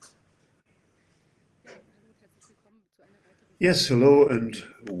Yes, hello and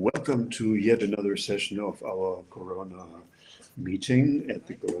welcome to yet another session of our Corona meeting at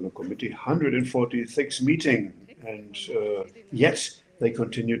the Corona Committee 146 meeting. And yet they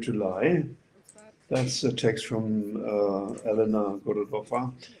continue to lie. That's a text from Elena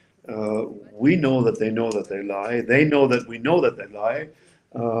Gorodova. We know that they lie. They know that we know that they lie.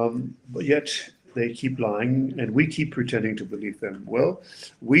 But yet they keep lying and we keep pretending to believe them. Well,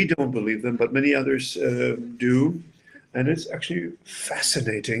 we don't believe them, but many others do. And it's actually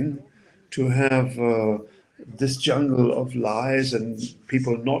fascinating to have this jungle of lies and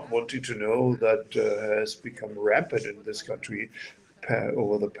people not wanting to know that has become rampant in this country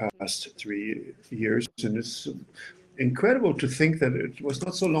over the past 3 years. And it's incredible to think that it was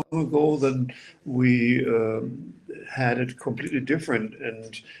not so long ago that we had it completely different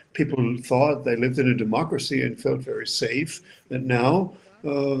and people thought they lived in a democracy and felt very safe. And now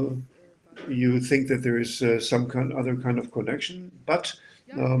you think that there is other kind of connection, but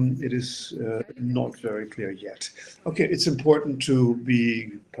it is not very clear yet. Okay, it's important to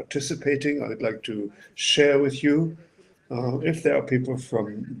be participating. I'd like to share with you. If there are people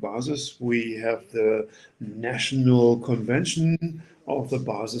from Basis, we have the national convention of the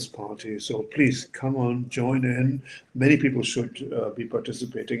Basis Party. So please come on, join in. Many people should be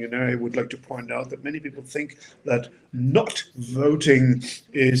participating. And I would like to point out that many people think that not voting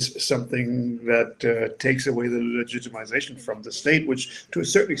is something that takes away the legitimization from the state, which to a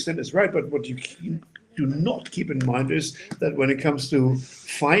certain extent is right. But what you do not keep in mind is that when it comes to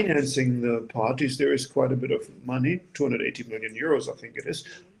financing the parties, there is quite a bit of money, 280 million euros, I think it is,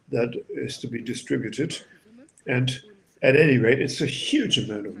 that is to be distributed. And at any rate, it's a huge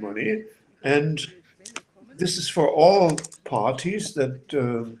amount of money. And this is for all parties that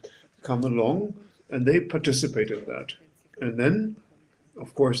come along and they participate in that. And then,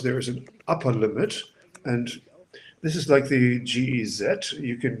 of course, there is an upper limit. And this is like the GEZ.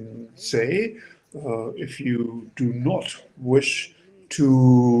 You can say, if you do not wish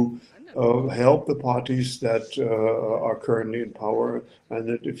to help the parties that are currently in power, and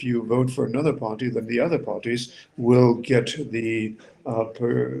that if you vote for another party, then the other parties will get the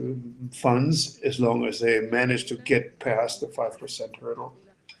funds as long as they manage to get past the 5% hurdle.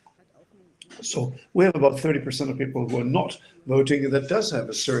 So we have about 30% of people who are not voting, and that does have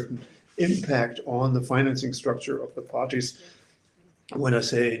a certain impact on the financing structure of the parties. When I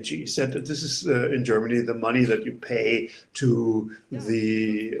say GEZ, this is in Germany the money that you pay to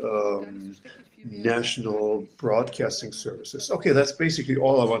the national broadcasting services. Okay, that's basically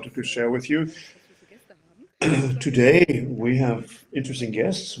all I wanted to share with you. Today we have interesting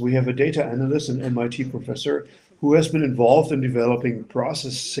guests. We have a data analyst and MIT professor who has been involved in developing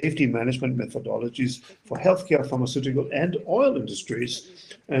process safety management methodologies for healthcare, pharmaceutical, and oil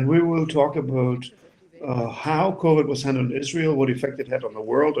industries. And we will talk about how COVID was handled in Israel, what effect it had on the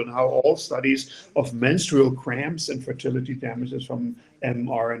world, and how all studies of menstrual cramps and fertility damages from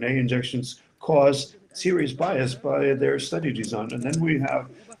mRNA injections cause serious bias by their study design. And then we have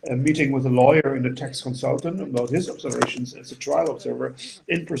a meeting with a lawyer and a tax consultant about his observations as a trial observer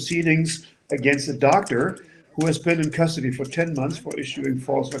in proceedings against a doctor who has been in custody for 10 months for issuing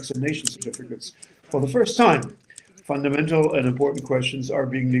false vaccination certificates. For the first time, fundamental and important questions are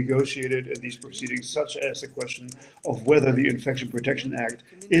being negotiated in these proceedings, such as the question of whether the Infection Protection Act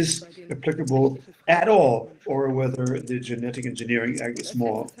is applicable at all, or whether the Genetic Engineering Act is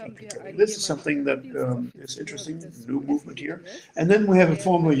more applicable. This is something that is interesting, new movement here. And then we have a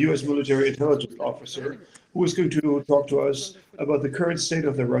former US military intelligence officer who is going to talk to us about the current state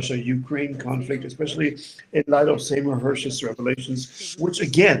of the Russia-Ukraine conflict, especially in light of Seymour Hersh's revelations, which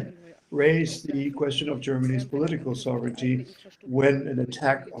again raised the question of Germany's political sovereignty when an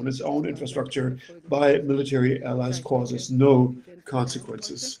attack on its own infrastructure by military allies causes no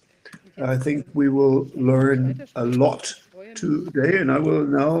consequences. I think we will learn a lot today, and I will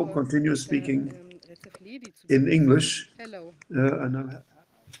now continue speaking in English.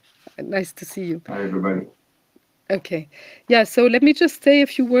 Nice to see you. Hi, everybody. Okay. Yeah, so let me just say a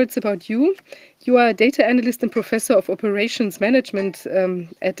few words about you. You are a data analyst and professor of operations management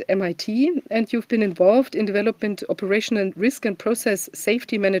at MIT, and you've been involved in development operational risk and process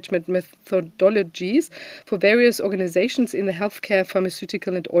safety management methodologies for various organizations in the healthcare,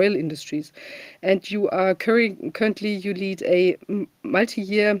 pharmaceutical, and oil industries. And you are currently you lead a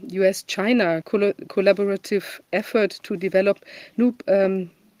multi-year US-China collaborative effort to develop new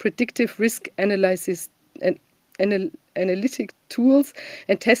predictive risk analysis and analytic tools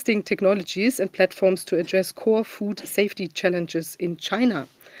and testing technologies and platforms to address core food safety challenges in China.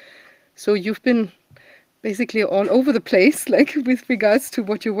 So you've been basically all over the place, like with regards to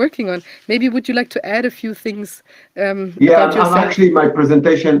what you're working on. Maybe would you like to add a few things about yourself? Actually, my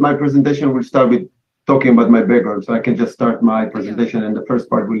presentation will start with talking about my background, so I can just start my presentation, and the first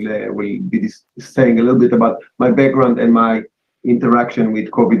part will be saying a little bit about my background and my interaction with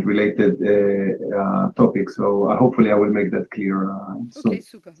COVID-related topics. So hopefully, I will make that clear soon. Okay,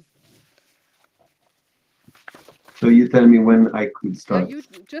 super. So you tell me when I could start. You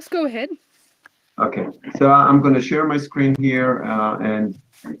just go ahead. Okay, so I'm going to share my screen here and.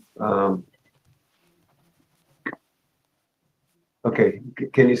 Okay,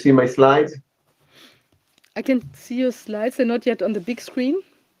 can you see my slides? I can see your slides. They're not yet on the big screen.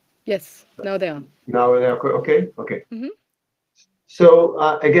 Yes, now they are. Now they're okay. Okay. Mhm. So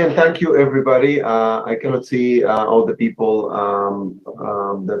again, thank you everybody. I cannot see all the people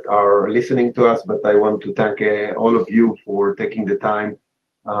that are listening to us, but I want to thank all of you for taking the time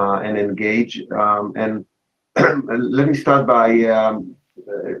and engage. And let me start by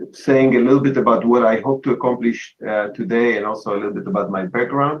saying a little bit about what I hope to accomplish today, and also a little bit about my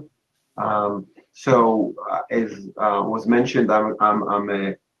background. As was mentioned, I'm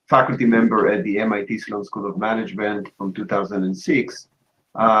a faculty member at the MIT Sloan School of Management from 2006.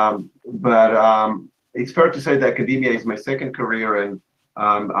 But it's fair to say that academia is my second career, and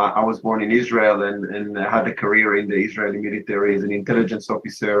I was born in Israel and had a career in the Israeli military as an intelligence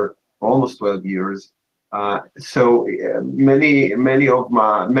officer for almost 12 years. Many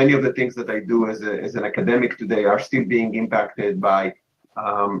of the things that I do as an academic today are still being impacted by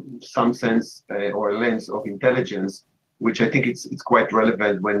some sense or lens of intelligence, which I think it's quite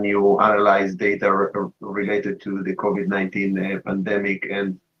relevant when you analyze data related to the COVID-19 pandemic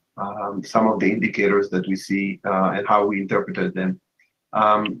and some of the indicators that we see and how we interpreted them.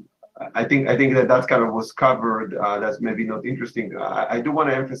 I think that kind of was covered. That's maybe not interesting. I do want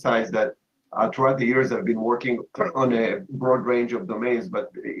to emphasize that throughout the years I've been working on a broad range of domains,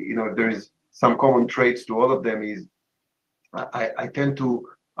 but there is some common traits to all of them. Is I tend to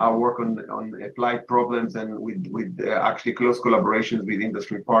work on applied problems and with actually close collaborations with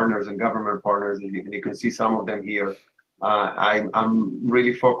industry partners and government partners, and you can see some of them here. I'm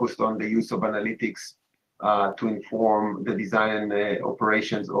really focused on the use of analytics to inform the design and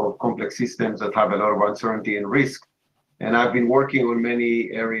operations of complex systems that have a lot of uncertainty and risk. And I've been working on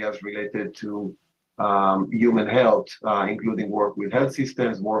many areas related to human health, including work with health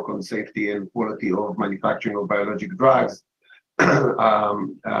systems, work on safety and quality of manufacturing of biologic drugs,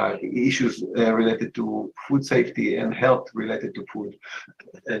 issues related to food safety and health related to food,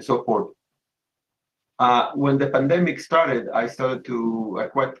 and so forth. When the pandemic started, I started to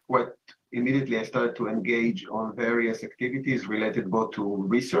quite immediately. I started to engage on various activities related both to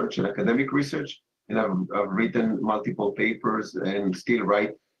research and academic research, and I've written multiple papers and still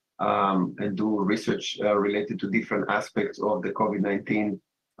write and do research related to different aspects of the COVID-19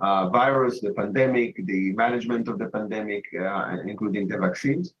 virus, the pandemic, the management of the pandemic, including the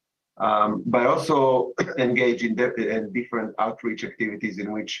vaccines, but also engage in different outreach activities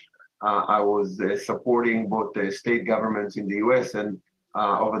in which I was supporting both the state governments in the US and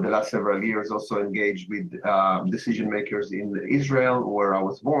over the last several years also engaged with decision makers in Israel, where I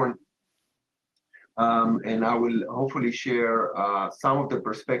was born. And I will hopefully share some of the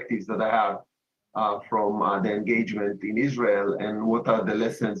perspectives that I have from the engagement in Israel and what are the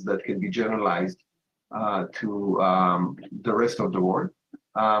lessons that can be generalized to the rest of the world.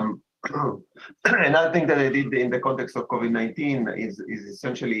 Another thing that I did in the context of COVID-19 is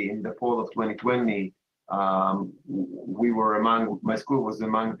essentially in the fall of 2020, my school was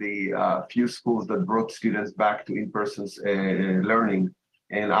among the few schools that brought students back to in-person learning.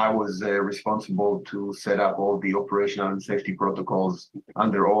 And I was responsible to set up all the operational and safety protocols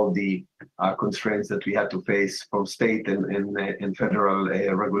under all the constraints that we had to face from state and federal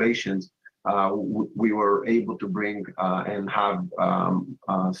regulations. We were able to bring and have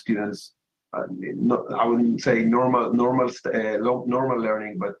students, I wouldn't say normal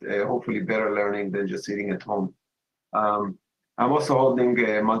learning, but hopefully better learning than just sitting at home. I'm also holding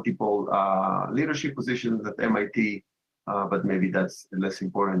multiple leadership positions at MIT. But maybe that's less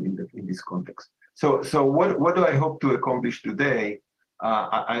important in this context. So what do I hope to accomplish today?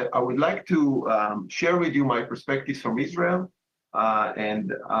 I would like to share with you my perspectives from Israel,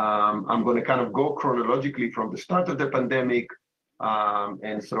 and I'm going to kind of go chronologically from the start of the pandemic,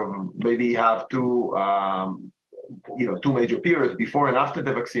 and sort of maybe have two major periods, before and after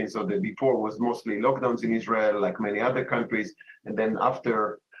the vaccine. So the before was mostly lockdowns in Israel, like many other countries, and then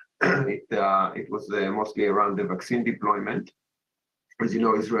after. It was mostly around the vaccine deployment. As you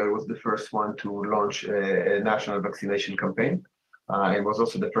know, Israel was the first one to launch a national vaccination campaign. and was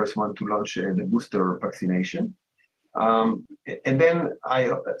also the first one to launch the booster vaccination. And then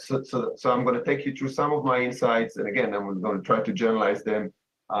so I'm going to take you through some of my insights, and again, I'm going to try to generalize them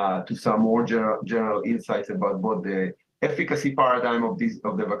to some more general insights about both the efficacy paradigm of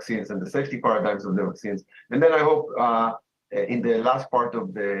the vaccines and the safety paradigms of the vaccines. And then I hope in the last part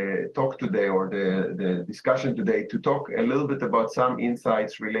of the talk today, or the discussion today, to talk a little bit about some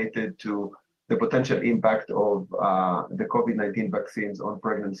insights related to the potential impact of the COVID-19 vaccines on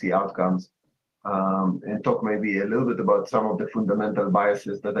pregnancy outcomes, and talk maybe a little bit about some of the fundamental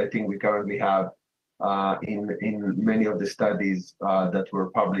biases that I think we currently have in many of the studies that were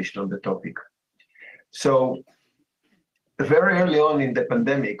published on the topic. So very early on in the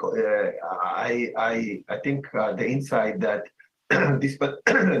pandemic, I think the insight that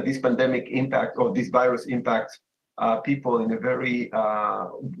this pandemic impact, or this virus impacts people in a very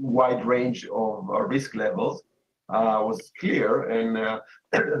wide range of risk levels was clear, and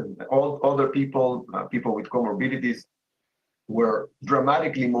all other people with comorbidities were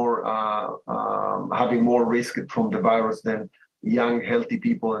dramatically more having more risk from the virus than young, healthy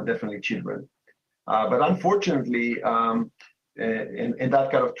people, and definitely children. But unfortunately, and that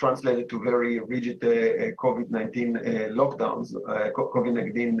kind of translated to very rigid COVID-19 lockdowns,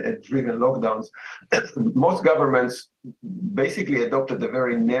 COVID-19 driven lockdowns. Most governments basically adopted a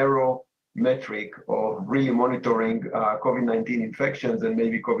very narrow metric of really monitoring COVID-19 infections and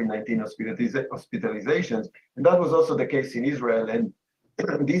maybe COVID-19 hospitalizations. And that was also the case in Israel. And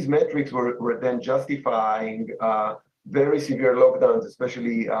these metrics were then justifying very severe lockdowns,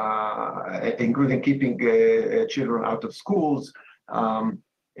 especially including keeping children out of schools.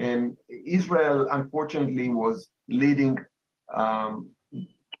 And Israel, unfortunately, was leading,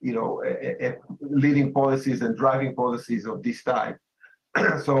 leading policies and driving policies of this type.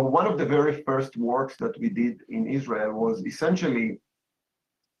 So one of the very first works that we did in Israel was essentially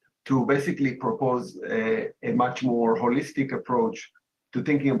to basically propose a much more holistic approach to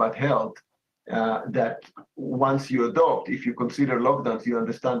thinking about health, that once you adopt, if you consider lockdowns, you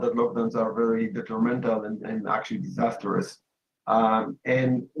understand that lockdowns are very detrimental and actually disastrous.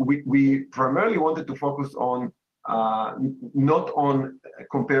 And we primarily wanted to focus on not on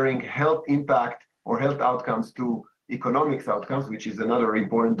comparing health impact or health outcomes to economics outcomes, which is another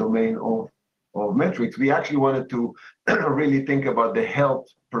important domain of metrics. We actually wanted to really think about the health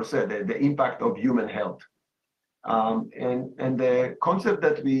per se, the impact of human health. And the concept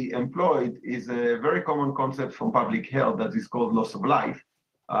that we employed is a very common concept from public health that is called loss of life.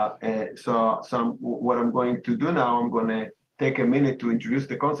 What I'm going to do now, I'm going to take a minute to introduce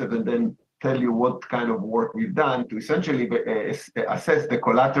the concept and then tell you what kind of work we've done to essentially assess the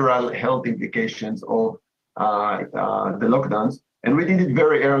collateral health implications of the lockdowns. And we did it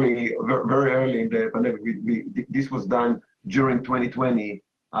very early in the pandemic. This was done during 2020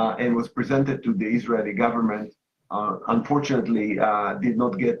 and was presented to the Israeli government. Unfortunately, did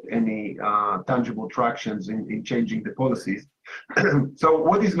not get any tangible tractions in changing the policies. So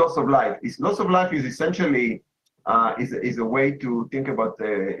what is loss of life? Loss of life is essentially is a way to think about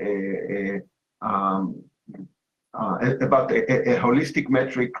a holistic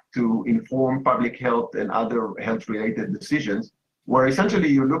metric to inform public health and other health-related decisions, where essentially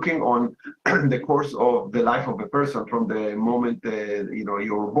you're looking on the course of the life of a person from the moment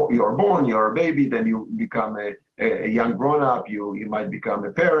you're born, you're a baby, then you become a young grown-up, you might become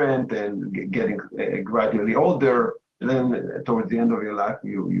a parent and getting gradually older. And then towards the end of your life,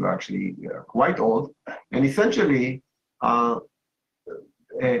 you actually are quite old. And essentially,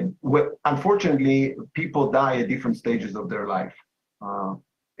 unfortunately, people die at different stages of their life.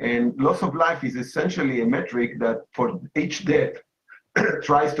 And loss of life is essentially a metric that for each death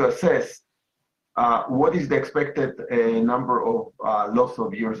tries to assess what is the expected number of loss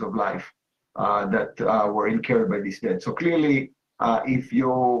of years of life that were incurred by this death. So clearly, if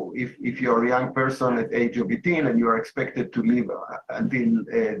you're a young person at age of 18 and you are expected to live until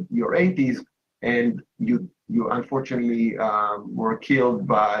your 80s, and you unfortunately were killed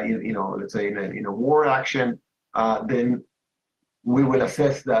by let's say in a war action, then we will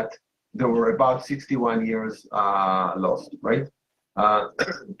assess that there were about 61 years lost, right?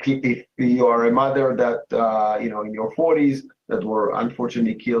 If you are a mother that in your 40s that were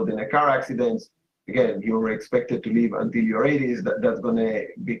unfortunately killed in a car accident, again, you're expected to live until your 80s. That's going to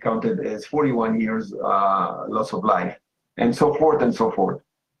be counted as 41 years loss of life, and so forth and so forth.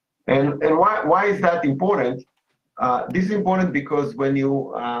 And why is that important? This is important because when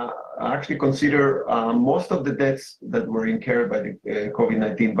you actually consider most of the deaths that were incurred by the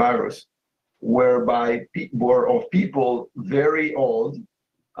COVID-19 virus were of people very old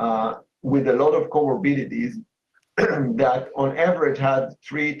with a lot of comorbidities that on average had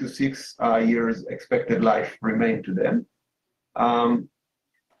 3 to 6 years expected life remained to them.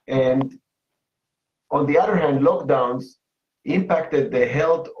 And on the other hand, lockdowns impacted the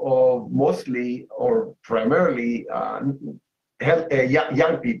health of mostly or primarily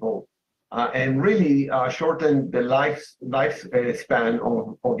young people, and really shortened the lifespan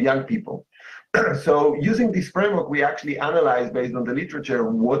of young people. So using this framework, we actually analyzed based on the literature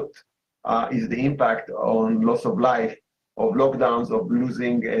what is the impact on loss of life of lockdowns, of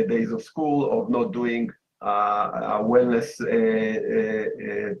losing days of school, of not doing wellness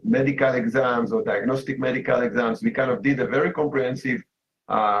medical exams or diagnostic medical exams. We kind of did a very comprehensive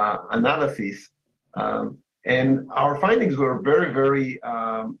analysis, and our findings were very, very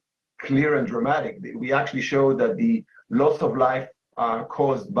clear and dramatic. We actually showed that the loss of life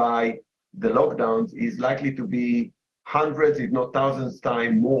caused by the lockdowns is likely to be hundreds, if not thousands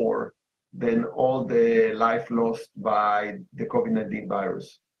times more than all the life lost by the COVID-19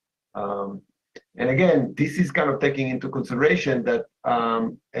 virus. And again, this is kind of taking into consideration that,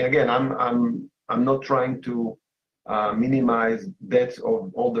 and again, I'm not trying to minimize deaths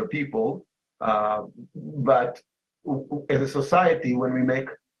of older people, but as a society, when we make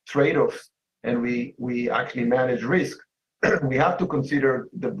trade-offs and we actually manage risk, we have to consider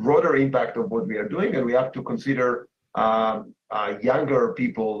the broader impact of what we are doing, and we have to consider younger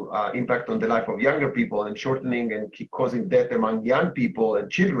people, impact on the life of younger people, and shortening and causing death among young people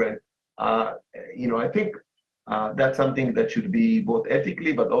and children. I think that's something that should be both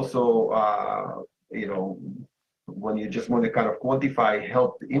ethically, but also, when you just want to kind of quantify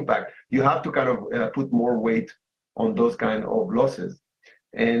health impact, you have to kind of put more weight on those kind of losses.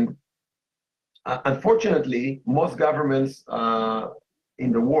 And unfortunately, most governments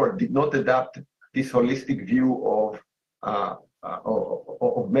in the world did not adopt this holistic view of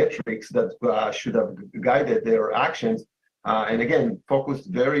metrics that should have guided their actions. And again, focused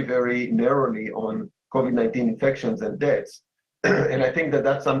very, very narrowly on COVID-19 infections and deaths. And I think that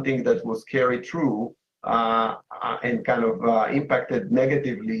that's something that was carried through and kind of impacted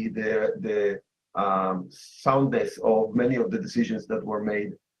negatively the soundness of many of the decisions that were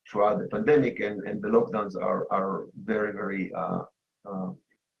made throughout the pandemic. And the lockdowns are very, very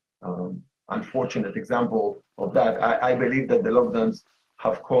unfortunate example of that. I believe that the lockdowns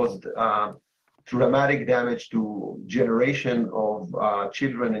have caused dramatic damage to generation of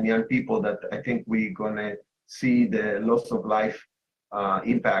children and young people that I think we're gonna see the loss of life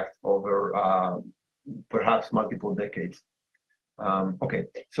impact over perhaps multiple decades. Okay,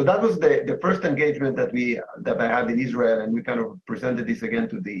 so that was the first engagement that I had in Israel, and we kind of presented this again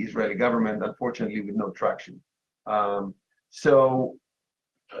to the Israeli government, unfortunately with no traction. So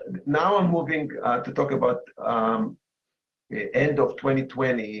now I'm moving to talk about end of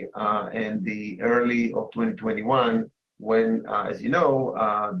 2020 and the early of 2021, when, as you know,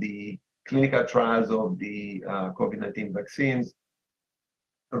 the clinical trials of the COVID-19 vaccines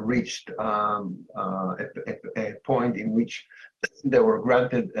reached a point in which they were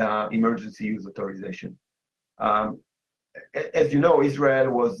granted emergency use authorization. As you know,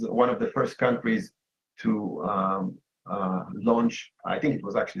 Israel was one of the first countries to launch, I think it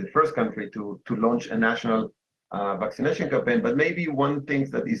was actually the first country to launch a national vaccination campaign. But maybe one thing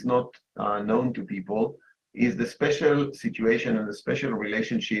that is not known to people is the special situation and the special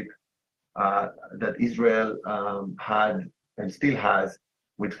relationship that Israel had and still has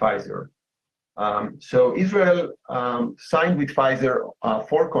with Pfizer. So Israel signed with Pfizer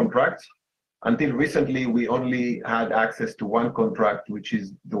 4 contracts. Until recently, we only had access to 1 contract, which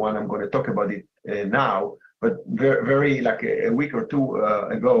is the one I'm going to talk about it now. But very like a week or 2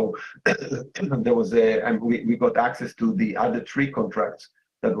 ago, there was and we got access to the other 3 contracts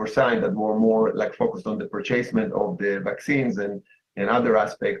that were signed that were more like focused on the purchasement of the vaccines and other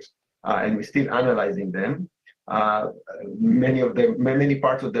aspects, and we're still analyzing them. Many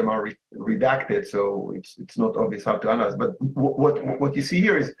parts of them are redacted, so it's not obvious how to analyze. But what you see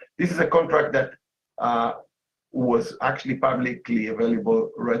here is this is a contract that was actually publicly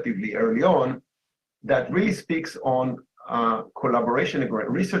available relatively early on, that really speaks on collaboration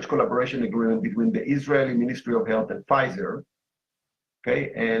agreement, research collaboration agreement between the Israeli Ministry of Health and Pfizer.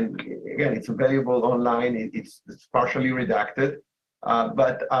 Okay, and again, it's available online. It's partially redacted,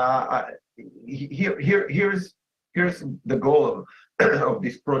 but here's the goal of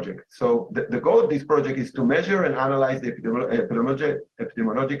this project. So the goal of this project is to measure and analyze the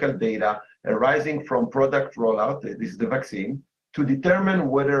epidemiological data arising from product rollout, this is the vaccine, to determine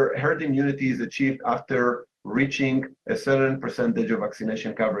whether herd immunity is achieved after reaching a certain percentage of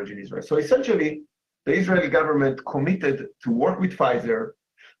vaccination coverage in Israel. So essentially, the Israeli government committed to work with Pfizer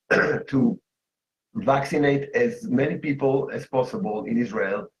to vaccinate as many people as possible in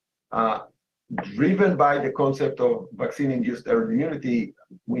Israel, driven by the concept of vaccine-induced herd immunity.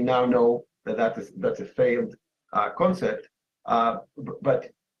 We now know that that's a failed concept.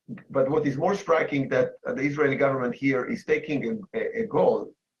 But what is more striking that the Israeli government here is taking a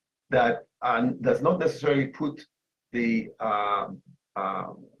goal that does not necessarily put the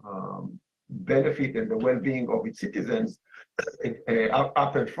benefit and the well-being of its citizens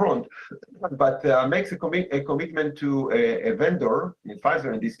up in front, but makes a commitment to a vendor, in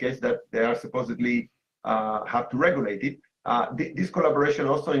Pfizer in this case, that they are supposedly have to regulate it. This collaboration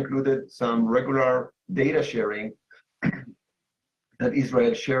also included some regular data sharing that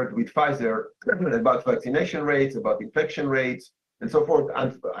Israel shared with Pfizer about vaccination rates, about infection rates, and so forth.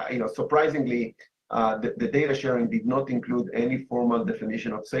 And surprisingly, the data sharing did not include any formal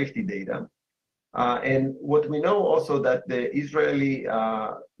definition of safety data. And what we know also that the Israeli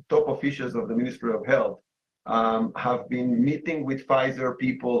top officials of the Ministry of Health have been meeting with Pfizer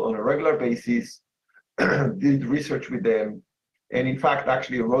people on a regular basis, did research with them, and in fact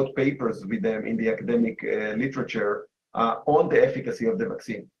actually wrote papers with them in the academic literature on the efficacy of the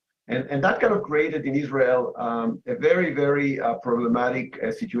vaccine. And that kind of created in Israel a very, very problematic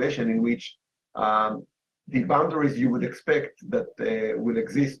situation in which the boundaries you would expect that will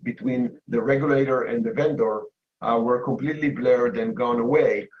exist between the regulator and the vendor were completely blurred and gone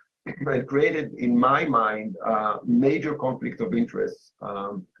away, and created, in my mind, major conflict of interest.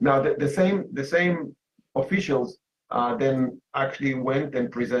 Now, the same officials then actually went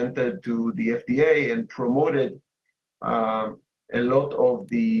and presented to the FDA and promoted a lot of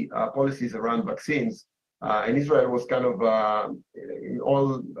the policies around vaccines. And Israel was kind of, in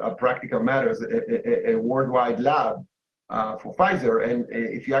all practical matters, a worldwide lab for Pfizer. And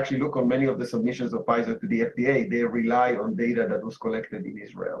if you actually look on many of the submissions of Pfizer to the FDA, they rely on data that was collected in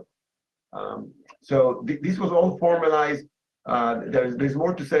Israel. So this was all formalized. There's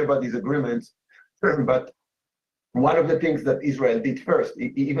more to say about these agreements, but one of the things that Israel did first,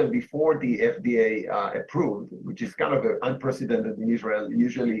 even before the FDA approved, which is kind of unprecedented in Israel.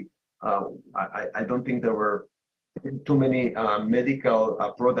 Usually, I don't think there were too many medical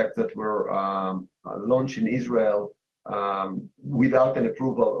products that were launched in Israel without an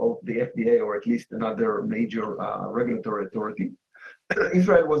approval of the FDA or at least another major regulatory authority.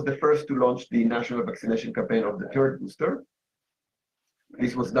 Israel was the first to launch the national vaccination campaign of the third booster.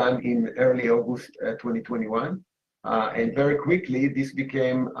 This was done in early August 2021. And very quickly, this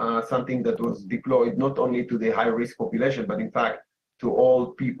became something that was deployed not only to the high-risk population, but in fact, to all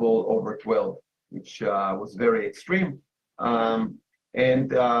people over 12, which was very extreme. And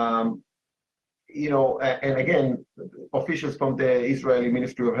again, officials from the Israeli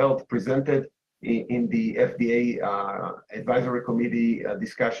Ministry of Health presented in the FDA advisory committee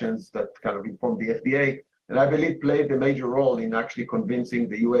discussions that kind of informed the FDA, and I believe played a major role in actually convincing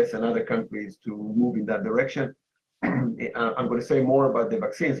the US and other countries to move in that direction. I'm going to say more about the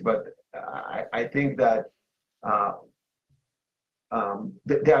vaccines, but I think that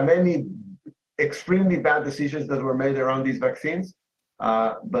there are many extremely bad decisions that were made around these vaccines,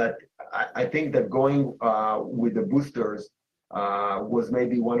 but I think that going with the boosters was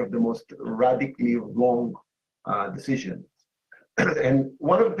maybe one of the most radically wrong decisions. And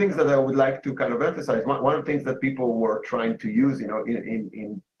one of the things that I would like to kind of emphasize, one of the things that people were trying to use,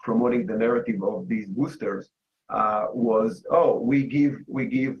 in promoting the narrative of these boosters was, we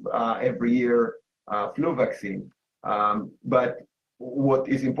give every year flu vaccine. But what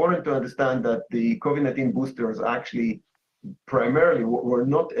is important to understand that the COVID-19 boosters actually primarily were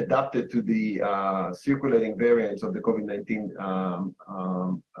not adapted to the circulating variants of the COVID-19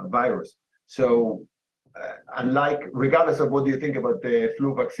 virus. So regardless of what you think about the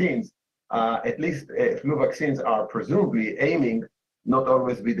flu vaccines, at least flu vaccines are presumably aiming, not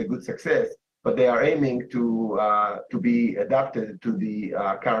always with a good success, but they are aiming to be adapted to the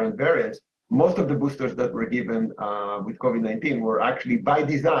current variants. Most of the boosters that were given with COVID-19 were actually by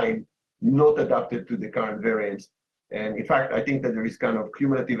design not adapted to the current variants. And in fact, I think that there is kind of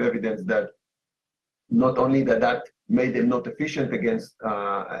cumulative evidence that not only that made them not efficient against,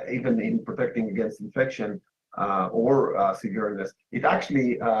 even in protecting against infection or severe illness, it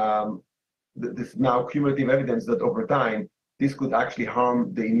actually, this now cumulative evidence that over time, this could actually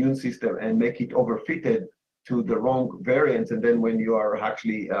harm the immune system and make it overfitted to the wrong variants. And then when you are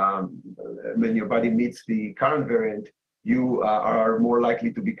actually, when your body meets the current variant, you are more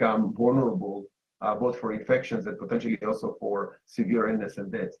likely to become vulnerable, both for infections and potentially also for severe illness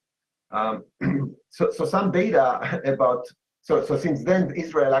and death. So some data about, so since then,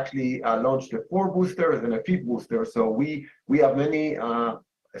 Israel actually launched a 4th booster and a 5th booster. So we have many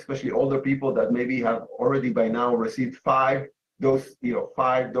especially older people that maybe have already by now received 5 doses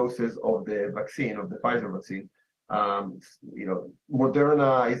of the vaccine, of the Pfizer vaccine.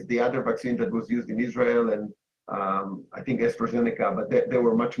 Moderna is the other vaccine that was used in Israel, and I think AstraZeneca, but they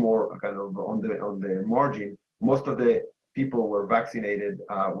were much more kind of on the margin. Most of the people were vaccinated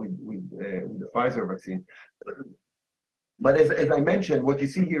with the Pfizer vaccine. But as I mentioned, what you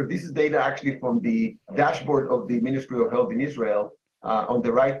see here, this is data actually from the dashboard of the Ministry of Health in Israel. On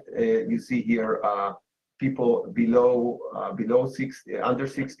the right, you see here people below 60, under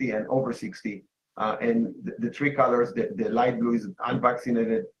 60, and over 60. And the three colors, the light blue is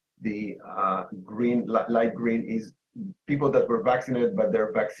unvaccinated, the light green is people that were vaccinated, but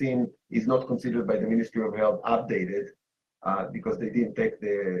their vaccine is not considered by the Ministry of Health updated because they didn't take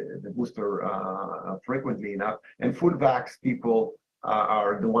the booster frequently enough. And full vax people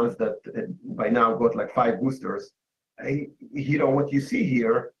are the ones that by now got like 5 boosters. What you see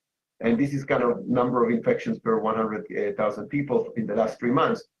here, and this is kind of number of infections per 100,000 people in the last 3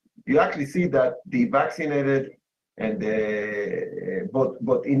 months, you actually see that the vaccinated and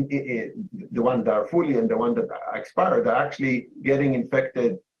both in the ones that are fully and the ones that are expired are actually getting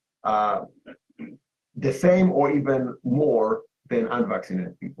infected the same or even more than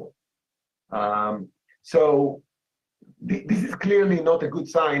unvaccinated people. So this is clearly not a good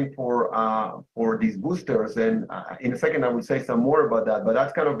sign for these boosters, and in a second I will say some more about that, but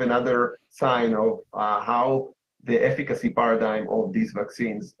that's kind of another sign of how the efficacy paradigm of these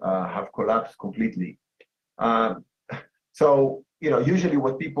vaccines have collapsed completely. So usually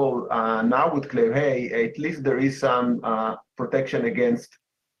what people now would claim, hey, at least there is some protection against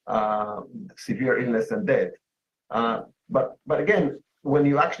severe illness and death. But again, when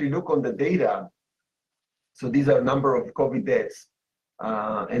you actually look on the data, so these are a number of COVID deaths,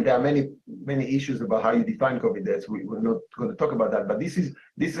 and there are many issues about how you define COVID deaths. We're not going to talk about that, but this is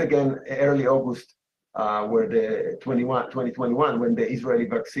again early August, where the 2021, when the Israeli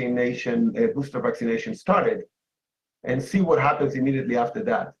vaccination booster vaccination started, and see what happens immediately after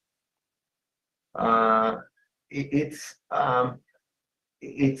that. It's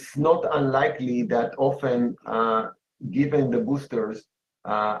not unlikely that often, given the boosters,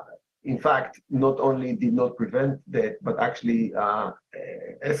 in fact, not only did not prevent death, but actually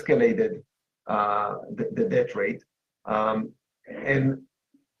escalated the death rate. And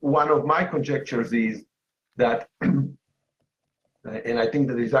one of my conjectures is that, and I think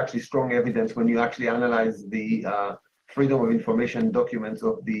that there's actually strong evidence when you actually analyze the Freedom of Information documents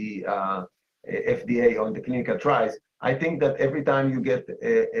of the FDA on the clinical trials. I think that every time you get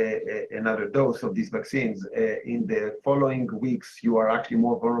another dose of these vaccines, in the following weeks, you are actually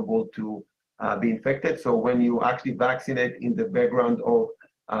more vulnerable to be infected. So when you actually vaccinate in the background of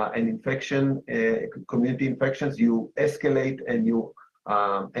an infection, community infections, you escalate and you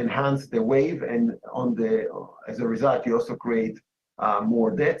enhance the wave, and as a result, you also create more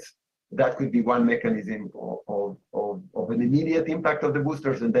deaths. That could be one mechanism of an immediate impact of the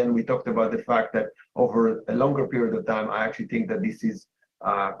boosters. And then we talked about the fact that over a longer period of time, I actually think that this is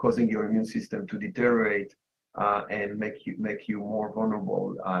causing your immune system to deteriorate and make you more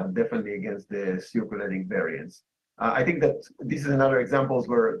vulnerable, definitely against the circulating variants. I think that this is another examples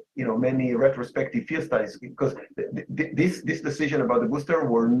where many retrospective field studies, because this decision about the booster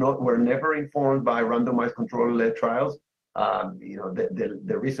were never informed by randomized controlled trials.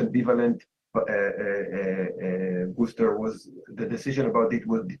 The recent bivalent booster the decision about it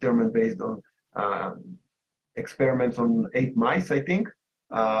was determined based on experiments on 8 mice, I think.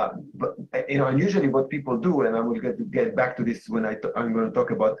 But and usually what people do, and I will get back to this when I'm going to talk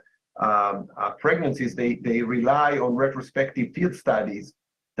about pregnancies, they rely on retrospective field studies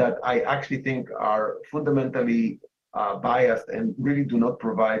that I actually think are fundamentally biased and really do not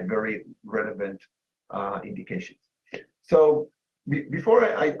provide very relevant indications. So before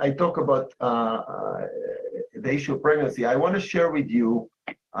I talk about the issue of pregnancy, I want to share with you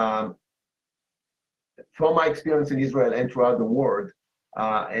from my experience in Israel and throughout the world,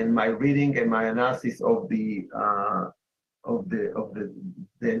 and my reading and my analysis of the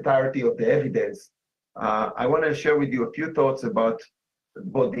entirety of the evidence. I want to share with you a few thoughts about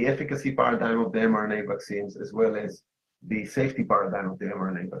both the efficacy paradigm of the mRNA vaccines as well as the safety paradigm of the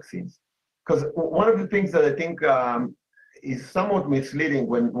mRNA vaccines. Because one of the things that I think is somewhat misleading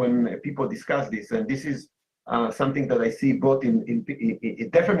when people discuss this, and this is something that I see both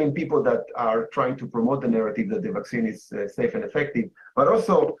definitely in people that are trying to promote the narrative that the vaccine is safe and effective, but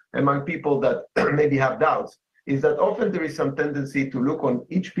also among people that maybe have doubts, is that often there is some tendency to look on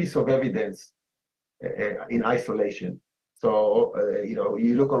each piece of evidence in isolation. So,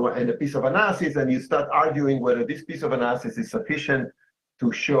 you look on a piece of analysis and you start arguing whether this piece of analysis is sufficient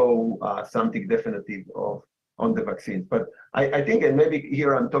to show something definitive on the vaccines. But I think, and maybe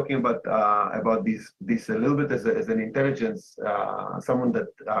here I'm talking about this a little bit as an intelligence, someone that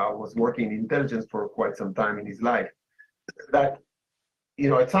was working in intelligence for quite some time in his life, that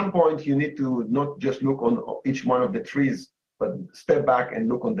at some point you need to not just look on each one of the trees, but step back and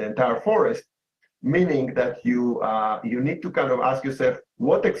look on the entire forest, meaning that you need to kind of ask yourself,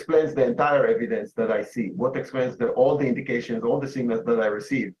 what explains the entire evidence that I see? What explains all the indications, all the signals that I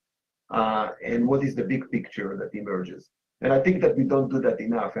receive? And what is the big picture that emerges? And I think that we don't do that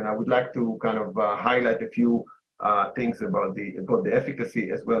enough. And I would like to kind of highlight a few things about the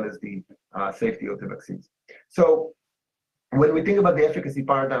efficacy as well as the safety of the vaccines. So when we think about the efficacy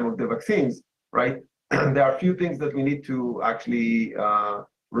paradigm of the vaccines, right, there are a few things that we need to actually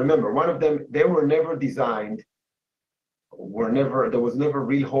remember. One of them, they were never designed, there was never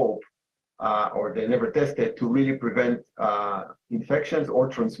real hope, or they never tested to really prevent infections or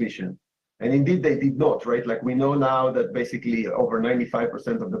transmission. And indeed, they did not, right? Like we know now that basically over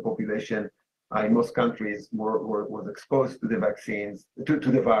 95% of the population in most countries was exposed to the vaccines, to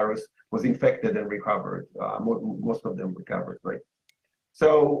the virus, was infected and recovered. Most of them recovered, right?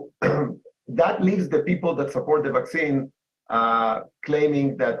 So that leaves the people that support the vaccine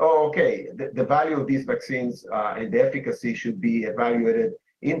claiming that, oh, okay, the value of these vaccines and the efficacy should be evaluated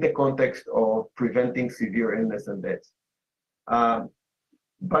in the context of preventing severe illness and deaths.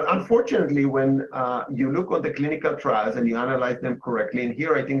 But unfortunately, when you look on the clinical trials and you analyze them correctly, and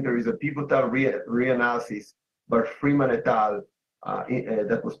here I think there is a pivotal reanalysis by Freeman et al.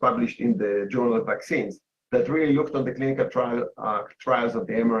 That was published in the Journal of Vaccines that really looked on the clinical trials of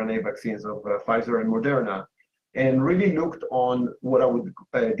the mRNA vaccines of Pfizer and Moderna, and really looked on what I would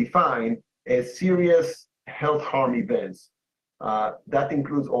define as serious health harm events. That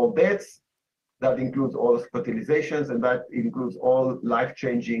includes all deaths, that includes all hospitalizations, and that includes all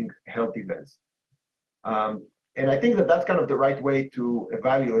life-changing health events. And I think that that's kind of the right way to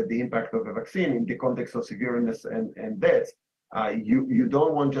evaluate the impact of a vaccine in the context of severe illness and deaths. You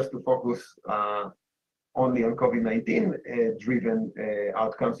don't want just to focus only on COVID-19 driven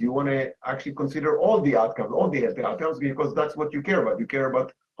outcomes. You want to actually consider all the outcomes, all the health outcomes, because that's what you care about. You care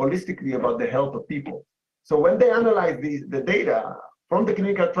about holistically about the health of people. So when they analyze the data from the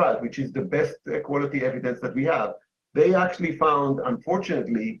clinical trial, which is the best quality evidence that we have, they actually found,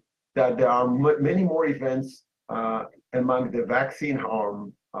 unfortunately, that there are many more events among the vaccine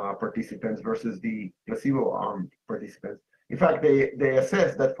arm participants versus the placebo arm participants. In fact, they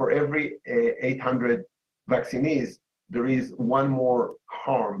assessed that for every 800 vaccinees, there is one more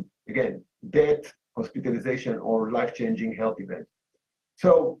harm, again, death, hospitalization, or life-changing health event.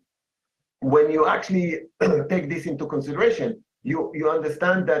 So when you actually take this into consideration, you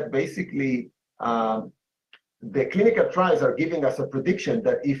understand that basically the clinical trials are giving us a prediction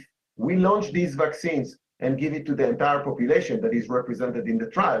that if we launch these vaccines and give it to the entire population that is represented in the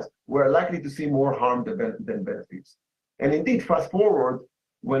trials, we're likely to see more harm than benefits. And indeed, fast forward,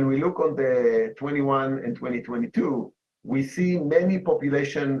 when we look on the 21 and 2022, we see many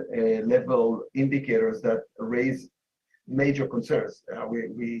population level indicators that raise major concerns.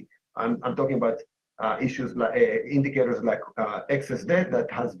 I'm talking about issues like indicators like excess debt that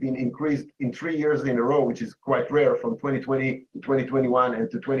has been increased in 3 years in a row, which is quite rare, from 2020 to 2021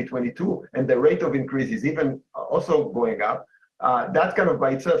 and to 2022, and the rate of increase is even also going up. That kind of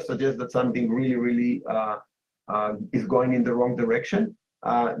by itself suggests that something really is going in the wrong direction.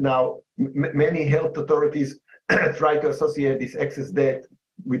 Now, many health authorities try to associate this excess debt,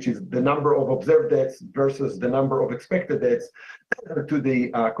 which is the number of observed deaths versus the number of expected deaths, to the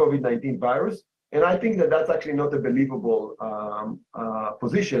COVID-19 virus. And I think that that's actually not a believable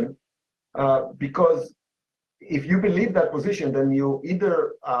position, because if you believe that position, then you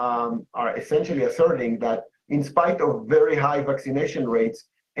either are essentially asserting that in spite of very high vaccination rates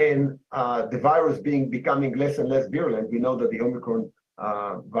and the virus becoming less and less virulent, we know that the Omicron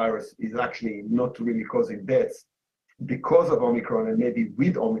virus is actually not really causing deaths because of Omicron, and maybe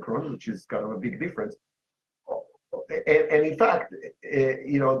with Omicron, which is kind of a big difference. And in fact,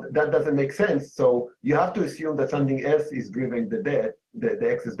 that doesn't make sense. So you have to assume that something else is driving the debt, the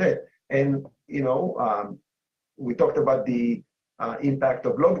excess debt. And we talked about the impact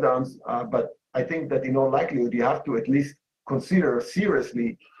of lockdowns, but I think that in all likelihood, you have to at least consider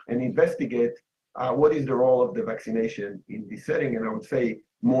seriously and investigate what is the role of the vaccination in this setting. And I would say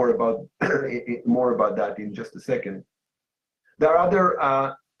more about that in just a second. There are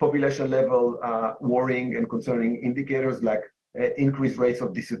other population level worrying and concerning indicators like increased rates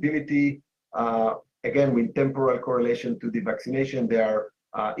of disability. Again, with temporal correlation to the vaccination, there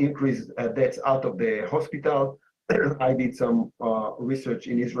are increased deaths out of the hospital. I did some research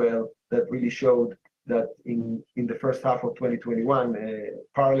in Israel that really showed that in the first half of 2021,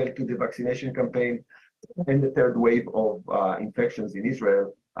 parallel to the vaccination campaign and the third wave of infections in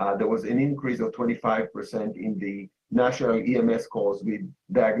Israel, there was an increase of 25% in the national EMS calls with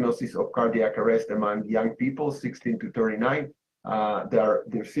diagnosis of cardiac arrest among young people, 16 to 39.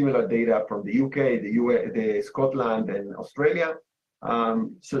 There's similar data from the UK, the Scotland, and Australia.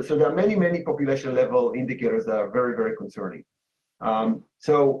 So there are many population level indicators that are very, very concerning.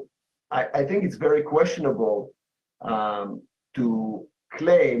 So I think it's very questionable to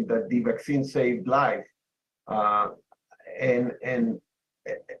claim that the vaccine saved life. And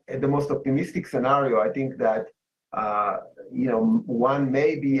the most optimistic scenario, I think that one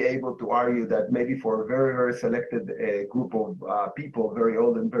may be able to argue that maybe for a very, very selected group of people, very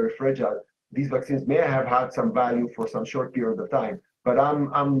old and very fragile, these vaccines may have had some value for some short period of time. But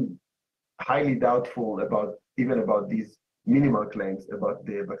I'm highly doubtful about these minimal claims about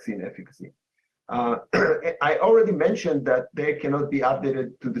the vaccine efficacy. I already mentioned that they cannot be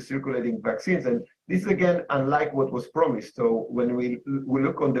updated to the circulating vaccines, and this is again unlike what was promised. So when we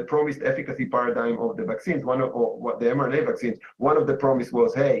look on the promised efficacy paradigm of the vaccines, what the mRNA vaccines, one of the promise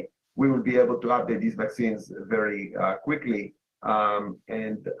was, hey, we will be able to update these vaccines very quickly,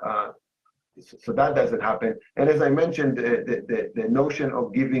 so that doesn't happen. And as I mentioned, the notion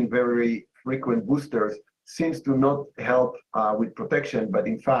of giving very frequent boosters seems to not help with protection, but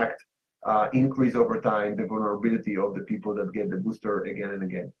in fact increase over time the vulnerability of the people that get the booster again and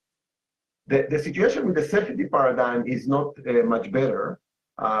again. The situation with the safety paradigm is not much better.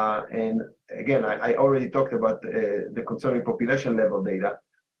 And again, I already talked about the concerning population level data,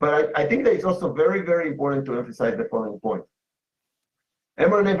 but I think that it's also very, very important to emphasize the following point.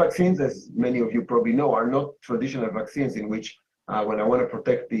 mRNA vaccines, as many of you probably know, are not traditional vaccines in which when I want to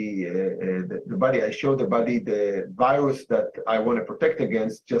protect the body, I show the body the virus that I want to protect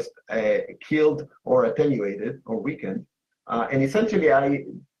against, just killed or attenuated or weakened. And essentially, I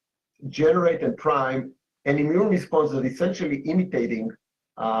generate and prime an immune response that is essentially imitating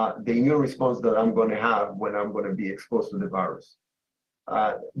the immune response that I'm going to have when I'm going to be exposed to the virus.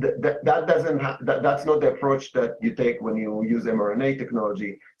 That's not the approach that you take when you use mRNA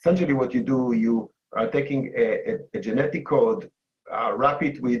technology. Essentially, what you do, you are taking a genetic code, wrap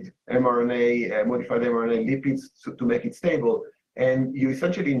it with mRNA, modified mRNA lipids to make it stable, and you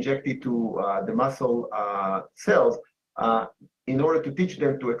essentially inject it to the muscle cells in order to teach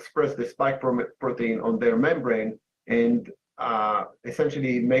them to express the spike protein on their membrane, and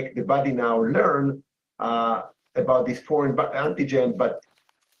essentially make the body now learn about this foreign antigen, but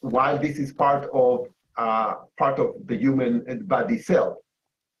while this is part of the human body cell.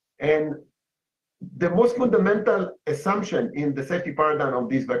 And the most fundamental assumption in the safety paradigm of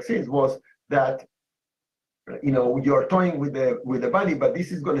these vaccines was that you're toying with the body, but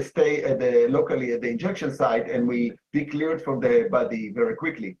this is going to stay locally at the injection site, and we be cleared from the body very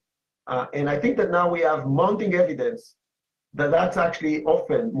quickly. And I think that now we have mounting evidence that that's actually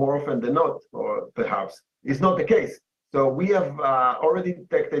more often than not, or perhaps, is not the case. So we have already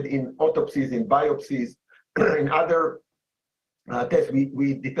detected in autopsies, in biopsies, in other tests,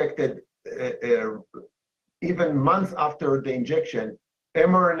 we detected even months after the injection,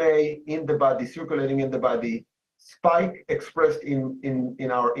 mRNA in the body, circulating in the body, spike expressed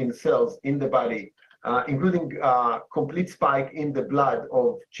in cells in the body, including complete spike in the blood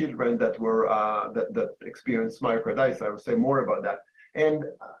of children that were that experienced myocarditis. I will say more about that. And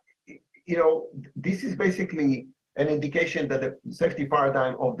this is basically an indication that the safety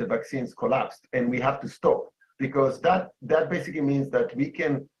paradigm of the vaccines collapsed, and we have to stop, because that basically means that we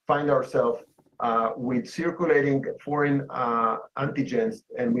can find ourselves with circulating foreign antigens,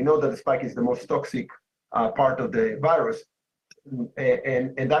 and we know that the spike is the most toxic part of the virus,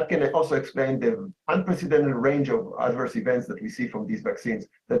 and that can also explain the unprecedented range of adverse events that we see from these vaccines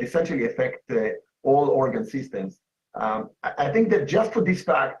that essentially affect all organ systems. I think that just for this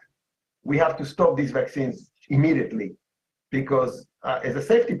fact, we have to stop these vaccines immediately, because as a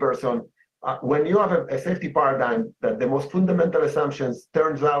safety person, when you have a safety paradigm that the most fundamental assumptions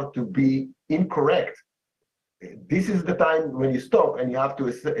turns out to be incorrect, this is the time when you stop, and you have to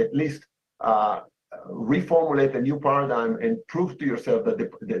at least reformulate a new paradigm and prove to yourself that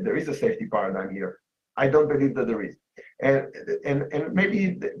there is a safety paradigm here. I don't believe that there is. And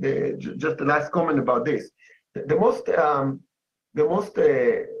maybe just the last comment about this. The most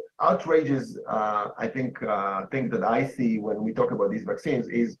outrageous, I think, thing that I see when we talk about these vaccines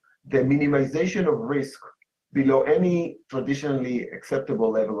is the minimization of risk below any traditionally acceptable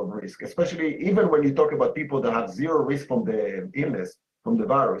level of risk, especially even when you talk about people that have zero risk from the illness, from the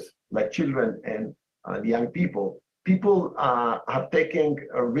virus, like children and young people. people have taken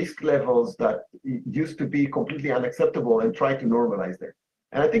risk levels that used to be completely unacceptable and try to normalize them.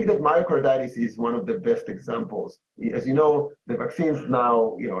 And I think that myocarditis is one of the best examples. As you know, the vaccines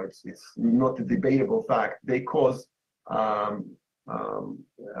now, it's not a debatable fact. They cause,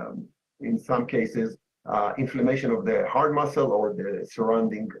 in some cases, inflammation of the heart muscle or the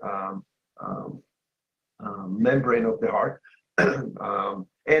surrounding membrane of the heart.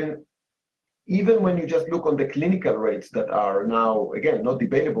 And even when you just look on the clinical rates that are now, again, not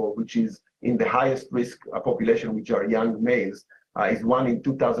debatable, which is in the highest risk population, which are young males, is 1 in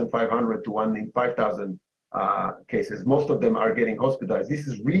 2,500 to 1 in 5,000 cases. Most of them are getting hospitalized. This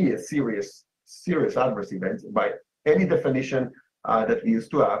is really a serious adverse event by any definition that we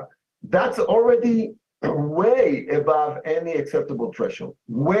used to have. That's already way above any acceptable threshold,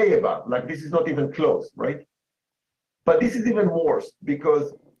 way above. Like, this is not even close, right? But this is even worse,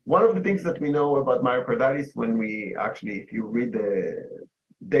 because one of the things that we know about myocarditis, when we actually, if you read the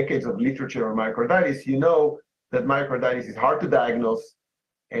decades of literature on myocarditis, you know that myocarditis is hard to diagnose,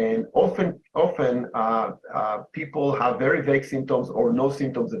 and often people have very vague symptoms or no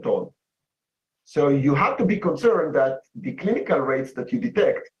symptoms at all. So you have to be concerned that the clinical rates that you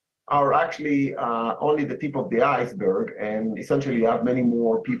detect are actually only the tip of the iceberg, and essentially you have many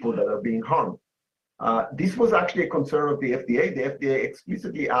more people that are being harmed. This was actually a concern of the FDA. The FDA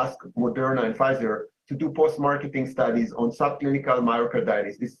explicitly asked Moderna and Pfizer to do post-marketing studies on subclinical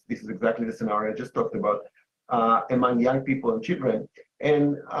myocarditis. This is exactly the scenario I just talked about, among young people and children.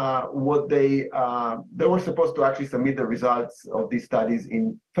 And what they were supposed to actually submit the results of these studies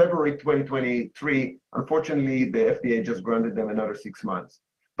in February 2023. Unfortunately, the FDA just granted them another 6 months.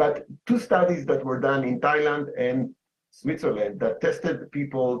 But 2 studies that were done in Thailand and Switzerland that tested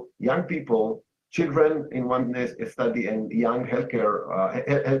people, young people, children in one study, and young healthcare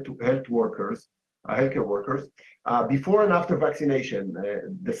workers, before and after vaccination,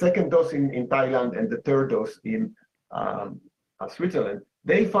 the second dose in Thailand and the third dose in Switzerland,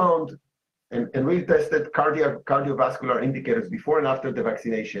 they found and really tested cardiovascular indicators before and after the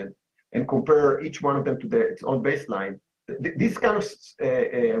vaccination, and compare each one of them to its own baseline. This kind of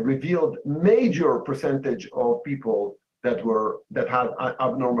revealed major percentage of people that had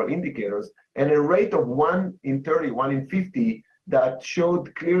abnormal indicators, and a rate of 1 in 30, 1 in 50, that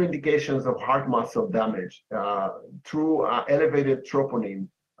showed clear indications of heart muscle damage through elevated troponin,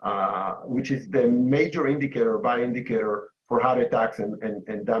 which is the major indicator, bioindicator for heart attacks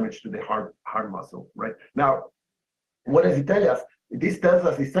and damage to the heart muscle, right? Now, what does it tell us? This tells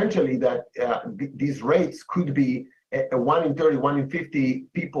us essentially that these rates could be a 1 in 30, 1 in 50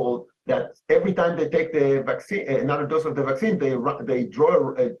 people that every time they take the vaccine, another dose of the vaccine, they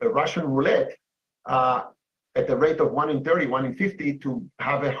draw a Russian roulette at the rate of 1 in 30, 1 in 50 to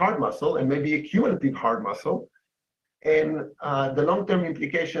have a heart muscle, and maybe a cumulative heart muscle. And the long-term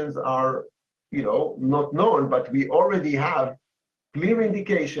implications are, not known, but we already have clear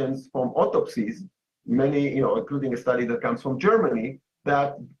indications from autopsies, many, including a study that comes from Germany,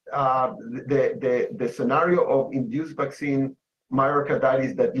 that the scenario of induced vaccine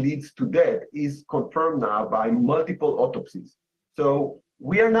myocarditis that leads to death is confirmed now by multiple autopsies. So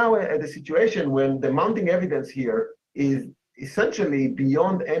we are now at a situation when the mounting evidence here is essentially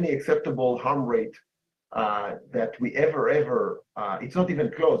beyond any acceptable harm rate that we ever, it's not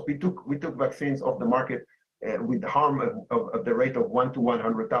even close. We took vaccines off the market with harm of the rate of 1 to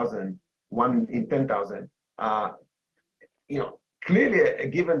 100,000, 1 in 10,000. Clearly,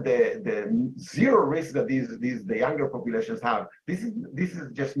 given the zero risk that the younger populations have, this is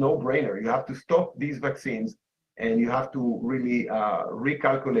just no-brainer. You have to stop these vaccines, and you have to really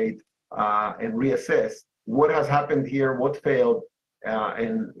recalculate and reassess what has happened here, what failed,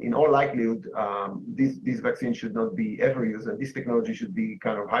 and in all likelihood, these vaccines should not be ever used, and this technology should be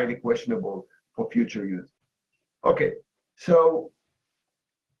kind of highly questionable for future use. Okay, so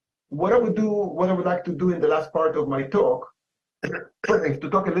what I would like to do in the last part of my talk is to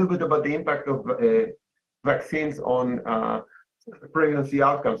talk a little bit about the impact of vaccines on pregnancy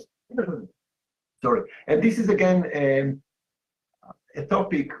outcomes. Sorry, and this is again a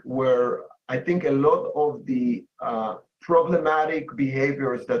topic where I think a lot of the problematic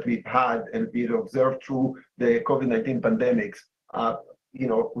behaviors that we've had and we've observed through the COVID-19 pandemics,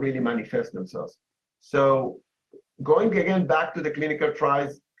 really manifest themselves. So, going again back to the clinical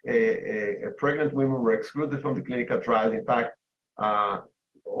trials, pregnant women were excluded from the clinical trial. In fact,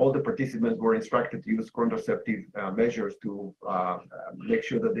 all the participants were instructed to use contraceptive measures to make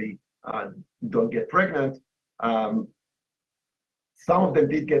sure that they don't get pregnant. Some of them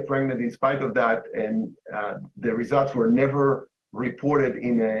did get pregnant in spite of that, and the results were never reported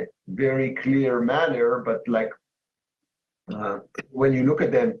in a very clear manner, but like when you look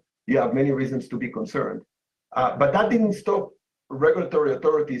at them, you have many reasons to be concerned. But that didn't stop regulatory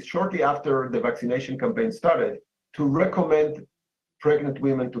authorities shortly after the vaccination campaign started to recommend pregnant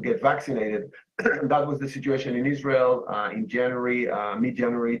women to get vaccinated. That was the situation in Israel in January,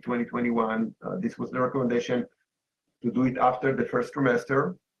 mid-January 2021. This was the recommendation to do it after the first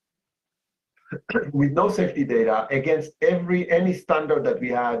trimester with no safety data against any standard that we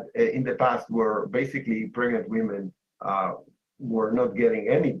had in the past, where basically pregnant women were not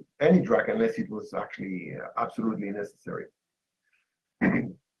getting any drug unless it was actually absolutely necessary.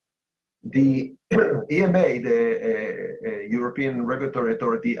 The EMA, the European Regulatory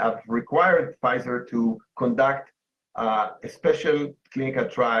Authority, have required Pfizer to conduct a special clinical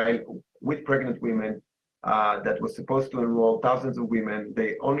trial with pregnant women that was supposed to enroll thousands of women.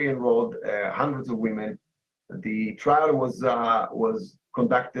 They only enrolled hundreds of women. The trial was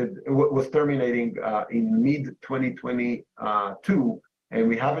terminating in mid-2022, and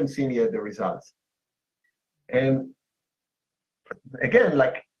we haven't seen yet the results. And again,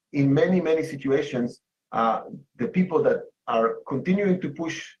 like in many situations, the people that are continuing to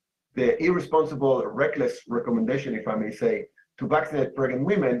push the irresponsible, reckless recommendation, if I may say, to vaccinate pregnant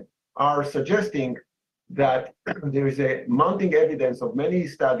women are suggesting that there is a mounting evidence of many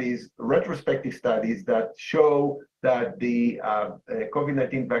studies, retrospective studies, that show that the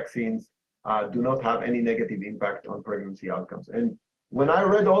COVID-19 vaccines do not have any negative impact on pregnancy outcomes. And when I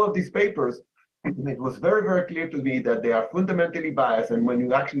read all of these papers, it was very clear to me that they are fundamentally biased, and when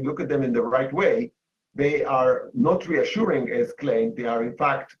you actually look at them in the right way, they are not reassuring as claimed. They are in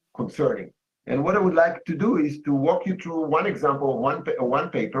fact concerning. And what I would like to do is to walk you through one example, one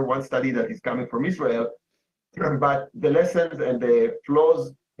paper, one study that is coming from Israel, but the lessons and the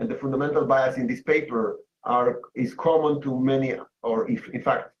flaws and the fundamental bias in this paper is common to many, or in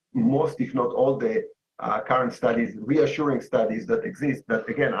fact most, if not all, the current studies, reassuring studies that exist, that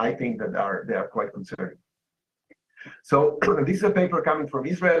again, I think that they are quite concerning. So this is a paper coming from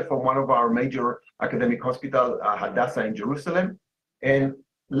Israel, from one of our major academic hospitals, Hadassah in Jerusalem. And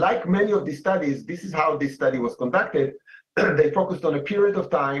like many of these studies, this is how this study was conducted. They focused on a period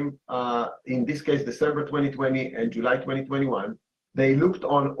of time, in this case, December 2020 and July 2021. They looked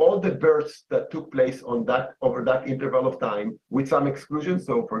on all the births that took place over that interval of time, with some exclusions.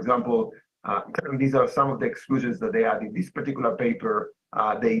 So for example, these are some of the exclusions that they had in this particular paper.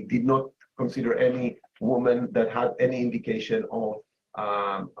 They did not consider any woman that had any indication of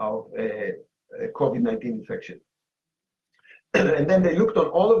a COVID-19 infection. And then they looked on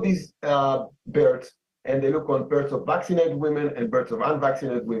all of these births, and they looked on births of vaccinated women and births of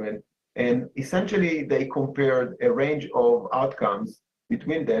unvaccinated women. And essentially, they compared a range of outcomes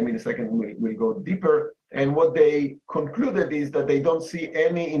between them. In a second, we'll go deeper. And what they concluded is that they don't see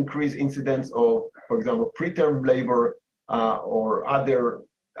any increased incidence of, for example, preterm labor or other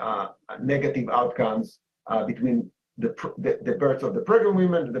negative outcomes between the births of the pregnant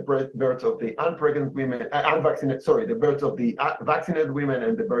women, the births of the unpregnant women, the births of the vaccinated women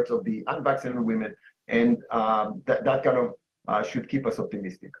and the births of the unvaccinated women. And that kind of should keep us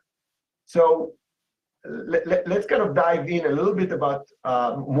optimistic. So let's kind of dive in a little bit about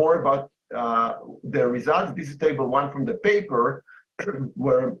more about the results. This is table 1 from the paper,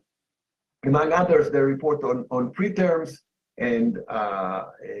 where among others, they report on preterms, and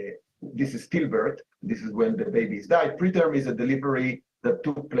this is stillbirth. This is when the babies died. Preterm is a delivery that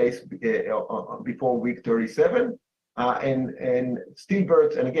took place before week 37. And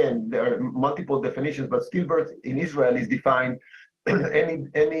stillbirth, and again, there are multiple definitions, but stillbirth in Israel is defined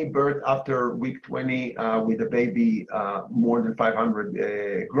any birth after week 20 with a baby more than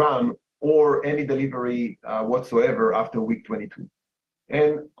 500 gram, or any delivery whatsoever after week 22.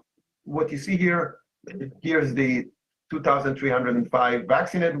 And what you see here, here's the 2,305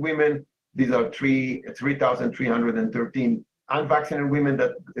 vaccinated women. These are 3,313 unvaccinated women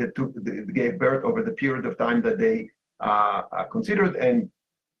that gave birth over the period of time that they considered. And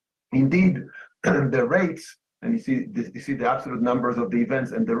indeed, the rates, and you see the absolute numbers of the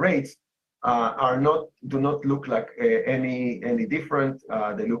events, and the rates do not look like any different.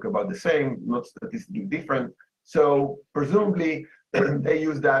 They look about the same, not statistically different. So presumably, they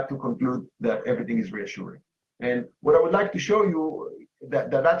use that to conclude that everything is reassuring. And what I would like to show you,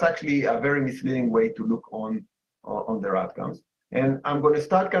 that's actually a very misleading way to look on their outcomes. And I'm going to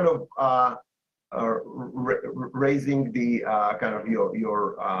start kind of raising the kind of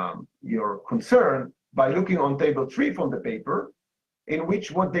your concern by looking on table 3 from the paper, in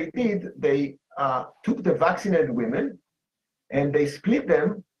which what they did, they took the vaccinated women and they split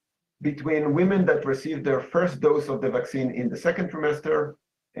them between women that received their first dose of the vaccine in the second trimester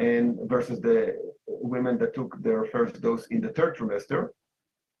and versus the women that took their first dose in the third trimester.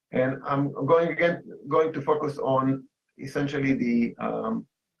 And I'm going to focus on essentially the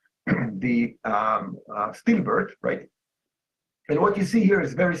stillbirth, right? And what you see here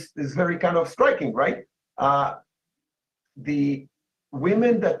is very kind of striking, right? The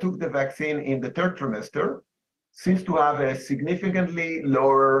women that took the vaccine in the third trimester seems to have a significantly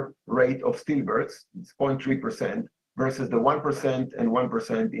lower rate of stillbirths, it's 0.3%, versus the 1% and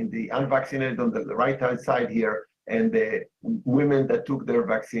 1% in the unvaccinated on the right-hand side here, and the women that took their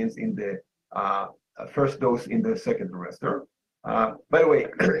vaccines in the first dose in the second trimester. By the way,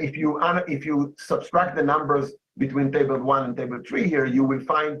 if you subtract the numbers between table 1 and table 3 here, you will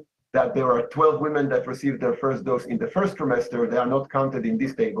find that there are 12 women that received their first dose in the first trimester. They are not counted in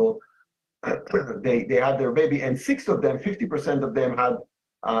this table. They had their baby, and 6 of them, 50% of them, had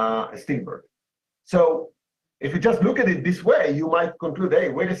a stillbirth. So if you just look at it this way, you might conclude, hey,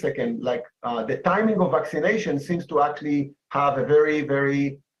 wait a second, like the timing of vaccination seems to actually have a very,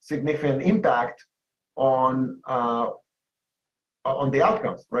 very significant impact on the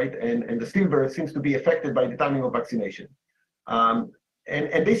outcomes, right? And the stillbirth seems to be affected by the timing of vaccination.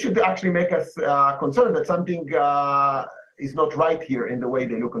 And this should actually make us concerned that something is not right here in the way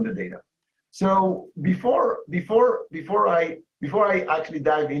they look on the data. So before I actually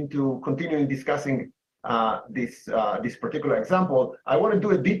dive into continuing discussing this particular example, I want to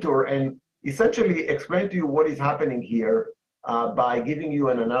do a detour and essentially explain to you what is happening here by giving you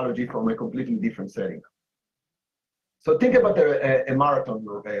an analogy from a completely different setting. So think about a marathon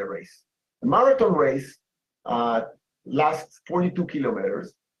race. A marathon race lasts 42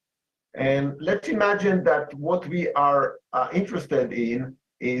 kilometers. And let's imagine that what we are interested in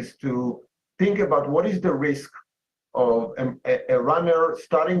is to think about what is the risk of a runner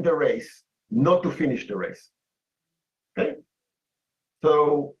starting the race not to finish the race. Okay?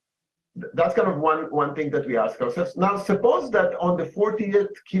 So that's kind of one thing that we ask ourselves. Now, suppose that on the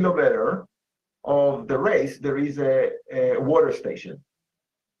 40th kilometer of the race, there is a water station.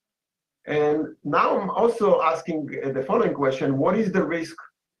 And now I'm also asking the following question: what is the risk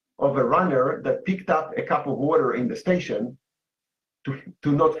of a runner that picked up a cup of water in the station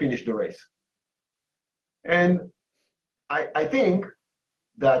to not finish the race? And I think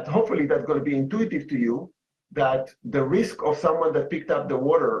that hopefully that's going to be intuitive to you, that the risk of someone that picked up the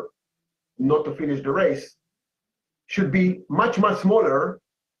water not to finish the race should be much, much smaller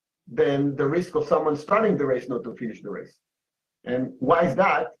than the risk of someone starting the race not to finish the race. And why is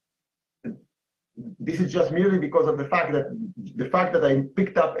that? This is just merely because of the fact that I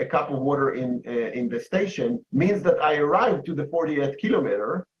picked up a cup of water in the station means that I arrived to the 40th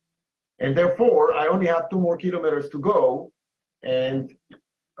kilometer, and therefore I only have 2 more kilometers to go, and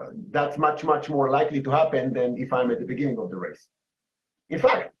that's much, much more likely to happen than if I'm at the beginning of the race. In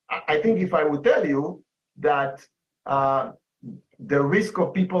fact, I think if I would tell you that the risk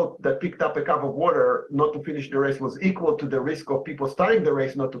of people that picked up a cup of water not to finish the race was equal to the risk of people starting the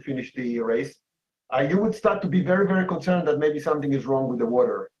race not to finish the race, you would start to be very, very concerned that maybe something is wrong with the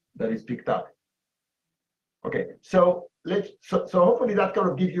water that is picked up. Okay, so hopefully that kind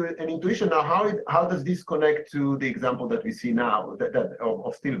of gives you an intuition. Now, how does this connect to the example that we see now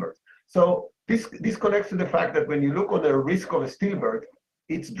of stillbirth? So this connects to the fact that when you look on the risk of a stillbirth,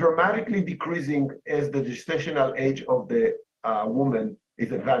 it's dramatically decreasing as the gestational age of the woman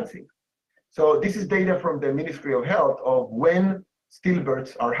is advancing. So this is data from the Ministry of Health of when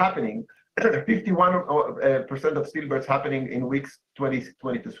stillbirths are happening. 51% of stillbirths happening in weeks 20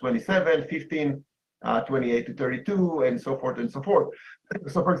 to 27, 15, 28 to 32, and so forth and so forth.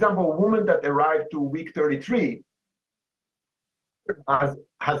 So, for example, a woman that arrived to week 33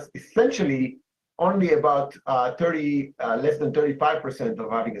 has essentially only about less than 35%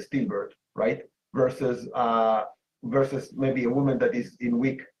 of having a stillbirth, right? Versus maybe a woman that is in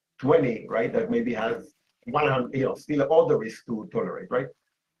week 20, right? That maybe has 100, still all the risks to tolerate, right?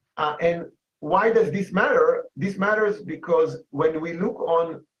 And why does this matter? This matters because when we look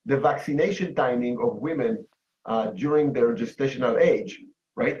on the vaccination timing of women during their gestational age,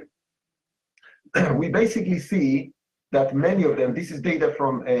 right? We basically see that many of them, this is data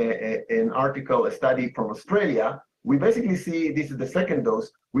from an article, a study from Australia. We basically see, this is the second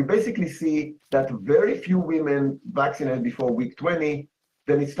dose, we basically see that very few women vaccinated before week 20,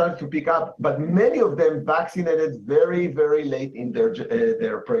 then it starts to pick up, but many of them vaccinated very, very late in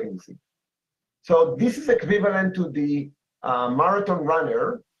their pregnancy. So this is equivalent to the marathon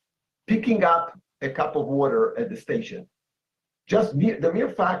runner picking up a cup of water at the station. Just the mere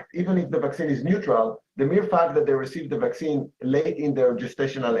fact, even if the vaccine is neutral, the mere fact that they received the vaccine late in their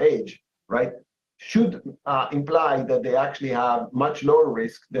gestational age, right, should imply that they actually have much lower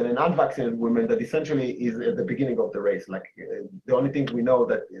risk than an unvaccinated woman that essentially is at the beginning of the race. Like the only thing we know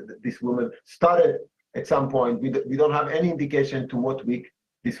that this woman started at some point. We don't have any indication to what week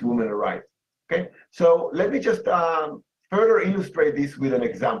this woman arrived. Okay, so let me just further illustrate this with an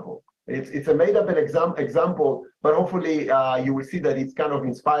example. It's a made-up example, but hopefully you will see that it's kind of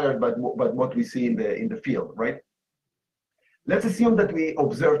inspired by what we see in the field, right? Let's assume that we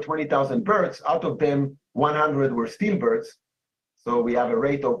observed 20,000 birds. Out of them, 100 were stillbirths. So we have a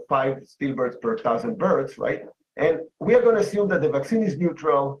rate of 5 stillbirths per 1,000 birds, right? And we are going to assume that the vaccine is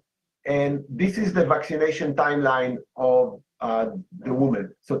neutral, and this is the vaccination timeline of the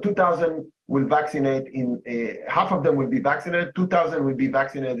woman. So 2,000 will vaccinate half of them will be vaccinated, 2,000 will be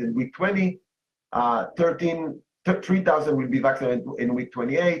vaccinated in week 20, 3,000 will be vaccinated in week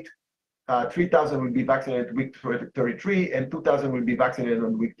 28, 3,000 will be vaccinated week 33, and 2,000 will be vaccinated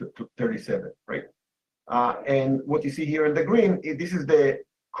on week 37, right? And what you see here in the green, this is the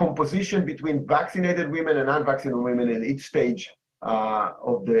composition between vaccinated women and unvaccinated women in each stage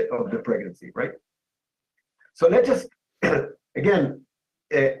of the pregnancy, right? So let's just again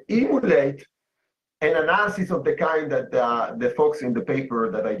emulate an analysis of the kind that the folks in the paper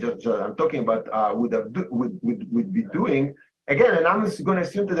that I'm talking about would be doing. Again, and I'm going to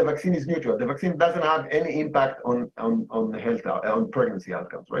assume that the vaccine is neutral. The vaccine doesn't have any impact on health, on pregnancy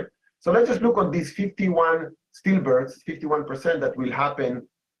outcomes, right? So let's just look on these 51 stillbirths, 51% that will happen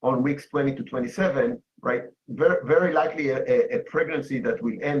on weeks 20 to 27, right? Very likely a pregnancy that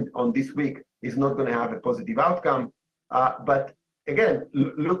will end on this week is not going to have a positive outcome. But again,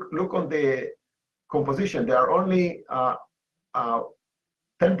 look on the composition. There are only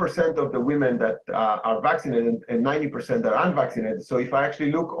 10% of the women that are vaccinated and 90% that are unvaccinated. So if I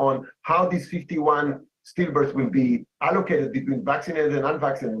actually look on how these 51 stillbirths will be allocated between vaccinated and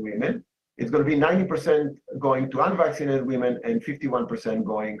unvaccinated women, it's going to be 90% going to unvaccinated women and 51%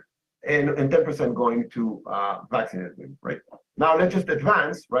 going and 10% going to vaccinated women, right? Now let's just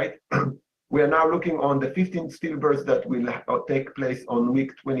advance, right? We are now looking on the 15 stillbirths that will take place on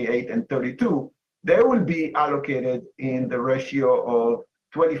week 28 and 32. They will be allocated in the ratio of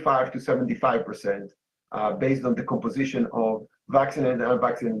 25 to 75% based on the composition of vaccinated and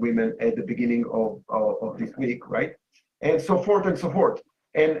unvaccinated women at the beginning of this week, right? And so forth and so forth.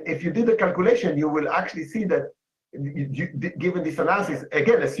 And if you did the calculation, you will actually see that given this analysis,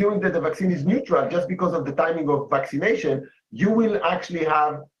 again, assuming that the vaccine is neutral just because of the timing of vaccination, you will actually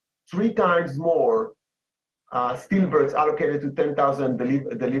have 3 times more stillbirths allocated to 10,000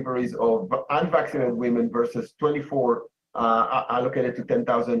 deliveries of unvaccinated women versus 24 allocated to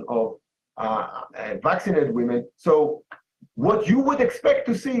 10,000 of vaccinated women. So what you would expect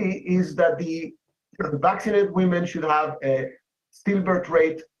to see is that the vaccinated women should have a stillbirth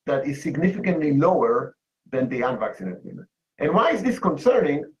rate that is significantly lower than the unvaccinated women. And why is this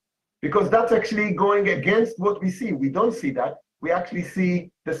concerning? Because that's actually going against what we see. We don't see that. We actually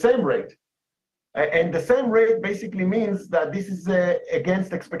see the same rate. And the same rate basically means that this is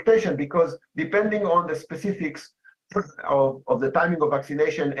against expectation, because depending on the specifics of the timing of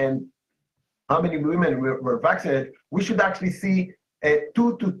vaccination and how many women were vaccinated, we should actually see a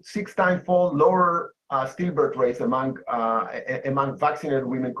 2 to 6 times-fold lower stillbirth rates among vaccinated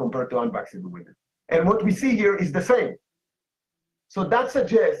women compared to unvaccinated women. And what we see here is the same. So that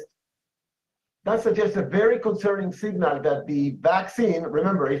suggests a very concerning signal that the vaccine,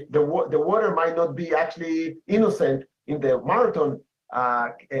 remember, if the water might not be actually innocent in the marathon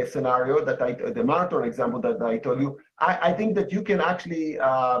scenario the marathon example that I told you, I think that you can actually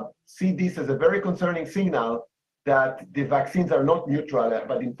see this as a very concerning signal that the vaccines are not neutral,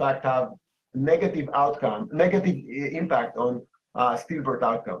 but in fact have negative impact on stillbirth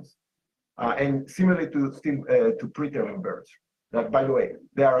outcomes, and similarly to preterm births. That, by the way,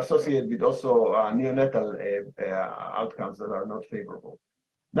 they are associated with also neonatal outcomes that are not favorable.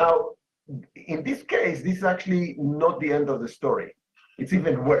 Now, in this case, this is actually not the end of the story. It's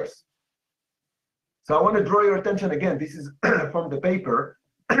even worse. So I want to draw your attention again. This is from the paper.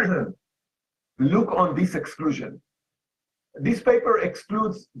 Look on this exclusion. This paper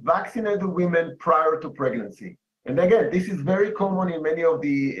excludes vaccinated women prior to pregnancy. And again, this is very common in many of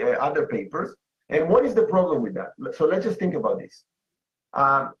the other papers. And what is the problem with that? So let's just think about this.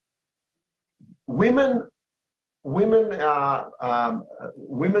 Women that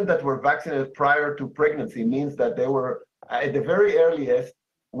were vaccinated prior to pregnancy means that they were, at the very earliest,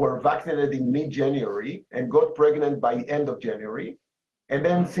 were vaccinated in mid-January and got pregnant by the end of January. And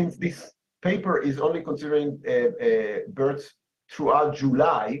then since this paper is only considering births throughout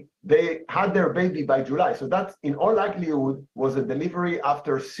July, they had their baby by July. So that's in all likelihood was a delivery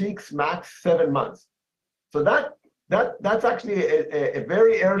after 6, max 7 months. So that's actually a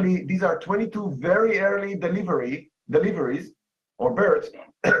very early, these are 22 very early deliveries or births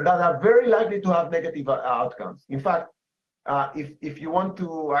that are very likely to have negative outcomes. In fact, if you want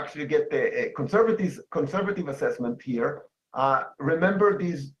to actually get a conservative assessment here, remember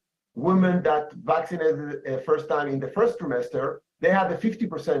these women that vaccinated first time in the first trimester, they had a 50%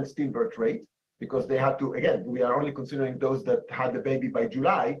 stillbirth rate because they had to, again, we are only considering those that had the baby by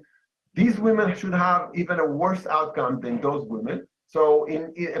July. These women should have even a worse outcome than those women. So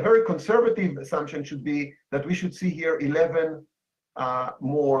in a very conservative assumption should be that we should see here 11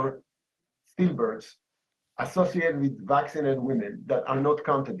 more stillbirths associated with vaccinated women that are not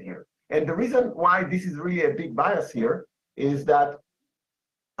counted here. And the reason why this is really a big bias here is that,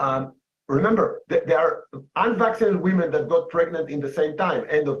 remember, there are unvaccinated women that got pregnant in the same time,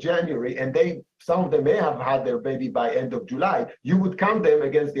 end of January, and some of them may have had their baby by end of July. You would count them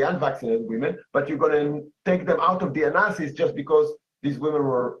against the unvaccinated women, but you're going to take them out of the analysis just because these women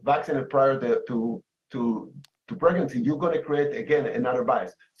were vaccinated prior to pregnancy. You're going to create, again, another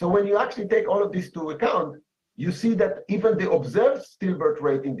bias. So when you actually take all of this to account, you see that even the observed stillbirth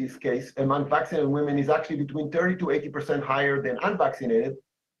rate in this case among vaccinated women is actually between 30 to 80% higher than unvaccinated.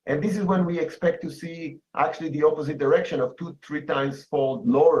 And this is when we expect to see actually the opposite direction of 2-3 times fold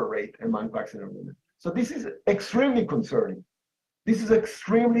lower rate among vaccinated women. So this is extremely concerning. This is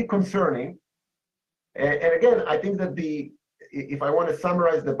extremely concerning. And again, I think that if I want to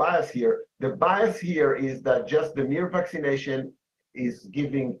summarize the bias here is that just the mere vaccination is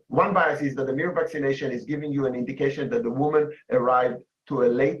giving, one bias is that the mere vaccination is giving you an indication that the woman arrived to a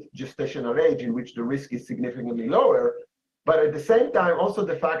late gestational age in which the risk is significantly lower. But at the same time, also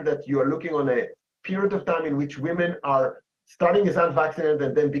the fact that you are looking on a period of time in which women are starting as unvaccinated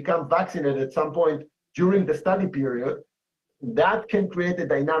and then become vaccinated at some point during the study period, that can create a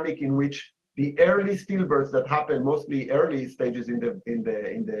dynamic in which the early stillbirths that happen, mostly early stages in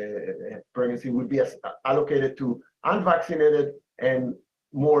the pregnancy, would be allocated to unvaccinated, and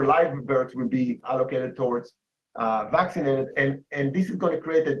more live births will be allocated towards vaccinated, and this is going to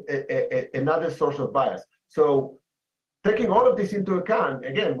create another source of bias. So taking all of this into account,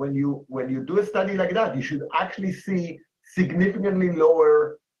 again, when you do a study like that, you should actually see significantly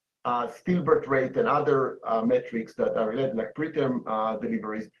lower stillbirth rate and other metrics that are related, like preterm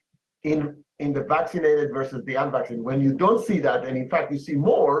deliveries, in the vaccinated versus the unvaccinated. When you don't see that, and in fact you see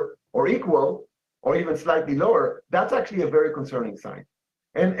more or equal or even slightly lower, that's actually a very concerning sign.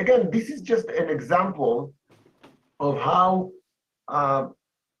 And again, this is just an example of how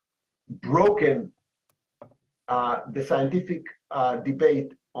broken the scientific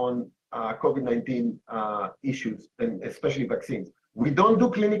debate on COVID-19 issues, and especially vaccines. We don't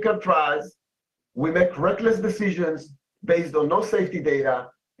do clinical trials. We make reckless decisions based on no safety data,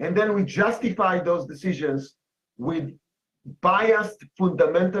 and then we justify those decisions with biased,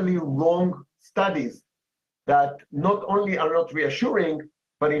 fundamentally wrong studies that not only are not reassuring,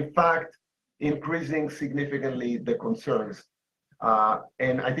 but in fact increasing significantly the concerns.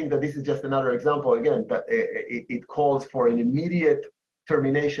 And I think that this is just another example, again, that it calls for an immediate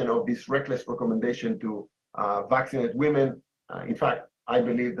termination of this reckless recommendation to vaccinate women. In fact, I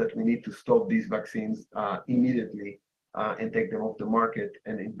believe that we need to stop these vaccines immediately and take them off the market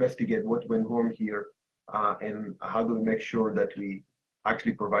and investigate what went wrong here, and how do we make sure that we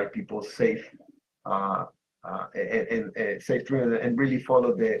actually provide people safe safe treatment and really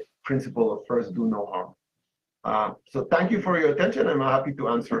follow the principle of first do no harm. So thank you for your attention. I'm happy to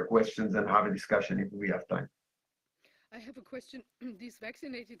answer questions and have a discussion if we have time. I have a question. These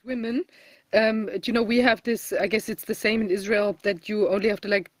vaccinated women, we have this, I guess it's the same in Israel, that you only have to,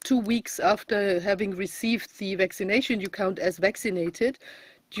 like 2 weeks after having received the vaccination, you count as vaccinated.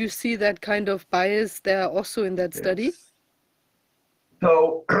 Do you see that kind of bias there also in that study? Yes.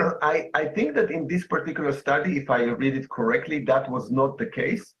 So I think that in this particular study, if I read it correctly, that was not the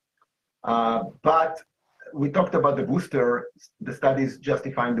case. But we talked about the booster, the studies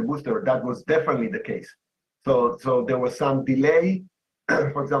justifying the booster. That was definitely the case. So there was some delay.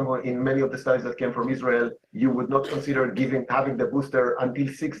 For example, in many of the studies that came from Israel, you would not consider having the booster until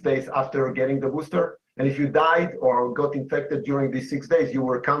 6 days after getting the booster. And if you died or got infected during these 6 days, you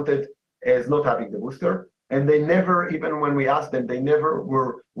were counted as not having the booster. And they never, even when we asked them, they never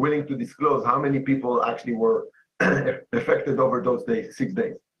were willing to disclose how many people actually were affected over those days, 6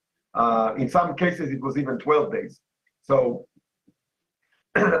 days. In some cases, it was even 12 days. So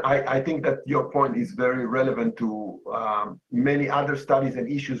I think that your point is very relevant to many other studies and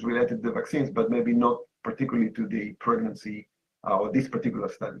issues related to the vaccines, but maybe not particularly to the pregnancy or this particular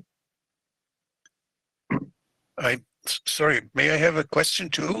study. Sorry, may I have a question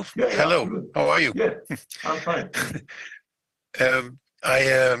too? Yeah, Hello, absolutely. how are you? Yeah, I'm fine.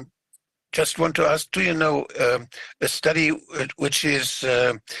 I just want to ask, do you know a study which is,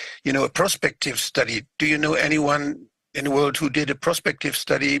 a prospective study? Do you know anyone in the world who did a prospective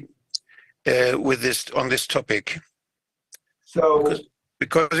study with this on this topic? So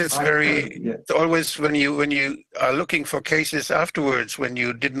because it's yeah. it's always when you are looking for cases afterwards, when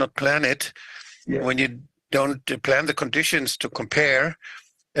you did not plan it, Yeah. when you don't plan the conditions to compare,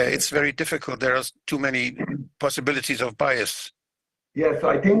 it's very difficult. There are too many possibilities of bias. Yeah, so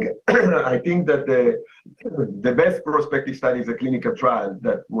I think that the best prospective study is a clinical trial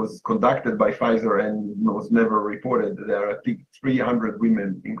that was conducted by Pfizer and was never reported. There are, I think, 300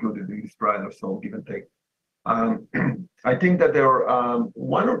 women included in this trial or so, give and take. I think that there are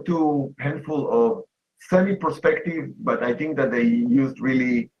one or two handful of semi-prospective, but I think that they used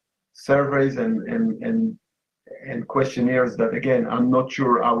really surveys and questionnaires that, again, I'm not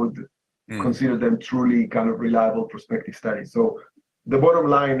sure I would consider them truly kind of reliable prospective studies. So the bottom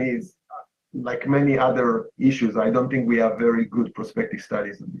line is, like many other issues, I don't think we have very good prospective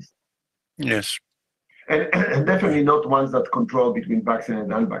studies on this. Yes. And definitely not ones that control between vaccinated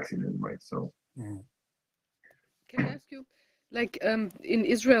and unvaccinated, right? So. Can I ask you, like in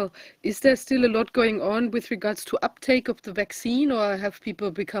Israel, is there still a lot going on with regards to uptake of the vaccine, or have people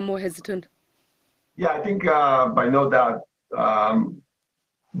become more hesitant? Yeah, I think by no doubt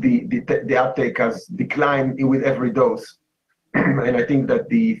the uptake has declined with every dose. And I think that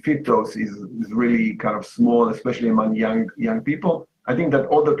the fifth dose is really kind of small, especially among young people. I think that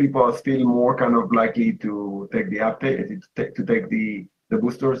older people are still more kind of likely to take the uptake, to take the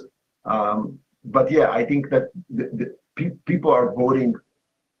boosters. But yeah, I think that the people are voting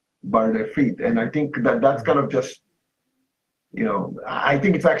by their feet, and I think that that's kind of just, I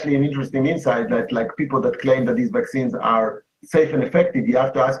think it's actually an interesting insight that, like, people that claim that these vaccines are safe and effective, you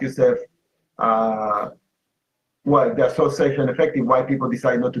have to ask yourself, well, they're so safe and effective, why people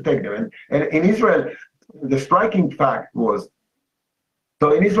decide not to take them. And in Israel, the striking fact was,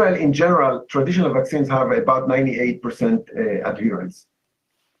 so in Israel in general, traditional vaccines have about 98% adherence.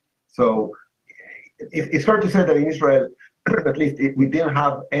 So it's fair to say that in Israel, at least, we didn't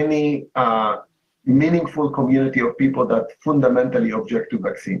have any meaningful community of people that fundamentally object to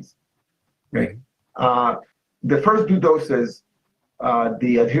vaccines. Okay? The first two doses,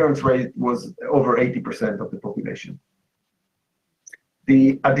 the adherence rate was over 80% of the population.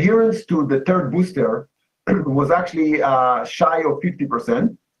 The adherence to the third booster was actually shy of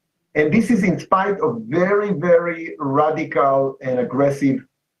 50%. And this is in spite of very, very radical and aggressive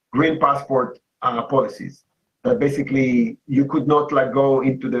green passport policies that basically you could not go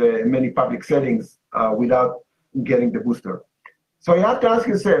into the many public settings without getting the booster. So you have to ask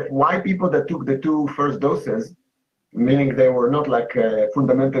yourself why people that took the two first doses, meaning they were not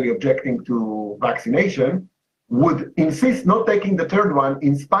fundamentally objecting to vaccination, would insist not taking the third one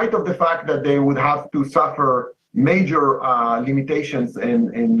in spite of the fact that they would have to suffer major limitations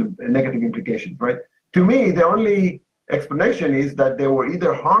and negative implications, right? To me, the only explanation is that they were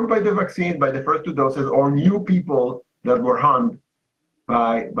either harmed by the vaccine, by the first two doses, or knew people that were harmed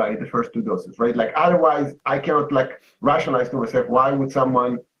by the first two doses, right? Otherwise, I cannot rationalize to myself why would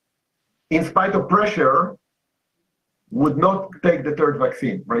someone, in spite of pressure, would not take the third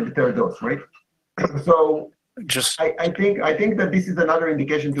vaccine, right? The third dose, right? So I think that this is another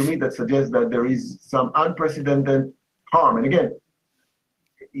indication to me that suggests that there is some unprecedented harm. And again,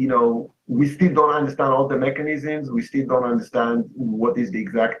 we still don't understand all the mechanisms. We still don't understand what is the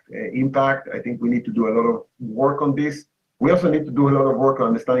exact impact. I think we need to do a lot of work on this. We also need to do a lot of work on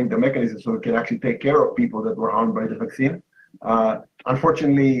understanding the mechanisms so we can actually take care of people that were harmed by the vaccine.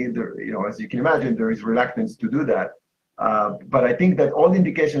 Unfortunately, as you can imagine, there is reluctance to do that. But I think that all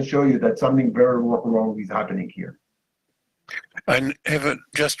indications show you that something very wrong is happening here. I have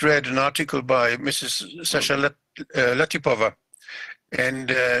just read an article by Mrs. Sasha Latipova,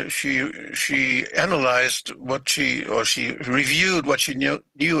 and she analyzed she reviewed what she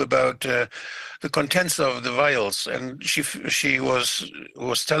knew about the contents of the vials, and she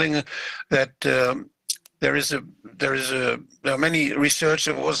was telling that there are many research.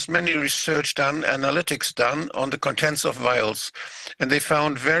 There was many research done, analytics done on the contents of vials, and they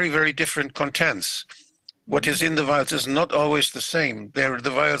found very, very different contents. What is in the vials is not always the same. The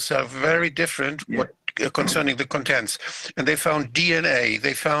vials are very different concerning the contents, and they found DNA.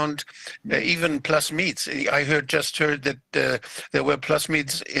 They found even plasmids. I just heard that there were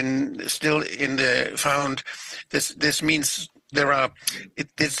plasmids still in the found. This means there are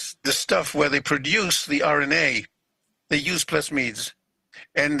the stuff where they produce the RNA they use plasmids.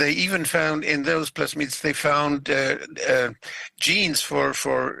 And they even found in those plasmids, they found genes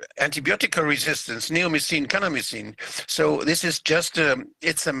for antibiotic resistance, neomycin, kanamycin. So this is just,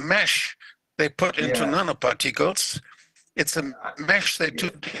 it's a mesh they put into nanoparticles. It's a mesh they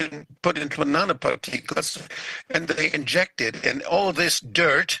put into nanoparticles, and they inject it. And all this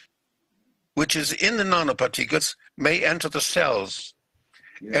dirt, which is in the nanoparticles, may enter the cells.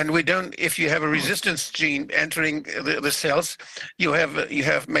 And we don't. If you have a resistance gene entering the cells, you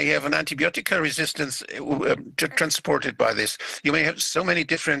may have an antibiotic resistance transported by this. You may have so many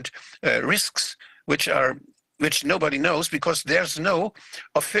different risks, which nobody knows because there's no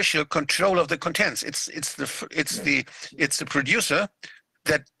official control of the contents. It's the producer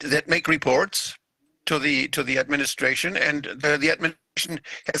that make reports to the administration, and the administration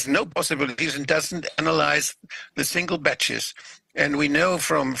has no possibilities and doesn't analyze the single batches. And we know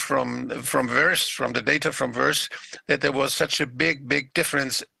from the data from VERSE, that there was such a big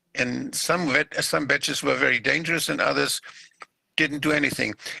difference. And some batches were very dangerous, and others didn't do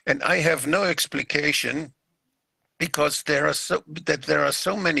anything. And I have no explication, because there are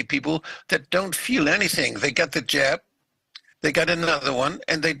so many people that don't feel anything. They got the jab, they got another one,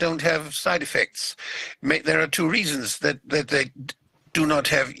 and they don't have side effects. There are two reasons that they do not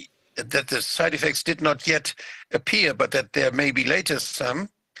have. That the side effects did not yet appear, but that there may be later some,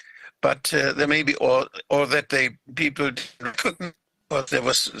 but there may be, or that people couldn't, or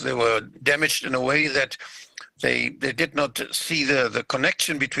they were damaged in a way that they did not see the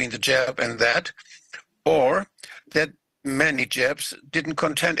connection between the jab and that, or that many jabs didn't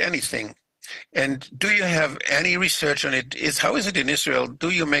contain anything. And do you have any research on it? How is it in Israel?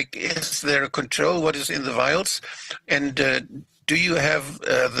 Is there a control what is in the vials? And do you have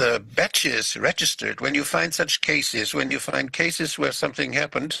the batches registered when you find such cases? When you find cases where something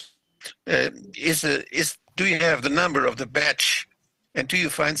happened, do you have the number of the batch? And do you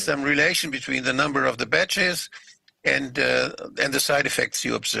find some relation between the number of the batches and the side effects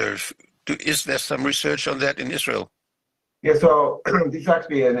you observe? Is there some research on that in Israel? Yeah, so this is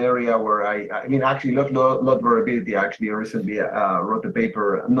actually an area where I mean, actually, lot variability. Actually, I recently wrote a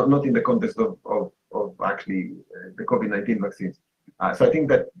paper, not in the context of actually the COVID-19 vaccines. So I think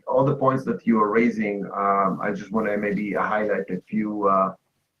that all the points that you are raising, I just want to maybe highlight a few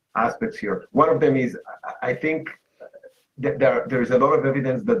aspects here. One of them is, I think that there's a lot of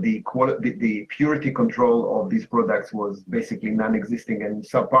evidence that the purity control of these products was basically non-existing and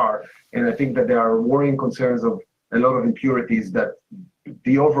subpar. And I think that there are worrying concerns of a lot of impurities that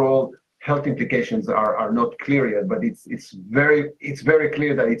the overall health implications are not clear yet, but it's very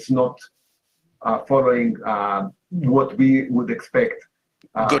clear that it's not following what we would expect.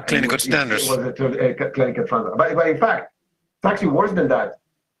 Good clinical standards. It was a clinical standard. But in fact, it's actually worse than that.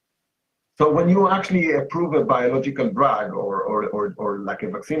 So when you actually approve a biological drug or like a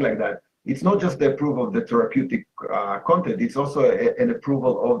vaccine like that, it's not just the approval of the therapeutic content, it's also an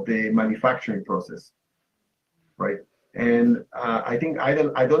approval of the manufacturing process. Right, and I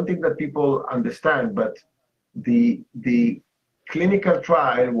don't think that people understand, but the clinical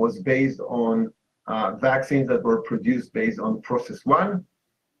trial was based on vaccines that were produced based on process 1,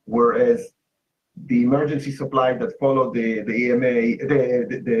 whereas the emergency supply that followed the EMA,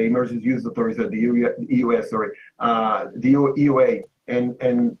 the emergency use authorization, the EUS, the EUA,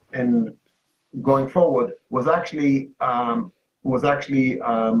 and going forward was actually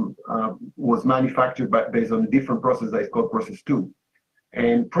manufactured based on a different process that is called process 2.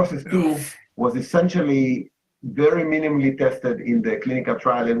 And process 2 was essentially very minimally tested in the clinical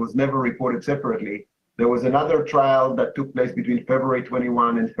trial and was never reported separately. There was another trial that took place between February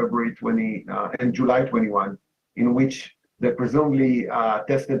 21 and July 21, in which they presumably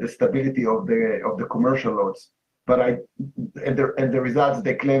tested the stability of the commercial lots. But the results,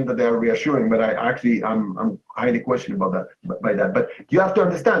 they claim that they are reassuring, but I'm highly questioned about that. But you have to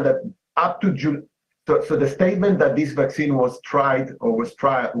understand that up to June, so the statement that this vaccine was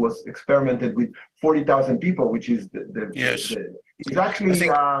was experimented with 40,000 people, which is is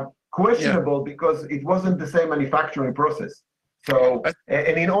actually questionable because it wasn't the same manufacturing process. So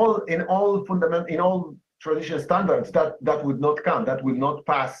and in all traditional standards, that would not count. That will not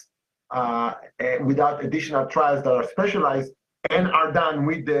pass. Without additional trials that are specialized and are done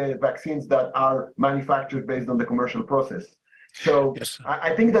with the vaccines that are manufactured based on the commercial process. So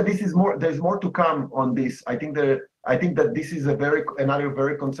I think that there's more to come on this. I think that this is another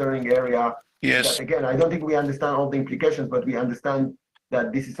very concerning area. Yes. That, again, I don't think we understand all the implications, but we understand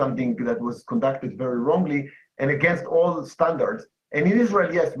that this is something that was conducted very wrongly and against all standards. And in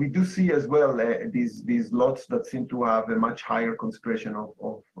Israel, yes, we do see as well these lots that seem to have a much higher concentration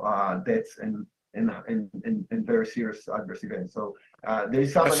of deaths and and very serious adverse events. So there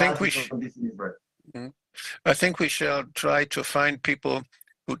is some analysis on this in Israel. I think we shall try to find people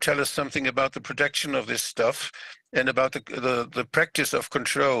who tell us something about the protection of this stuff and about the practice of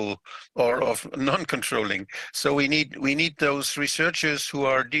control or of non-controlling. So we need those researchers who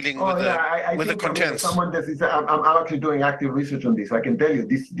are dealing with the contents. I'm actually doing active research on this. I can tell you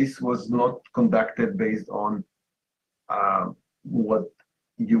this was not conducted based on what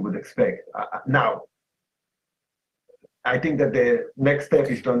you would expect. Now, I think that the next step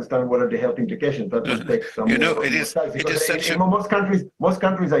is to understand what are the health implications. That will take some. Most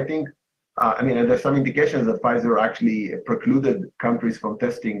countries, I think. There's some indications that Pfizer actually precluded countries from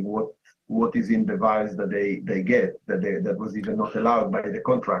testing what is in the vials that they get, that was even not allowed by the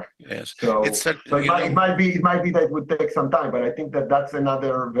contract. Yes. So it might be that it would take some time, but I think that that's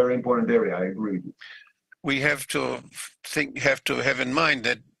another very important area. I agree with you. We have to have in mind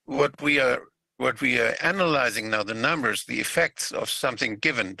that what we are analyzing now, the numbers, the effects of something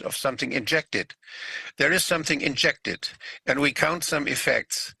given, of something injected. There is something injected, and we count some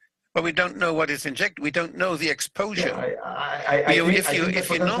effects, but we don't know what is injected. We don't know the exposure. If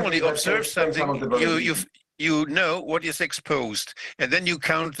you normally observe something, you know what is exposed, and then you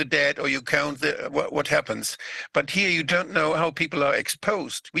count the dead or you count what happens. But here you don't know how people are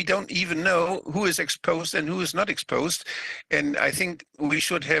exposed. We don't even know who is exposed and who is not exposed. And I think we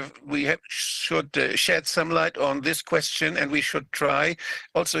should shed some light on this question, and we should try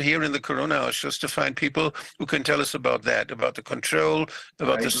also here in the Corona Ausschuss to find people who can tell us about that, about the control,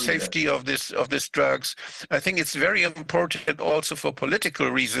 about the safety of this drugs. I think it's very important also for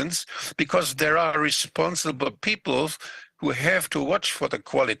political reasons, because there are responsible people who have to watch for the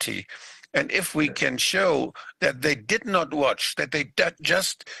quality. And if we can show that they did not watch, that they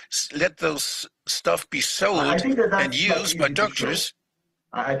just let those stuff be sold and used by doctors,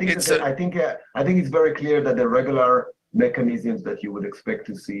 I think it's very clear that the regular mechanisms that you would expect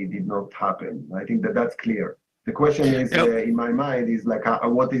to see did not happen. I think that's clear. The question is, in my mind, is like,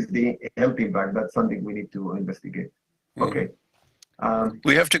 what is the health impact? That's something we need to investigate. Okay.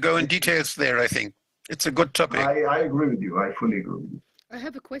 We have to go in details there, I think. It's a good topic. I agree with you. I fully agree with you. I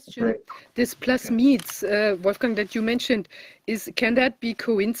have a question. This plasmids, Wolfgang, that you mentioned, can that be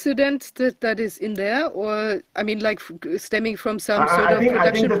coincidence that is in there, or like stemming from some sort of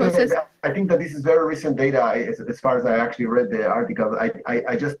production process? I think that this is very recent data. As far as I actually read the article,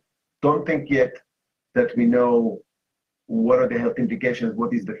 I just don't think yet that we know what are the health implications.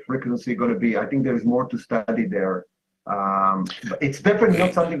 What is the frequency going to be? I think there is more to study there. But it's definitely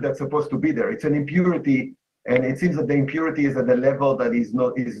not something that's supposed to be there. It's an impurity, and it seems that the impurity is at a level that is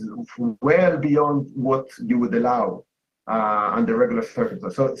well beyond what you would allow under regular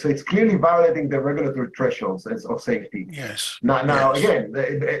circumstances. So it's clearly violating the regulatory thresholds of safety. Yes. Now again,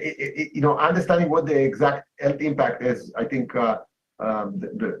 understanding what the exact health impact is, I think our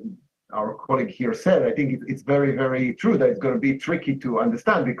colleague here said, I think it's very, very true that it's going to be tricky to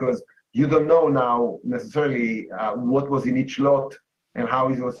understand, because you don't know now necessarily what was in each lot and how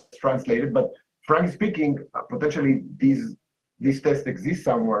it was translated. But frankly speaking, potentially these tests exist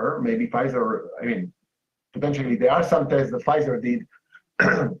somewhere. Maybe Pfizer, potentially there are some tests that Pfizer did,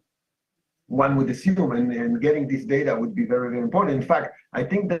 one would assume, and getting this data would be very, very important. In fact, I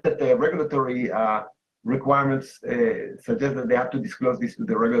think that the regulatory requirements suggest that they have to disclose this to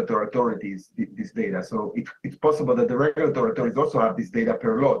the regulatory authorities, this data. So it's possible that the regulatory authorities also have this data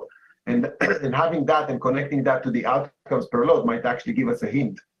per lot. And having that and connecting that to the outcomes per lot might actually give us a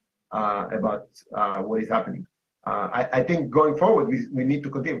hint about what is happening. I think going forward, we need to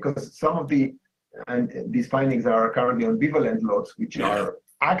continue, because some of these findings are currently on bivalent lots, which are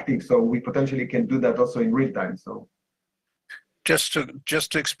active. So we potentially can do that also in real time. So just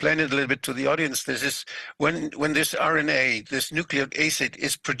to explain it a little bit to the audience, this is when this RNA, this nucleic acid,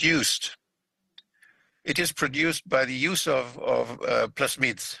 is produced. It is produced by the use of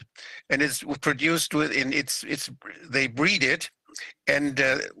plasmids, and it's produced they breed it, and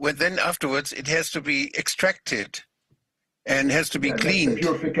then afterwards it has to be extracted and has to be cleaned.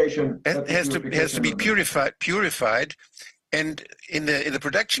 Purification. It has to be purified, and in the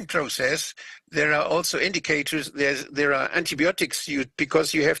production process there are also indicators. There are antibiotics used,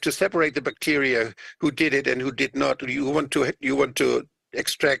 because you have to separate the bacteria who did it and who did not. You want to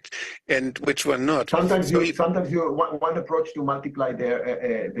extract, and which one not. Sometimes one approach to multiply the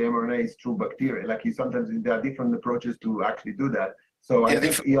mRNA is through bacteria. Sometimes there are different approaches to actually do that. So I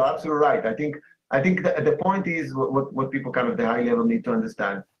think you're absolutely right. I think the point is what people kind of the high level need to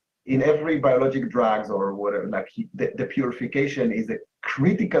understand. In every biologic drugs or whatever, the purification is a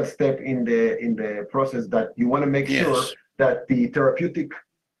critical step in the process, that you want to make sure that the therapeutic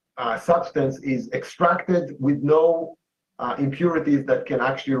substance is extracted with no impurities that can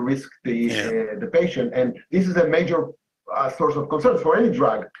actually risk the patient, and this is a major source of concern for any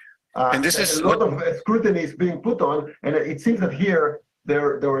drug. And this is a lot of scrutiny is being put on, and it seems that here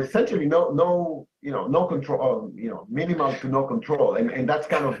there are essentially no control, minimal to no control, and that's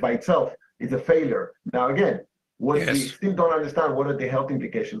kind of by itself is a failure. Now again, what we still don't understand what are the health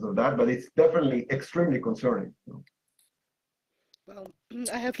implications of that, but it's definitely extremely concerning. Well,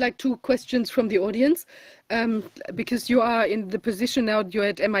 I have like two questions from the audience, because you are in the position now, you're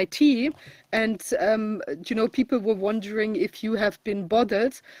at MIT, and people were wondering if you have been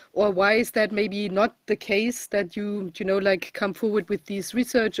bothered, or why is that maybe not the case that you like come forward with these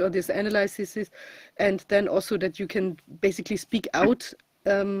research or these analyses, and then also that you can basically speak out.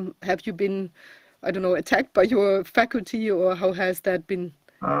 Have you been, I don't know, attacked by your faculty, or how has that been?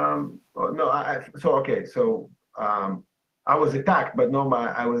 I was attacked, but no,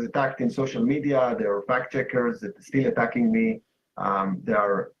 I was attacked in social media. There are fact checkers that are still attacking me. There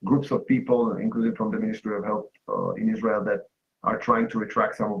are groups of people, including from the Ministry of Health in Israel, that are trying to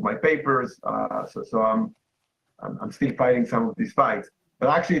retract some of my papers. So I'm still fighting some of these fights. But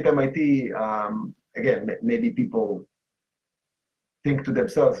actually at MIT, again, maybe people think to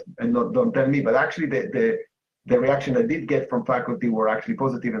themselves and don't tell me, but actually the reaction I did get from faculty were actually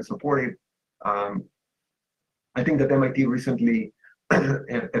positive and supportive. I think that MIT recently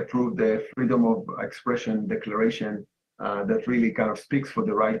approved the Freedom of Expression Declaration that really kind of speaks for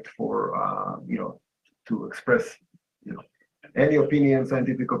the right for to express any opinion,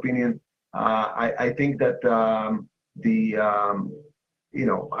 scientific opinion. I think that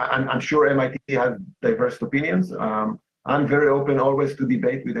I'm sure MIT has diverse opinions. I'm very open always to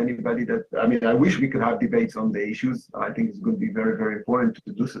debate with anybody I wish we could have debates on the issues. I think it's going to be very, very important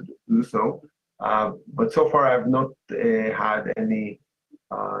to do so. But so far, I've not had any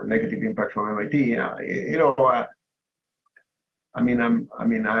negative impact from MIT. I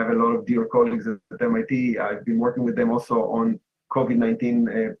have a lot of dear colleagues at MIT. I've been working with them also on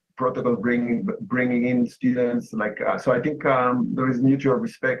COVID-19 protocol, bringing in students. So I think there is mutual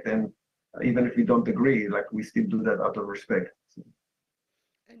respect, and even if we don't agree, we still do that out of respect.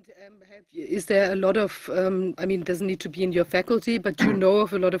 And is there a lot of, it doesn't need to be in your faculty, but you know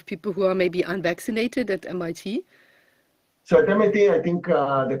of a lot of people who are maybe unvaccinated at MIT? So at MIT, I think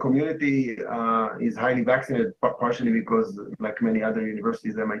the community is highly vaccinated, partially because, like many other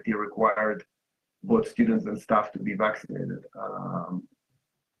universities, MIT required both students and staff to be vaccinated.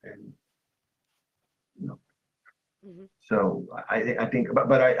 So I think,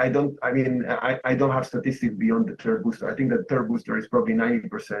 but I don't have statistics beyond the third booster. I think the third booster is probably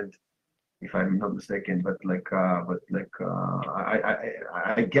 90%, if I'm not mistaken. But I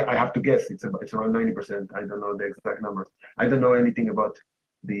have to guess it's around 90%. I don't know the exact numbers. I don't know anything about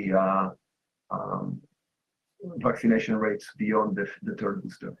the vaccination rates beyond the third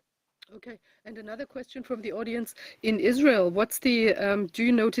booster. Okay, and another question from the audience. In Israel, what's the, do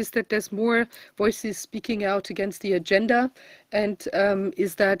you notice that there's more voices speaking out against the agenda? And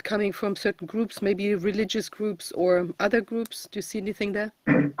is that coming from certain groups, maybe religious groups or other groups? Do you see anything there?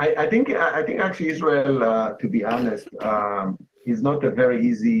 I think actually Israel, to be honest, is not a very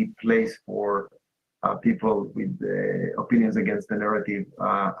easy place for people with opinions against the narrative.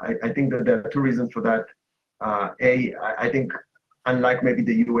 I think that there are two reasons for that. I think unlike maybe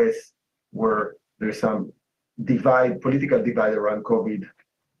the US, where there's some political divide around COVID,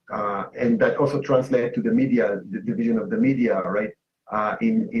 and that also translates to the media, the division of the media, right?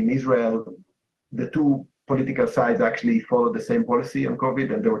 In Israel, the two political sides actually follow the same policy on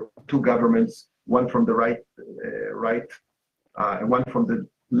COVID, and there were two governments, one from the right, and one from the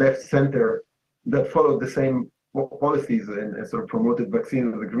left center, that followed the same policies and sort of promoted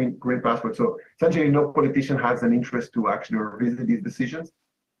vaccine with the green passport. So essentially, no politician has an interest to actually revisit these decisions.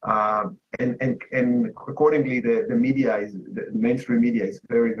 And accordingly, the mainstream media is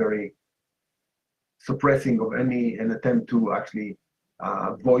very, very suppressing of an attempt to actually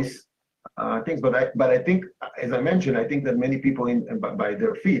voice things. But I think, as I mentioned, I think that many people by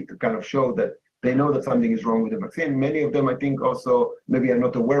their feet kind of show that they know that something is wrong with the vaccine. Many of them, I think, also maybe are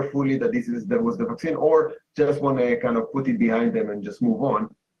not aware fully that that was the vaccine, or just want to kind of put it behind them and just move on.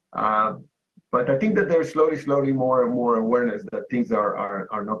 But I think that there's slowly more and more awareness that things are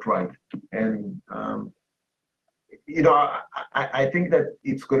not right. And I think that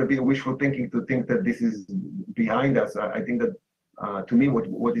it's going to be wishful thinking to think that this is behind us. I think that to me,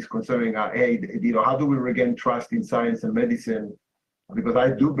 what is concerning, how do we regain trust in science and medicine? Because I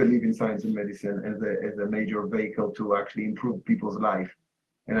do believe in science and medicine as a major vehicle to actually improve people's life.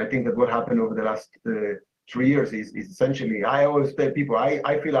 And I think that what happened over the last 3 years is essentially, I always tell people,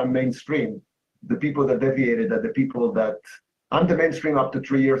 I feel I'm mainstream. The people that deviated are the people that, I'm the mainstream up to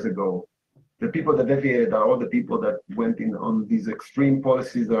 3 years ago. The people that deviated are all the people that went in on these extreme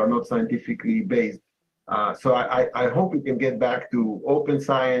policies that are not scientifically based. So I hope we can get back to open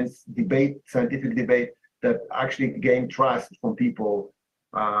science, debate, scientific debate that actually gain trust from people,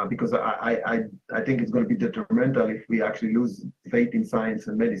 because I think it's going to be detrimental if we actually lose faith in science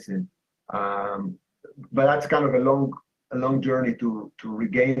and medicine. But that's kind of a long journey to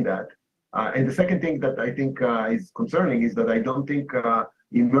regain that. And the second thing that I think is concerning is that I don't think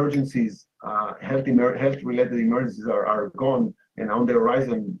emergencies, health-related emergencies are gone. And on the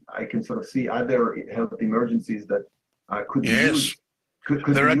horizon, I can sort of see other health emergencies that could be used.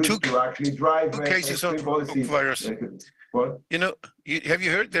 There are to actually drive two cases of policies. virus. What? You know, have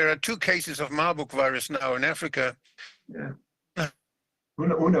you heard there are 2 cases of Marburg virus now in Africa? Yeah.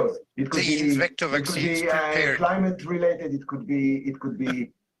 Who knows? It could These be vector vaccines prepared. climate related. It could be.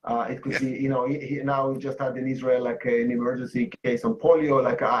 You know, now we just had in Israel like an emergency case on polio.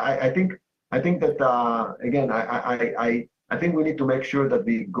 Like I think that again, I think we need to make sure that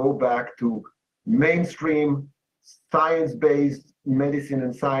we go back to mainstream science-based medicine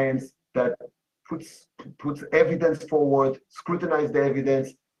and science that puts evidence forward, scrutinize the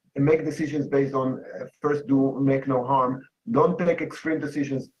evidence, and make decisions based on first do, make no harm. Don't take extreme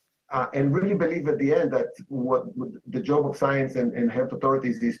decisions, and really believe at the end that what the job of science and health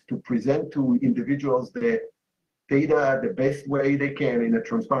authorities is to present to individuals the data the best way they can in a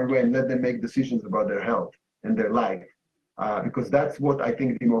transparent way and let them make decisions about their health and their life, because that's what I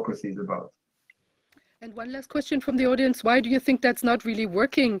think democracy is about. And one last question from the audience: why do you think that's not really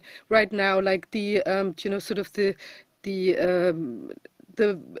working right now? Like the you know, sort of the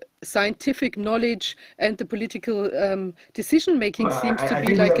scientific knowledge and the political decision making seems to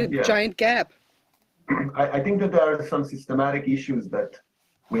be like a giant gap. I think that there are some systematic issues that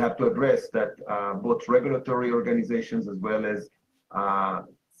we have to address, that both regulatory organizations as well as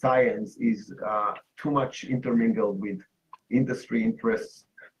science is too much intermingled with industry interests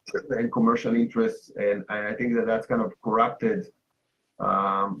and commercial interests, and I think that that's kind of corrupted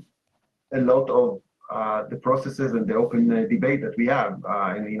a lot of the processes and the open debate that we have.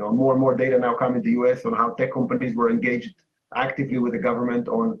 And you know, more and more data now come in the US on how tech companies were engaged actively with the government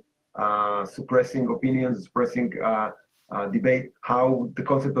on suppressing opinions, suppressing debate, how the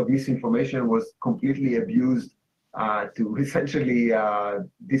concept of misinformation was completely abused to essentially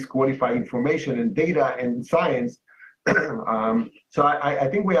disqualify information and data and science. So I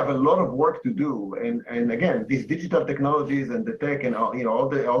think we have a lot of work to do, and again, these digital technologies and the tech and all, you know,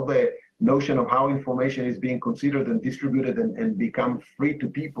 all the notion of how information is being considered and distributed and become free to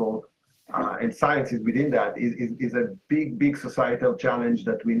people, and science is within that, is a big societal challenge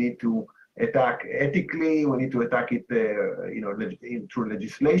that we need to attack ethically. We need to attack it, you know, through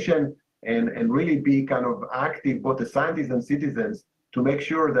legislation, and really be kind of active, both as scientists and citizens, to make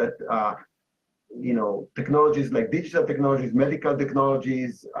sure that you know, technologies like digital technologies, medical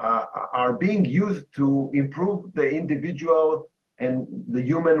technologies are being used to improve the individual and the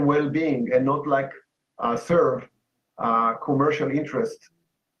human well-being, and not like serve commercial interests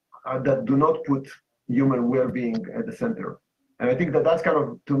that do not put human well-being at the center. And I think that that's kind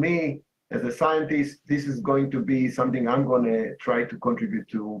of, to me, as a scientist, this is going to be something I'm going to try to contribute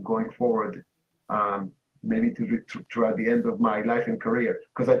to going forward. Maybe throughout the end of my life and career,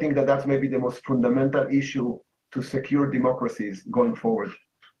 because I think that that's maybe the most fundamental issue to secure democracies going forward.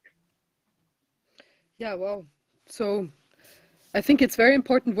 Yeah, well, so I think it's very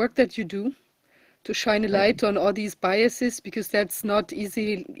important work that you do to shine a light on all these biases, because that's not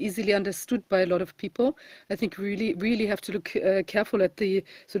easily understood by a lot of people. I think we really have to look careful at the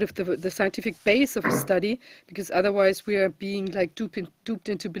sort of the scientific base of a study, because otherwise we are being like duped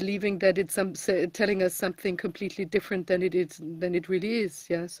into believing that it's telling us something completely different than it really is.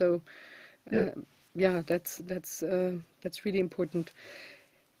 Yeah. So yeah, that's really important.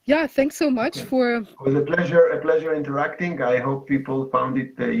 Yeah, thanks so much for. It was a pleasure interacting. I hope people found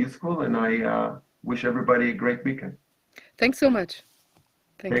it useful, and I wish everybody a great weekend. Thanks so much.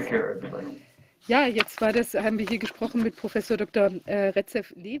 Thanks. Take care, everybody. Ja, jetzt haben wir hier gesprochen mit Professor Dr.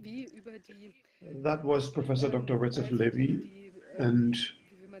 Retsef Levi über die. That was Professor Dr. Retsef Levi, and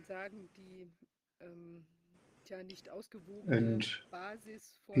wie will man sagen, die nicht ausgewogene and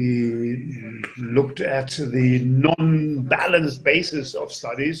Basis von. he looked at the non-balanced basis of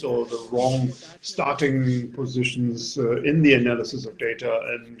studies, or the wrong starting positions in the analysis of data.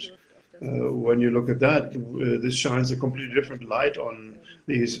 And when you look at that, this shines a completely different light on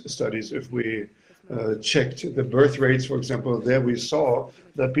these studies. If we checked the birth rates, for example, there we saw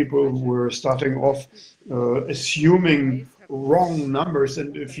that people were starting off assuming wrong numbers.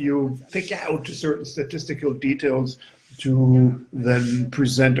 And if you pick out certain statistical details to then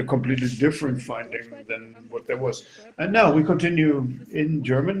present a completely different finding than what there was. And now we continue in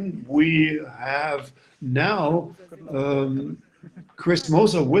German. We have now Chris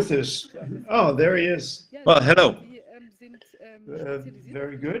Moser with us. Oh, there he is. Well, hello.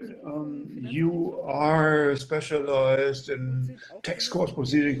 Very good. You are specialized in tax court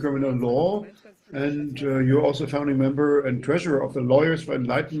proceeding criminal law, and you're also founding member and treasurer of the Lawyers for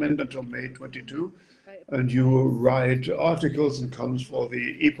Enlightenment until May 22. And you write articles and columns for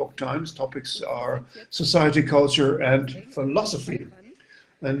the Epoch Times. Topics are society, culture, and philosophy.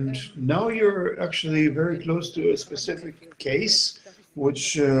 And now you're actually very close to a specific case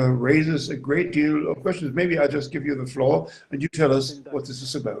which raises a great deal of questions. Maybe I just give you the floor and you tell us what this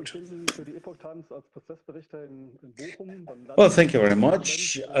is about. Well, thank you very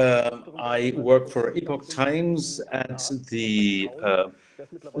much. I work for Epoch Times at the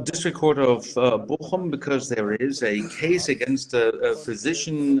District Court of Bochum because there is a case against a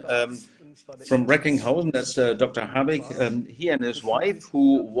physician from Recklinghausen, that's Dr. Habig. He and his wife,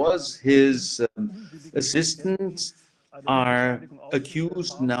 who was his assistant, are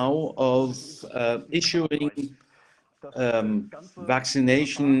accused now of issuing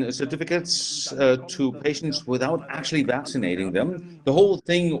vaccination certificates to patients without actually vaccinating them. The whole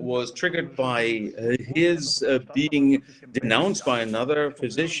thing was triggered by his being denounced by another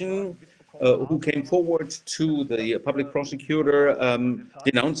physician who came forward to the public prosecutor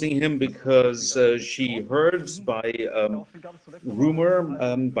denouncing him because she heard by rumor,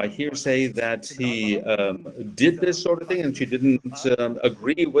 by hearsay, that he did this sort of thing and she didn't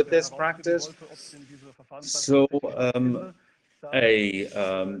agree with this practice. So a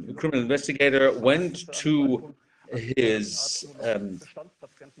criminal investigator went to his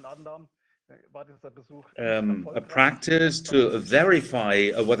a practice to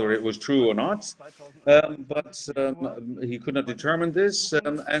verify whether it was true or not, but he could not determine this,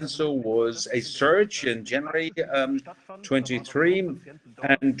 and so was a search in January 23,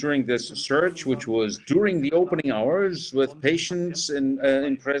 and during this search, which was during the opening hours with patients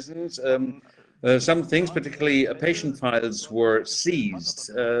in presence, some things, particularly patient files, were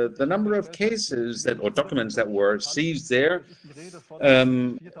seized. The number of cases that, or documents that were seized there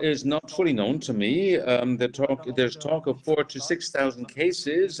is not fully known to me. There's talk of 4,000 to 6,000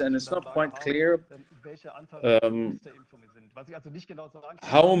 cases, and it's not quite clear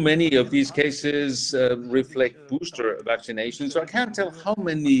how many of these cases reflect booster vaccination. So I can't tell how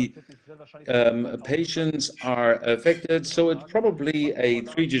many patients are affected. So it's probably a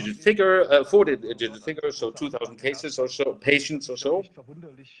 3-digit figure, 4-digit figure, so 2,000 cases or so, patients or so.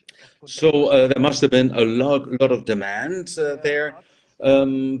 So there must have been a lot of demand there.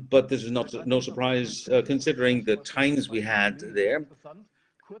 But this is no surprise considering the times we had there.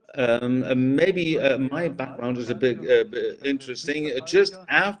 Maybe my background is a bit interesting. Just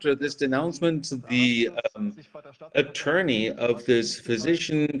after this denouncement, the attorney of this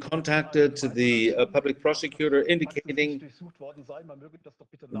physician contacted the public prosecutor indicating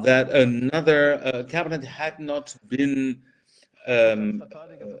that another cabinet had not been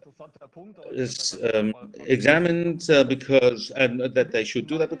examined because, and that they should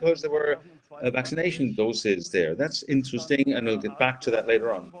do that because there were vaccination doses there. That's interesting, and we'll get back to that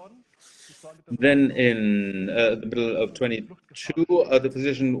later on. Then in the middle of 22, the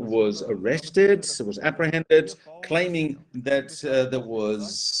physician was arrested, was apprehended, claiming that there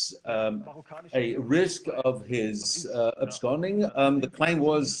was a risk of his absconding. The claim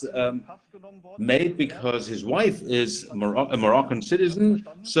was made because his wife is a Moroccan citizen,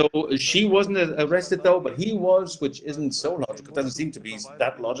 so she wasn't arrested though, but he was, which isn't so logical, doesn't seem to be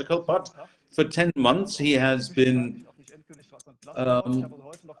that logical, but for 10 months he has been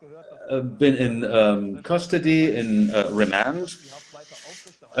in custody, in remand,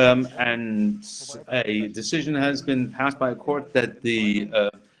 and a decision has been passed by a court that the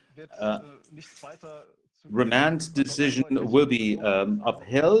remand decision will be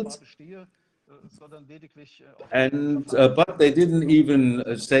upheld, and but they didn't even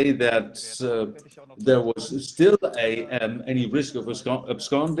say that there was still any risk of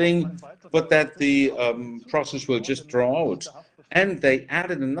absconding, but that the process will just draw out. And they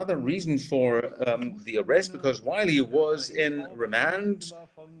added another reason for the arrest, because while he was in remand,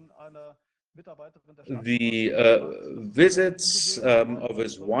 The visits of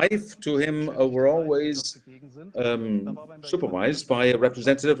his wife to him were always supervised by a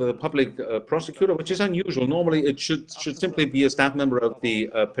representative of the public prosecutor, which is unusual. Normally, it should simply be a staff member of the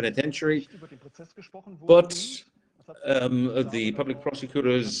penitentiary, but the public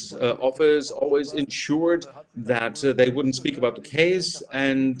prosecutor's office always ensured that they wouldn't speak about the case,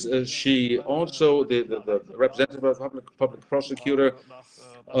 and she also, the representative of the public prosecutor,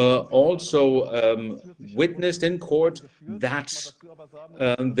 also witnessed in court that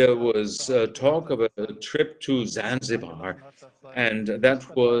there was talk of a trip to Zanzibar, and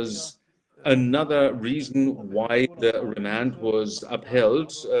that was another reason why the remand was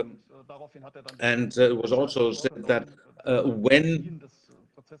upheld. And it was also said that when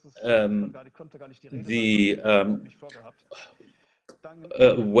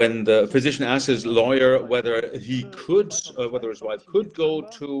the physician asked his lawyer whether whether his wife could go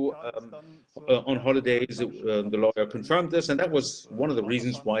to on holidays, the lawyer confirmed this, and that was one of the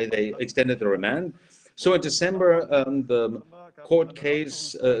reasons why they extended the remand. So in December, the court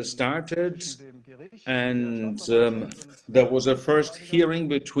case started, and there was a first hearing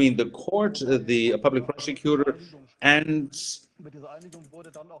between the court, the public prosecutor, and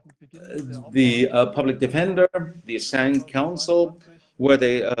the public defender, the assigned counsel, where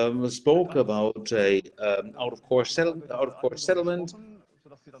they spoke about a out-of-court settlement,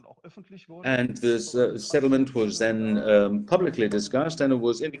 and this settlement was then publicly discussed, and it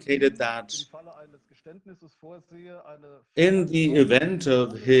was indicated that in the event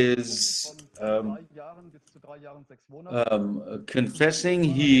of his confessing,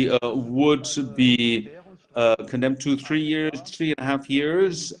 he would be condemned to 3.5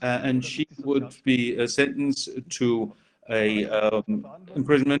 years, and she would be sentenced to a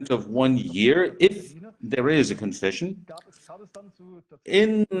imprisonment of 1 year if there is a confession.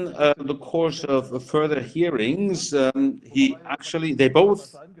 In the course of further hearings, they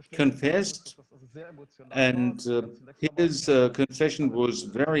both confessed, and his confession was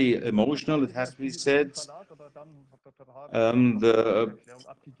very emotional, it has to be said.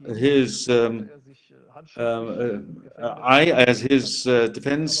 I, as his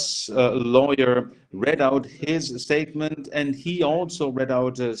defense lawyer, read out his statement, and he also read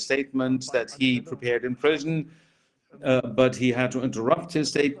out a statement that he prepared in prison, but he had to interrupt his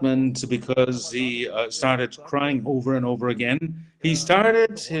statement because he started crying over and over again. He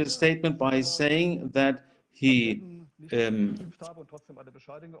started his statement by saying that he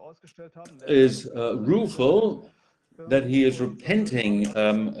is rueful, that he is repenting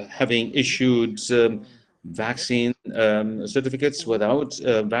having issued vaccine certificates without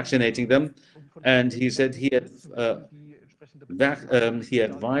vaccinating them, and he said he had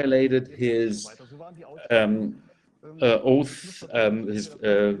violated his oath, his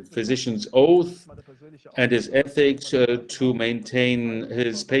physician's oath, and his ethics to maintain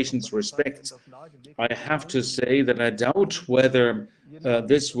his patient's respect. I have to say that I doubt whether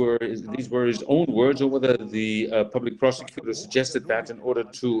these were his own words, or whether the public prosecutor suggested that in order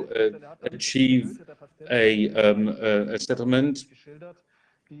to achieve a settlement.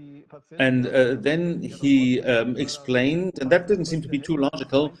 And then he explained, and that didn't seem to be too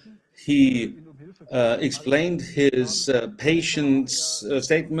logical, he explained his patient's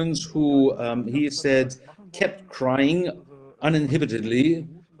statements who, he said, kept crying uninhibitedly.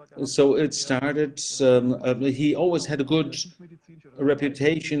 So it started, he always had a good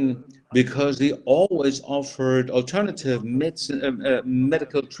reputation because he always offered alternative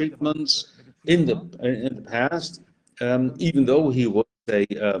medical treatments in the past, even though he was a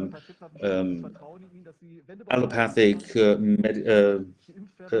allopathic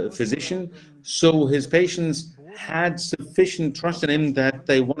physician. So his patients had sufficient trust in him that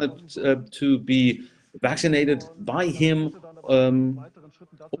they wanted to be vaccinated by him,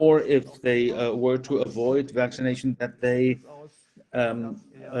 or if they were to avoid vaccination, that they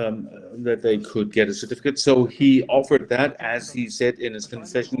could get a certificate. So he offered that, as he said in his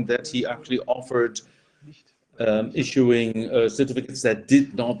confession, that he actually offered issuing certificates that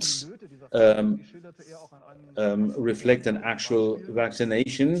did not reflect an actual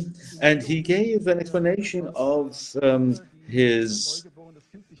vaccination. And he gave an explanation of his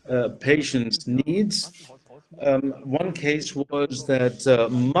patient's needs. One case was that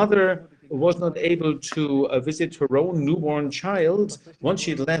mother was not able to visit her own newborn child. Once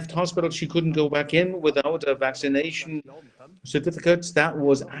she left hospital, she couldn't go back in without a vaccination certificate. That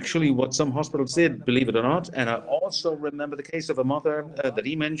was actually what some hospitals did, believe it or not. And I also remember the case of a mother that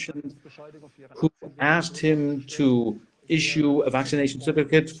he mentioned, who asked him to issue a vaccination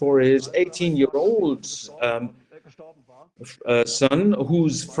certificate for his 18-year-old son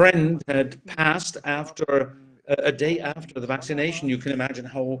whose friend had passed after a day after the vaccination. You can imagine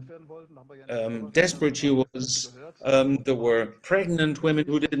how desperate she was. There were pregnant women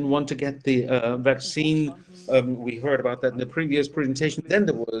who didn't want to get the vaccine. We heard about that in the previous presentation. Then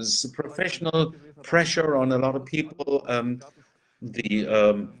there was professional pressure on a lot of people.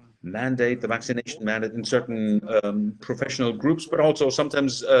 The mandate, the vaccination mandate in certain professional groups, but also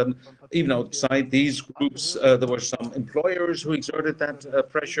sometimes even outside these groups, there were some employers who exerted that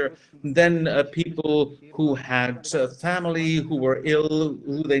pressure. Then people who had family who were ill,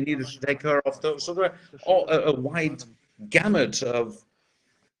 who they needed to take care of. So there were all, a wide gamut of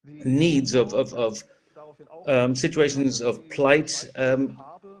needs, of situations of plight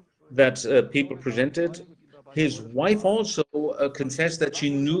that people presented. His wife also confessed that she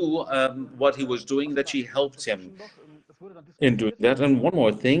knew what he was doing, that she helped him in doing that. And one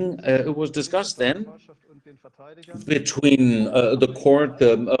more thing, it was discussed then between the court,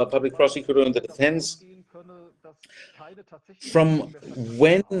 the public prosecutor, and the defense, from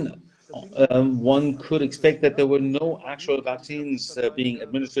when one could expect that there were no actual vaccines being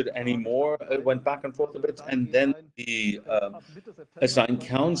administered anymore. It went back and forth a bit, and then the assigned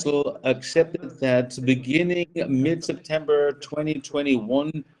counsel accepted that beginning mid-September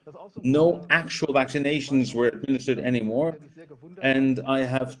 2021, no actual vaccinations were administered anymore. And I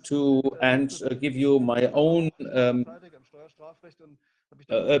have to give you my own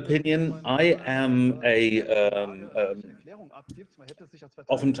opinion. I am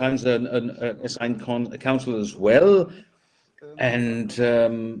oftentimes an assigned counsel as well,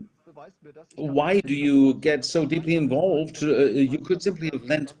 and why do you get so deeply involved? You could simply have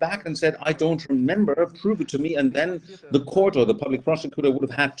leant back and said, I don't remember, prove it to me, and then the court or the public prosecutor would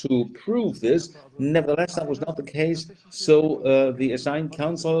have had to prove this. Nevertheless, that was not the case. So the assigned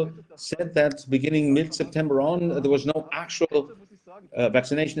counsel said that beginning mid-September on, there was no actual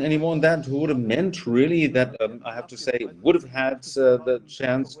vaccination anymore, and that would have meant really that, I have to say, would have had the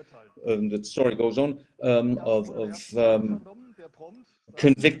chance, the story goes on, of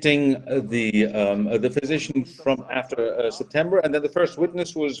convicting the physician from after September. And then the first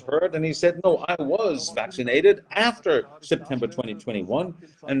witness was heard, and he said, no, I was vaccinated after September 2021.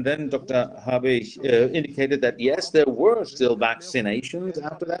 And then Dr. Habich indicated that, yes, there were still vaccinations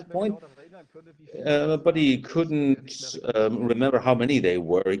after that point, but he couldn't remember how many they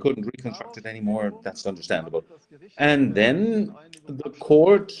were. He couldn't reconstruct it anymore. That's understandable. And then the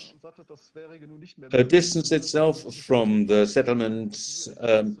court distanced itself from the settlement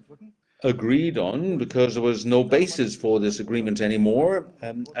agreed on, because there was no basis for this agreement anymore.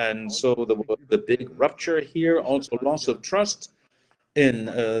 And so there was a big rupture here, also loss of trust in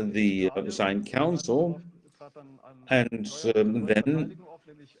the assigned counsel. And then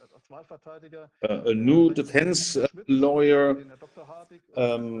a new defense lawyer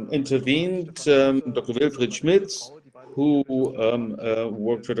intervened, Dr. Wilfried Schmitz, who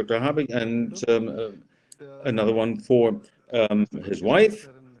worked for Dr. Habig, and another one for his wife.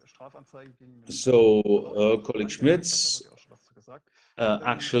 So colleague Schmitz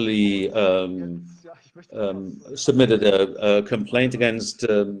actually submitted a complaint against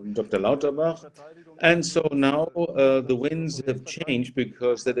Dr. Lauterbach. And so now the winds have changed,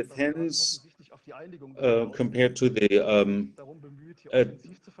 because the defense, compared to the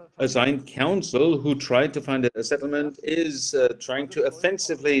assigned counsel who tried to find a settlement, is trying to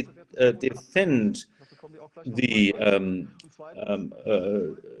offensively defend the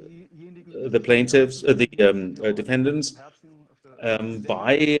plaintiffs, the defendants,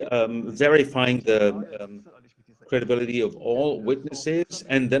 by verifying the credibility of all witnesses,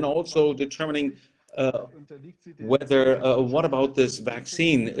 and then also determining whether, what about this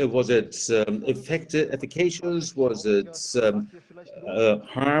vaccine? Was it efficacious? Was it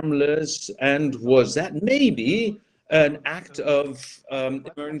harmless? And was that maybe an act of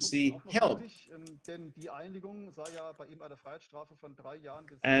emergency help?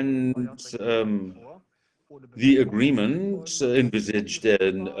 And the agreement envisaged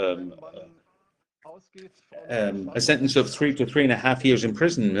a sentence of 3 to 3.5 years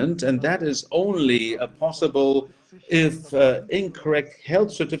imprisonment, and that is only possible if incorrect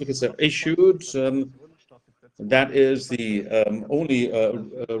health certificates are issued. That is the only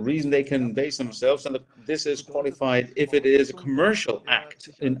reason they can base themselves, and this is qualified if it is a commercial act.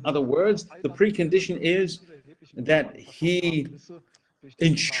 In other words, the precondition is that he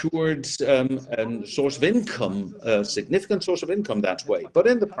ensured a source of income, a significant source of income that way. But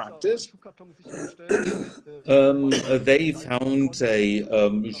in the practice, they found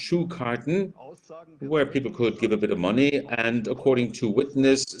a shoe carton where people could give a bit of money, and according to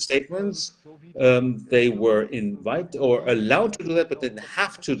witness statements, they were invited or allowed to do that, but didn't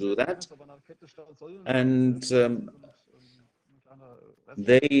have to do that. And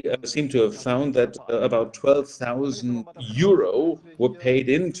they seem to have found that about 12,000 euro were paid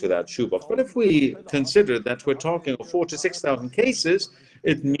into that shoebox. But if we consider that we're talking of 4,000 to 6,000 cases,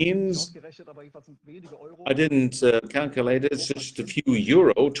 it means, I didn't calculate it, it's just a few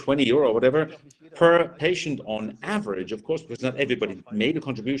euro, 20 euro, whatever, per patient on average, of course, because not everybody made a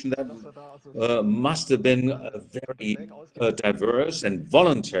contribution. That must have been very diverse and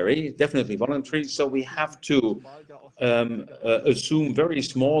voluntary, definitely voluntary. So we have to assume very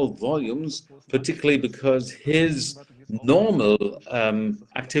small volumes, particularly because his normal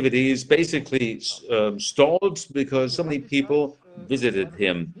activities basically stalled because so many people visited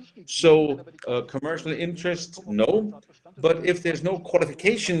him. So commercial interest, no. But if there's no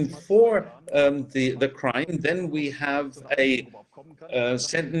qualification for the crime, then we have a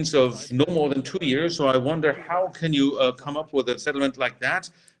sentence of no more than 2 years. So I wonder, how can you come up with a settlement like that?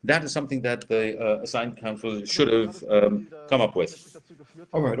 That is something that the assigned counsel should have come up with.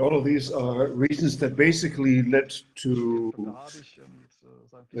 All right, all of these are reasons that basically led to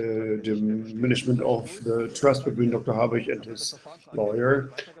the diminishment of the trust between Dr. Habich and his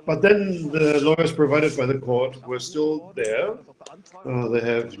lawyer. But then the lawyers provided by the court were still there. They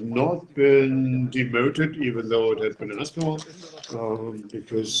have not been demoted, even though it had been an hospital,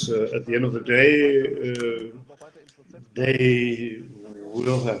 because at the end of the day, they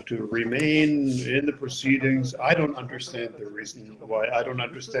will have to remain in the proceedings. I don't understand the reason why. I don't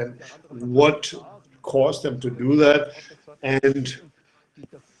understand what caused them to do that. And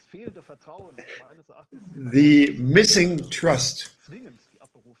the missing trust.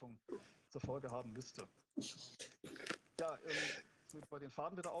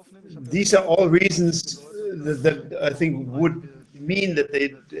 These are all reasons that I think would mean that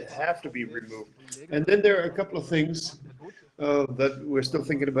they have to be removed. And then there are a couple of things that we're still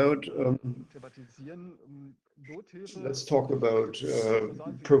thinking about. Let's talk about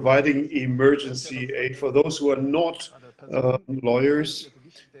providing emergency aid for those who are not lawyers.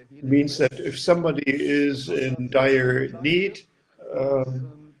 Means that if somebody is in dire need,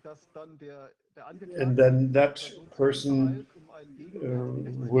 and then that person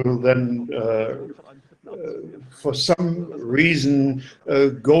will then, for some reason,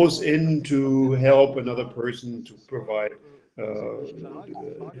 goes in to help another person to provide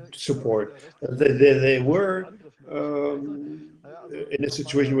support. They were in a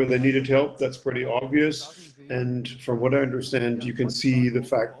situation where they needed help. That's pretty obvious. And from what I understand, you can see the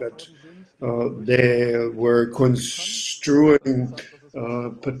fact that they were construing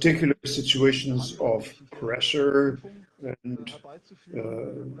particular situations of pressure, and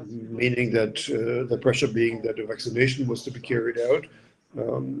meaning that the pressure being that a vaccination was to be carried out,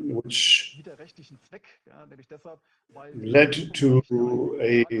 which led to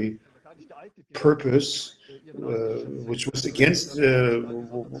a purpose which was against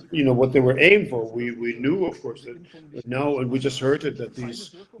what they were aimed for. We knew, of course, that now, and we just heard it, that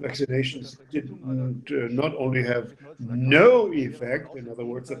these vaccinations didn't not only have no effect, in other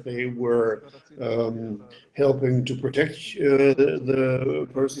words, that they were helping to protect the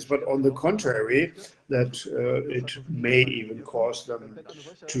persons, but on the contrary, that it may even cause them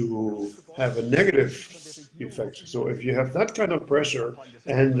to have a negative effect. So if you have that kind of pressure,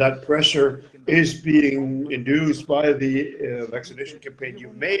 and that pressure is being induced by the vaccination campaign, you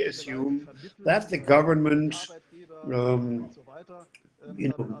may assume that the government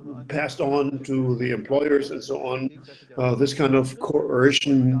passed on to the employers and so on. This kind of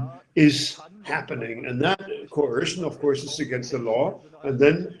coercion is happening, and that coercion, of course, is against the law. And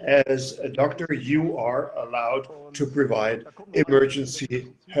then, as a doctor, you are allowed to provide emergency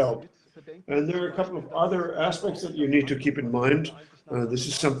help. And there are a couple of other aspects that you need to keep in mind. This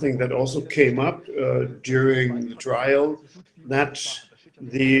is something that also came up during the trial, that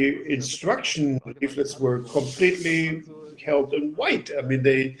the instruction leaflets were completely held in white. I mean,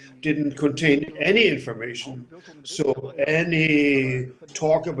 they didn't contain any information. So any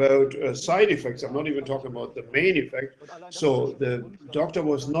talk about side effects, I'm not even talking about the main effect. So the doctor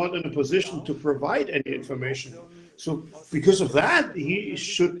was not in a position to provide any information. So because of that, he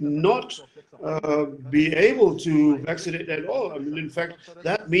should not be able to vaccinate at all. I mean, in fact,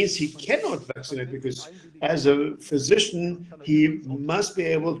 that means he cannot vaccinate because as a physician, he must be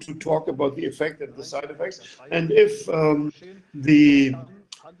able to talk about the effect and the side effects. And if the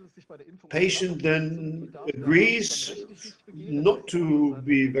patient then agrees not to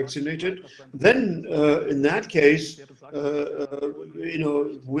be vaccinated, then in that case,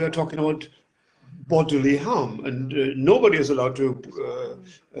 we are talking about bodily harm, and nobody is allowed to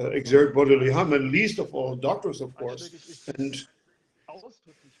exert bodily harm, and least of all doctors, of course. And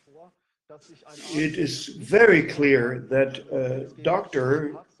it is very clear that a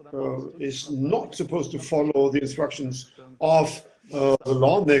doctor is not supposed to follow the instructions of the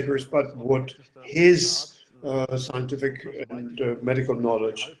lawmakers, but what his scientific and medical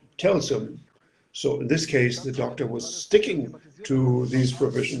knowledge tells him. So in this case, the doctor was sticking to these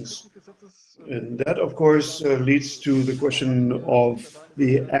provisions. And that, of course, leads to the question of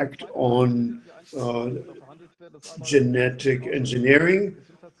the act on genetic engineering.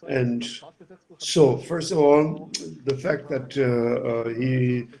 And so, first of all, the fact that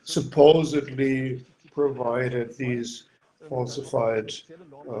he supposedly provided these falsified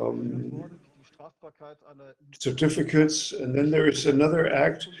certificates. And then there is another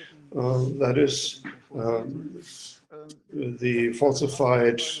act that is the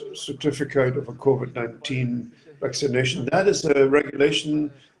falsified certificate of a COVID-19 vaccination. That is a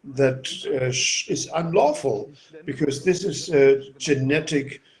regulation that is unlawful because this is a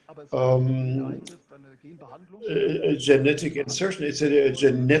genetic insertion. It's a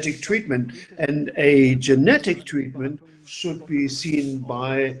genetic treatment, and a genetic treatment should be seen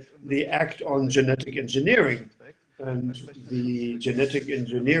by the Act on Genetic Engineering. And the Genetic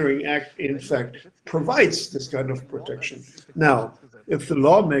Engineering Act, in fact, provides this kind of protection. Now, if the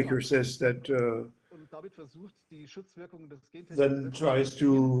lawmaker says that, then tries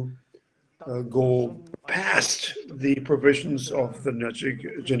to go past the provisions of the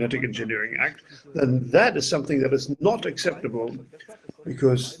Genetic Engineering Act, then that is something that is not acceptable,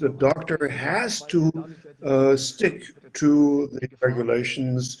 because the doctor has to stick to the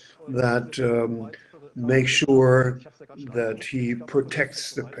regulations that make sure that he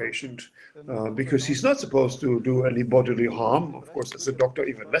protects the patient, because he's not supposed to do any bodily harm. Of course, as a doctor,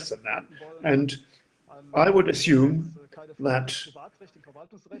 even less than that. And I would assume that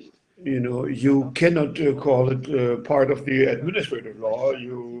you cannot call it part of the administrative law.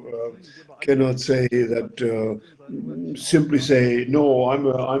 You cannot say that, simply say, no, I'm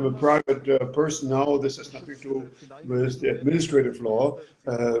a private person now, this has nothing to do with the administrative law.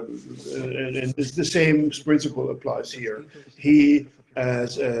 And it's the same principle applies here. He,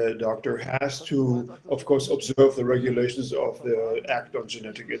 as a doctor, has to, of course, observe the regulations of the Act on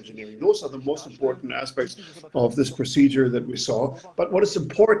Genetic Engineering. Those are the most important aspects of this procedure that we saw. But what is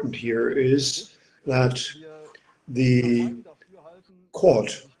important here is that the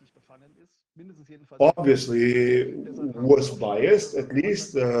court obviously was biased, at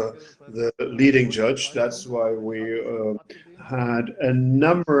least the leading judge. That's why we had a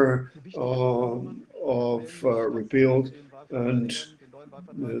number of repealed, and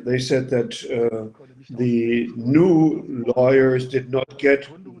they said that the new lawyers did not get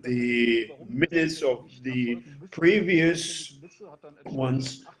the minutes of the previous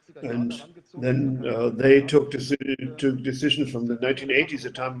ones, and then they took decisions from the 1980s,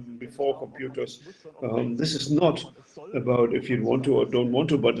 a time before computers. This is not about if you want to or don't want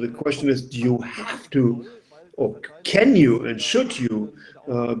to, but the question is, do you have to, or can you and should you?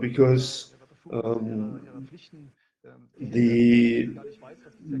 Because the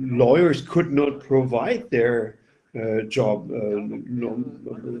lawyers could not provide their job.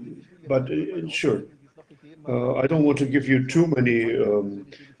 But sure, I don't want to give you too many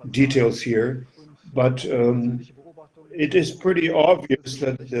details here, but it is pretty obvious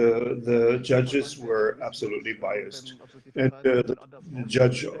that the judges were absolutely biased. And the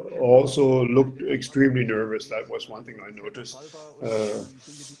judge also looked extremely nervous. That was one thing I noticed.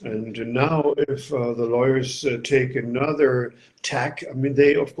 And now if the lawyers take another tack, I mean,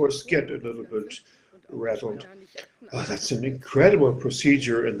 they, of course, get a little bit rattled. Oh, that's an incredible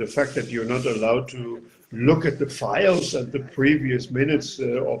procedure. And the fact that you're not allowed to look at the files and the previous minutes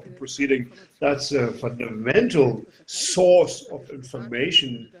of the proceeding, that's a fundamental source of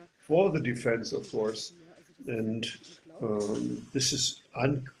information for the defense, of course. And this is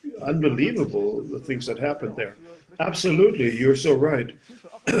unbelievable, the things that happened there. Absolutely, you're so right.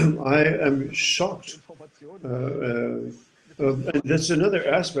 I am shocked. And that's another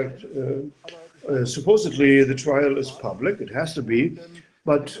aspect. Supposedly the trial is public, it has to be,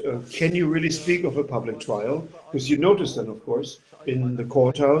 but can you really speak of a public trial? Because you notice then, of course, in the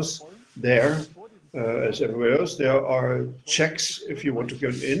courthouse, there, as everywhere else. There are checks if you want to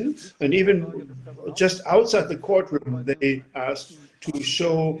get in, and even just outside the courtroom, they ask to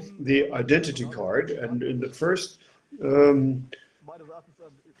show the identity card. And in the first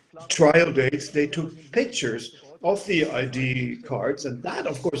trial dates, they took pictures of the ID cards, and that,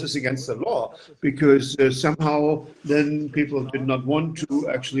 of course, is against the law, because somehow then people did not want to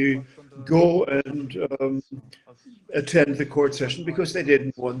actually go and attend the court session because they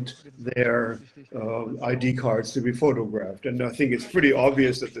didn't want their ID cards to be photographed. And I think it's pretty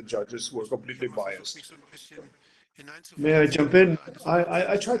obvious that the judges were completely biased. May I jump in?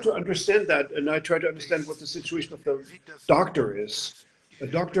 I try to understand that, and I try to understand what the situation of the doctor is. A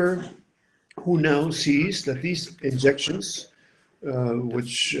doctor who now sees that these injections,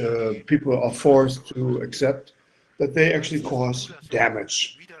 which people are forced to accept, that they actually cause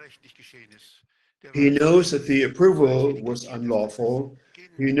damage. He knows that the approval was unlawful.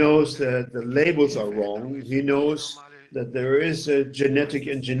 He knows that the labels are wrong. He knows that there is a genetic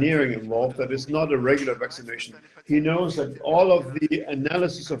engineering involved, that is not a regular vaccination. He knows that all of the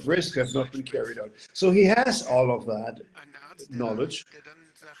analysis of risk have not been carried out. So he has all of that knowledge.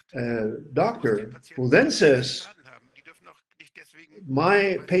 A doctor who then says,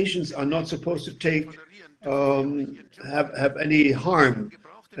 my patients are not supposed to take, have any harm.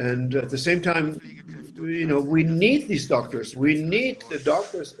 And at the same time, we need these doctors. We need the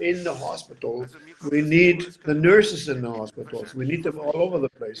doctors in the hospital. We need the nurses in the hospitals. We need them all over the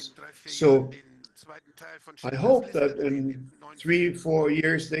place. So I hope that in 3-4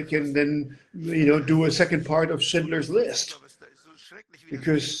 years they can then, do a second part of Schindler's List,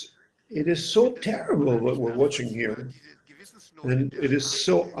 because it is so terrible what we're watching here, and it is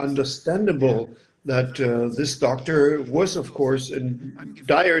so understandable that this doctor was, of course, in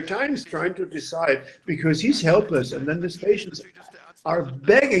dire times trying to decide, because he's helpless, and then his patients are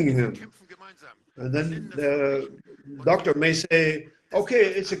begging him. And then the doctor may say, okay,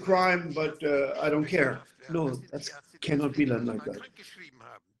 it's a crime, but I don't care. No, that cannot be done like that.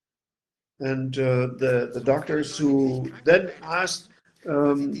 And the doctors who then asked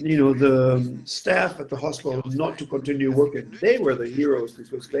the staff at the hospital not to continue working, they were the heroes,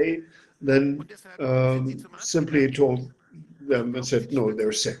 because they then simply told them and said, no,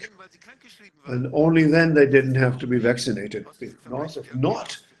 they're sick. And only then they didn't have to be vaccinated. Because if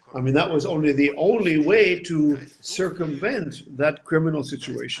not, that was the only way to circumvent that criminal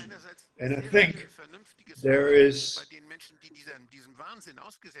situation. And I think there is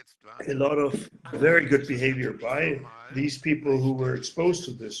a lot of very good behavior by these people who were exposed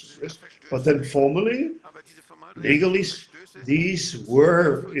to this risk. But then formally, legally, these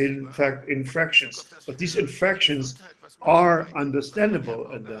were in fact infractions. But these infractions are understandable,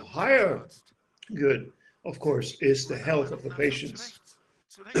 and the higher good, of course, is the health of the patients.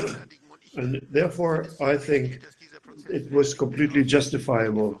 And therefore, I think it was completely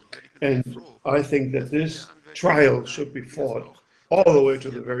justifiable. And I think that this trial should be fought all the way to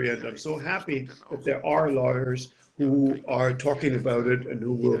the very end. I'm so happy that there are lawyers who are talking about it and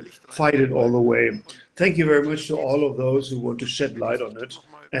who will fight it all the way. Thank you very much to all of those who want to shed light on it.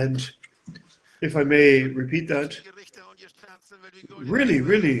 And if I may repeat that,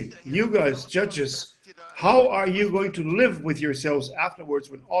 really, you guys, judges, how are you going to live with yourselves afterwards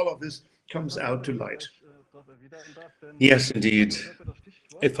when all of this comes out to light? Yes, indeed.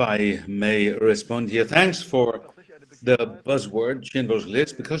 If I may respond here, thanks for the buzzword Schindler's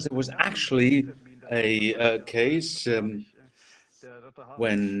List, because there was actually a case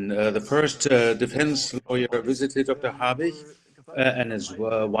when the first defense lawyer visited Dr. Habich, and his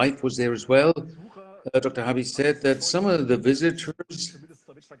wife was there as well. Dr. Habich said that some of the visitors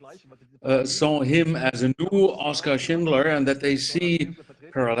saw him as a new Oskar Schindler, and that they see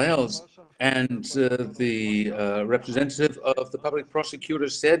parallels. And the representative of the public prosecutor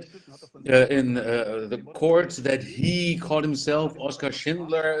said in the court that he called himself Oskar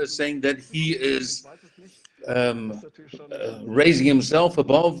Schindler, saying that he is raising himself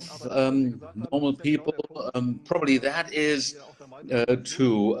above normal people. Probably that is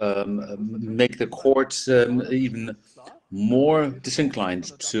to make the courts even more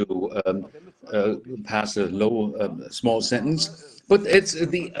disinclined to pass a small sentence. But it's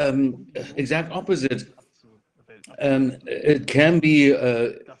the exact opposite. It can be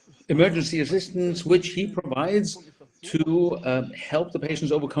emergency assistance, which he provides to help the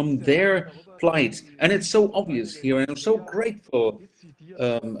patients overcome their plight. And it's so obvious here, and I'm so grateful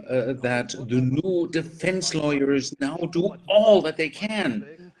that the new defense lawyers now do all that they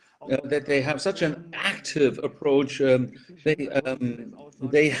can, that they have such an active approach.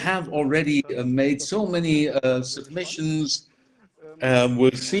 They have already made so many submissions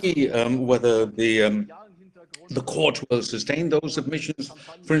We'll see whether the court will sustain those submissions.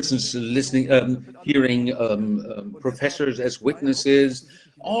 For instance, hearing professors as witnesses.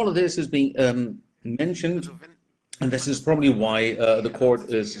 All of this is being mentioned, and this is probably why the court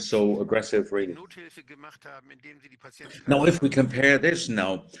is so aggressive, really. Now, if we compare this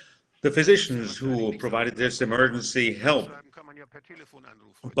now, the physicians who provided this emergency help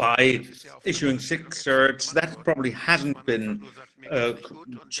by issuing sick certs, that probably hasn't been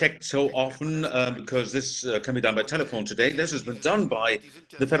checked so often because this can be done by telephone today. This has been done by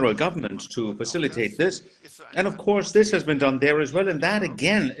the federal government to facilitate this. And of course, this has been done there as well. And that,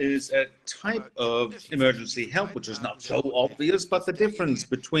 again, is a type of emergency help, which is not so obvious. But the difference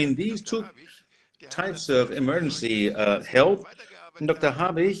between these two types of emergency help, Dr.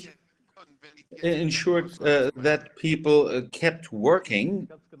 Habich ensured that people kept working.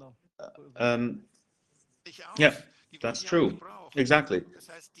 Yeah, that's true. Exactly.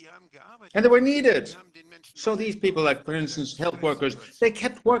 And they were needed. So these people, like, for instance, health workers, they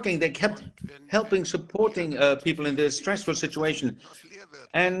kept working, they kept helping, supporting people in this stressful situation.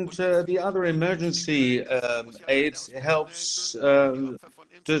 And the other emergency aid helps to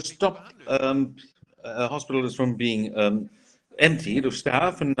stop hospitals from being emptied of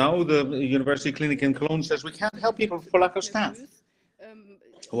staff. And now the University Clinic in Cologne says we can't help people for lack of staff.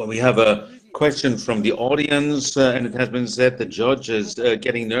 Well, we have a question from the audience, and it has been said the judge is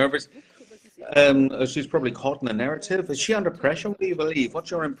getting nervous. She's probably caught in a narrative. Is she under pressure? What do you believe?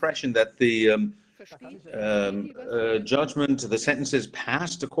 What's your impression that the judgment, the sentence is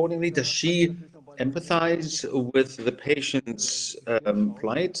passed accordingly? Does she empathize with the patient's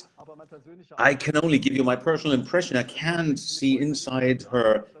plight? I can only give you my personal impression. I can't see inside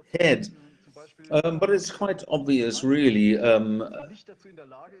her head. But it's quite obvious, really.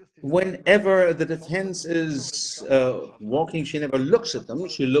 Whenever the defense is walking, she never looks at them.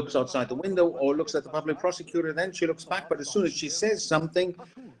 She looks outside the window or looks at the public prosecutor, then she looks back. But as soon as she says something,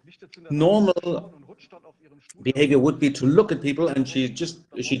 normal behavior would be to look at people, and she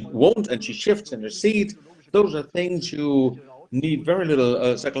won't, and she shifts in her seat. Those are things you need very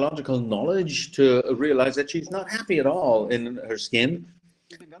little psychological knowledge to realize that she's not happy at all in her skin.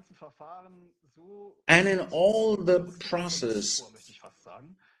 And in all the process,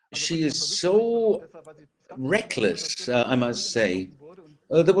 she is so reckless, I must say.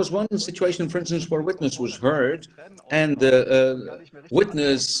 There was one situation, for instance, where a witness was heard, and the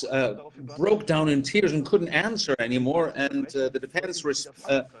witness broke down in tears and couldn't answer anymore, and the defense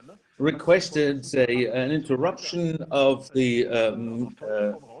requested an interruption of the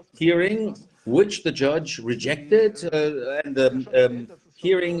hearing, which the judge rejected, and the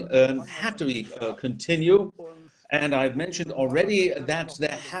hearing had to be continue. And I've mentioned already that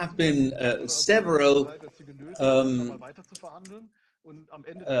there have been several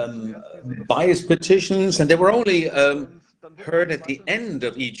bias petitions, and they were only heard at the end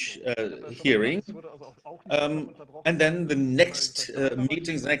of each hearing. And then the next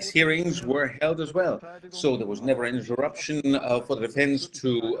meetings, the next hearings were held as well. So there was never an interruption for the defense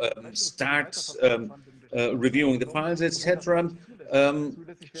to start reviewing the files, etc.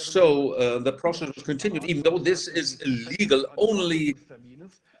 So the process was continued, even though this is illegal. Only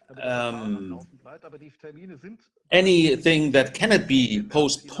anything that cannot be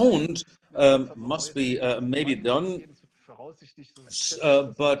postponed must be maybe done.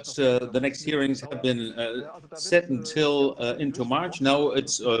 But the next hearings have been set until into March. Now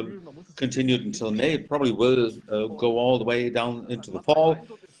it's continued until May. It probably will go all the way down into the fall.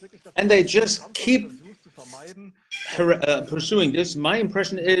 And they just keep pursuing this. My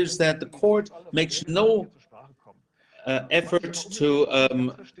impression is that the court makes no effort to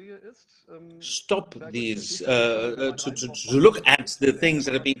stop these, to look at the things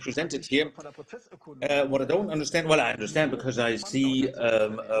that are being presented here. What I don't understand, well, I understand because I see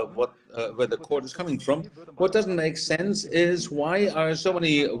where the court is coming from. What doesn't make sense is why are so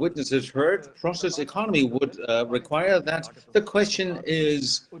many witnesses heard? Process economy would require that the question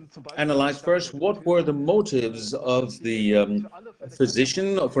is analyzed first. What were the motives of the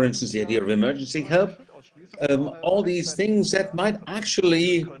physician, for instance, the idea of emergency help? All these things that might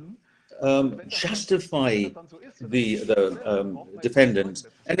actually justify the defendant.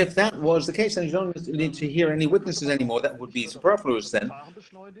 And if that was the case, then you don't need to hear any witnesses anymore. That would be superfluous then.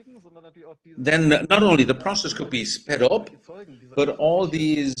 Then not only the process could be sped up, but all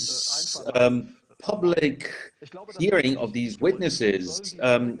these public hearing of these witnesses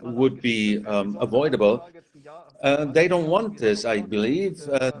would be avoidable. They don't want this, I believe.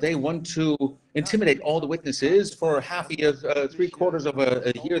 They want to intimidate all the witnesses for half a year, 3/4 of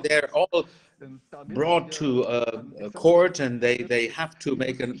a year. They're all brought to a court, and they have to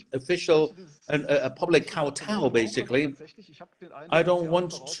make an official, a public kowtow, basically. I don't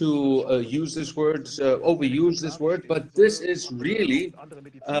want to use this word, overuse this word, but this is really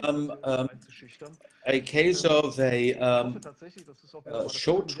a case of a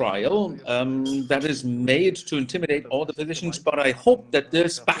show trial that is made to intimidate all the physicians. But I hope that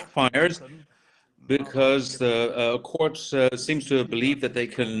this backfires, because the court seems to believe that they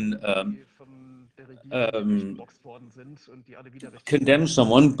can condemn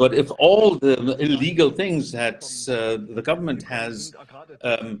someone. But if all the illegal things that the government has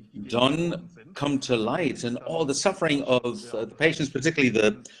done come to light, and all the suffering of the patients, particularly the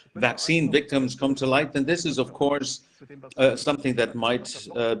vaccine victims, come to light, then this is, of course, something that might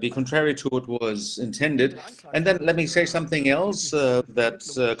be contrary to what was intended. And then let me say something else that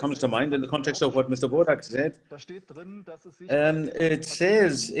comes to mind in the context of what Mr. Bodak said. It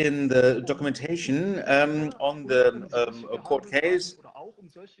says in the documentation on the court case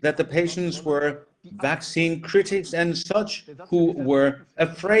that the patients were vaccine critics and such who were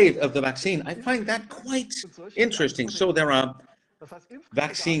afraid of the vaccine. I find that quite interesting. So there are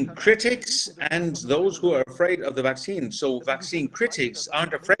vaccine critics and those who are afraid of the vaccine. So vaccine critics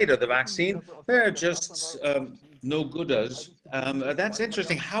aren't afraid of the vaccine. They're just no-gooders. That's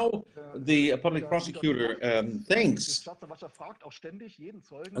interesting how the public prosecutor thinks.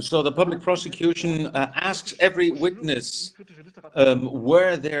 So the public prosecution asks every witness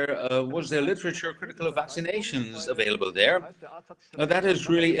where there was there literature critical of vaccinations available there. That is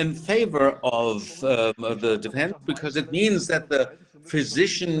really in favor of the defense, because it means that the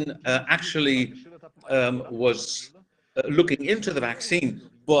physician actually was looking into the vaccine,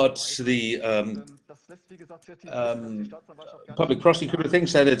 but the public prosecutor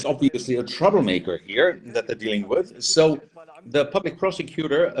thinks that it's obviously a troublemaker here that they're dealing with. So the public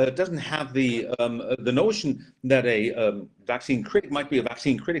prosecutor doesn't have the notion that a vaccine critic might be a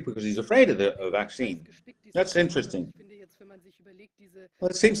vaccine critic because he's afraid of the vaccine. That's interesting. Well,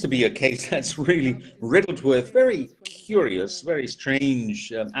 it seems to be a case that's really riddled with very curious, very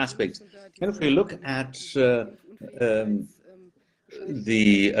strange aspects. And if we look at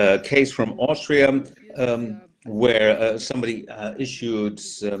the case from Austria, where somebody issued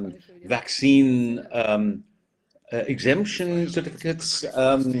vaccine exemption certificates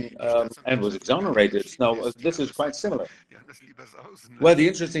and was exonerated. Now, this is quite similar. Well, the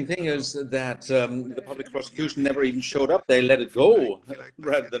interesting thing is that the public prosecution never even showed up. They let it go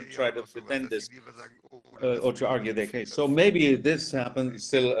rather than try to defend this or to argue their case. So maybe this happens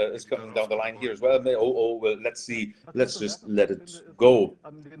still is coming down the line here as well. Well, let's see. Let's just let it go.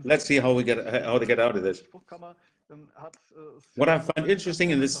 Let's see how they get out of this. What I find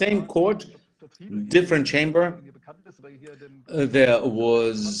interesting, in the same court, different chamber, there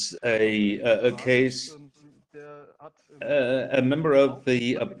was a case. A member of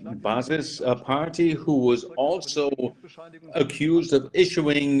the Basis party who was also accused of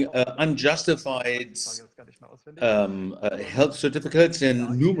issuing unjustified health certificates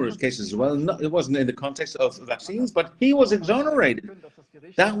in numerous cases as well. It wasn't in the context of vaccines, but he was exonerated.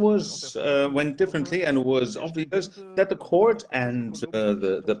 That was went differently, and it was obvious that the court and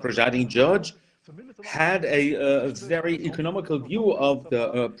the presiding judge had a very economical view of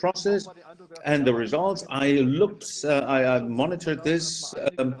the process and the results. I monitored this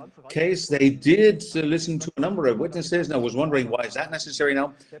case. They did listen to a number of witnesses, and I was wondering, why is that necessary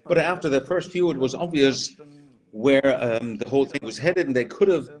now? But after the first view, it was obvious where the whole thing was headed, and they could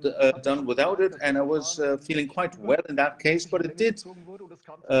have done without it. And I was feeling quite well in that case, but it did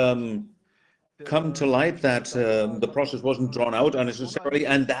come to light that the process wasn't drawn out unnecessarily,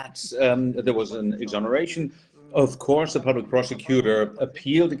 and that there was an exoneration. Of course, the public prosecutor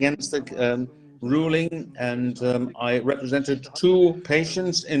appealed against the ruling, and I represented 2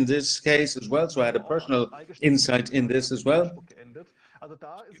 patients in this case as well, so I had a personal insight in this as well.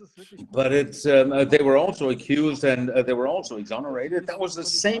 But they were also accused, and they were also exonerated. That was the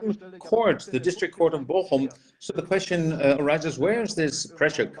same court, the district court of Bochum. So the question arises, where is this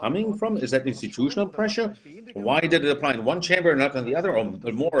pressure coming from? Is that institutional pressure? Why did it apply in one chamber and not in the other, or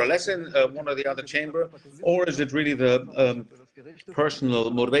more or less in one or the other chamber? Or is it really the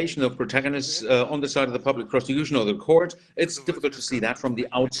personal motivation of protagonists on the side of the public prosecution or the court? It's difficult to see that from the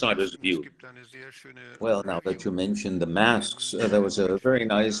outsider's view. Well, now that you mentioned the masks, there was a very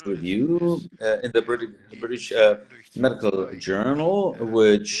nice review in the British Medical Journal,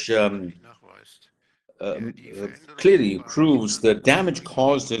 which clearly proves the damage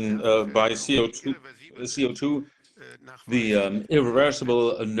caused by CO2 CO2, the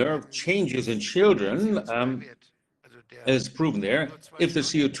irreversible nerve changes in children is proven there. If the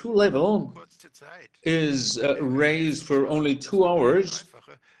CO2 level is raised for only 2 hours,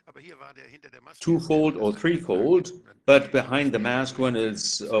 twofold or threefold, but behind the mask when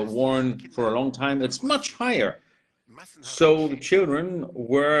it's worn for a long time, it's much higher. So the children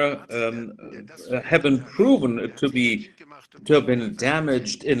have been proven to have been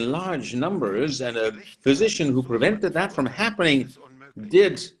damaged in large numbers, and a physician who prevented that from happening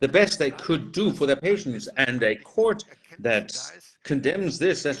did the best they could do for their patients, and a court that condemns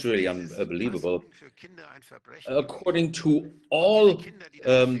this, that's really unbelievable. According to all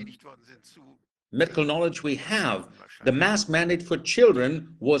medical knowledge we have, the mask mandate for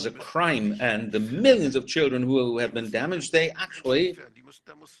children was a crime, and the millions of children who have been damaged, they actually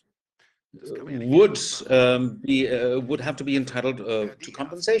would have to be entitled to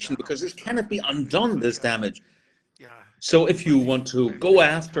compensation, because this cannot be undone, this damage. So if you want to go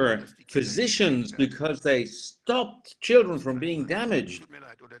after physicians because they stopped children from being damaged,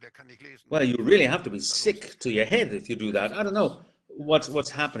 well, you really have to be sick to your head if you do that. I don't know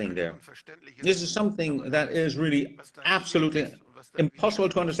what's happening there. This is something that is really absolutely impossible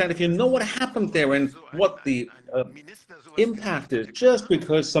to understand. If you know what happened there and what the impact is, just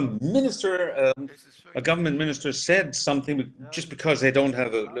because some minister, a government minister said something, just because they don't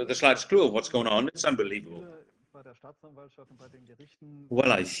have the slightest clue of what's going on, it's unbelievable.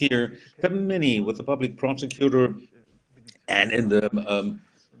 Well, I hear that many with the public prosecutor and in the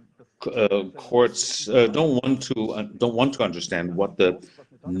courts don't want to understand what the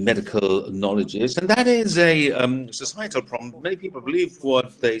medical knowledge is, and that is a societal problem. Many people believe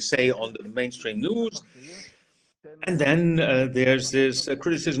what they say on the mainstream news, and then there's this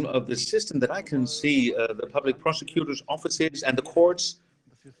criticism of the system that I can see. The public prosecutor's offices and the courts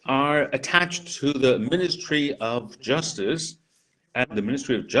are attached to the Ministry of Justice, and the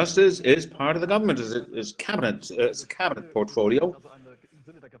Ministry of Justice is part of the government, is cabinet, it's a cabinet portfolio.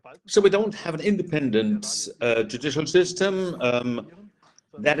 So we don't have an independent judicial system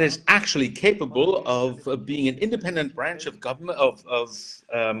that is actually capable of being an independent branch of government,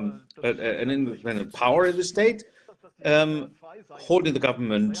 an independent power in the state, holding the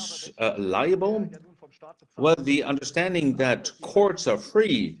government liable. Well, the understanding that courts are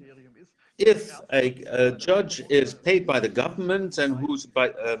free, if a judge is paid by the government and whose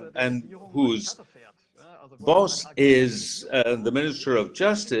boss is the Minister of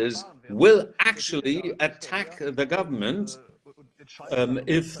Justice, will actually attack the government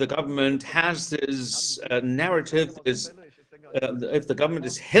if the government has this narrative, if the government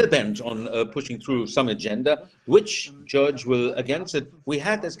is hell-bent on pushing through some agenda, which judge will against it? We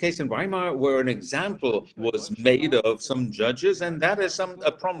had this case in Weimar where an example was made of some judges, and that is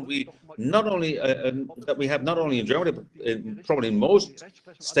a problem we not only that we have not only in Germany, but probably in most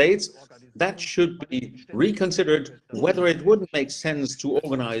states. That should be reconsidered, whether it wouldn't make sense to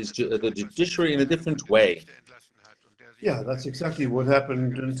organize the judiciary in a different way. Yeah, that's exactly what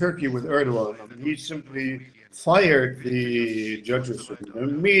happened in Turkey with Erdogan. I mean, he simply fired the judges. The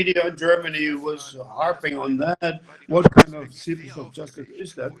media in Germany was harping on that. What kind of seepage of justice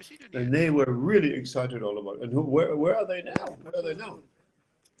is that? And they were really excited all about it. And where are they now? Where are they now?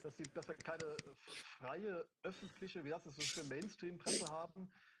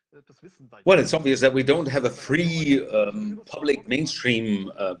 Well, it's obvious that we don't have a free public mainstream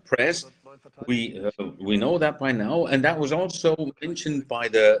press. We know that by now, and that was also mentioned by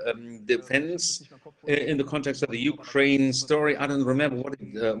the defense in the context of the Ukraine story. I don't remember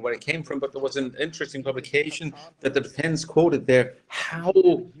where it came from, but there was an interesting publication that the defense quoted there how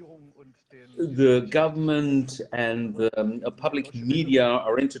the government and the public media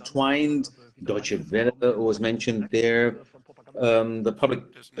are intertwined. Deutsche Welle was mentioned there. The public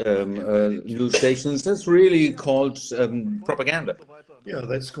news stations, that's really called propaganda. Yeah,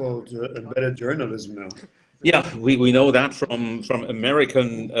 that's called embedded journalism now. Yeah, we know that from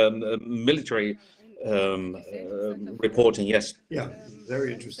American military reporting, yes. Yeah,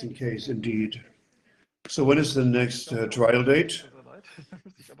 very interesting case indeed. So when is the next trial date?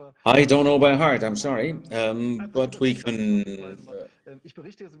 I don't know by heart, I'm sorry, but we can...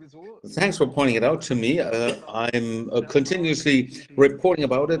 Thanks for pointing it out to me. I'm continuously reporting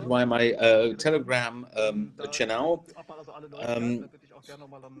about it via my Telegram channel. And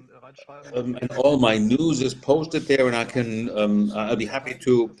all my news is posted there, and I can I'll be happy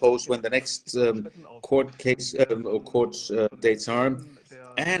to post when the next court case or court dates are.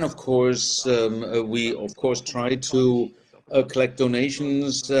 And of course, we try to collect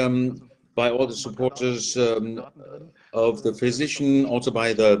donations by all the supporters of the physician, also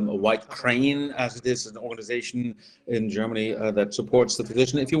by the White Crane, as it is an organization in Germany that supports the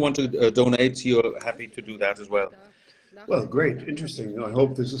physician. If you want to donate, you're happy to do that as well. Well, great, interesting. I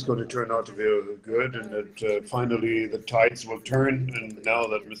hope this is going to turn out to be good, and that finally the tides will turn. And now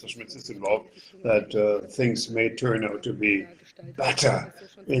that Mr. Schmitz is involved, that things may turn out to be better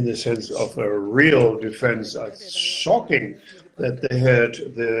in the sense of a real defense. It's shocking that they had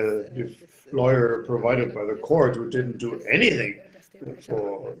the lawyer provided by the court who didn't do anything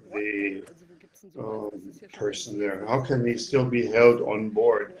for the person there. How can he still be held on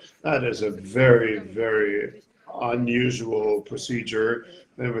board? That is a very, very unusual procedure.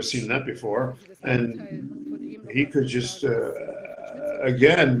 Never seen that before. And he could just,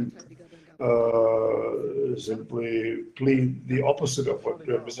 again, simply plead the opposite of what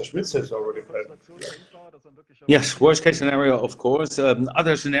Mr. Schmitz has already pled. Yes, worst case scenario, of course.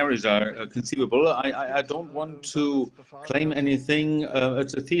 Other scenarios are conceivable. I don't want to claim anything.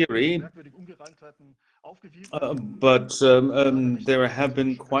 It's a theory. But there have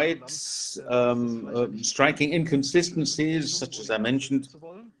been quite striking inconsistencies, such as I mentioned.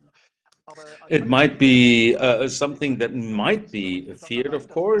 It might be something that might be feared, of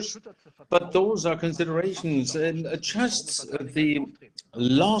course, but those are considerations. And just the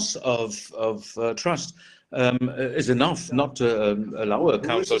loss of trust is enough not to allow a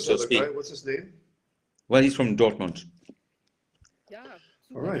counsel to speak. What's his name? Well, he's from Dortmund.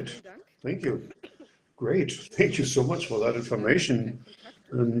 All right, thank you. Great, thank you so much for that information.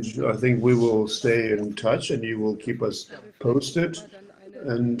 And I think we will stay in touch and you will keep us posted.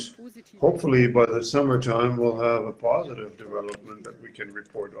 And hopefully by the summertime, we'll have a positive development that we can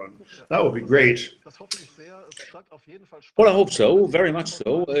report on. That would be great. Well, I hope so, very much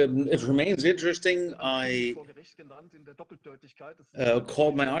so. It remains interesting. I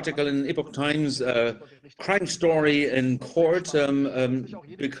called my article in Epoch Times crime story in court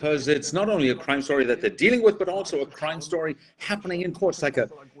because it's not only a crime story that they're dealing with, but also a crime story happening in court. It's like a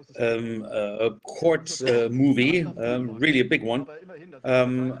court movie, really a big one.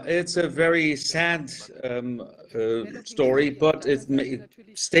 It's a very sad story, but it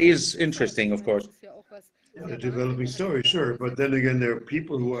stays interesting, of course. A developing story, sure. But then again, there are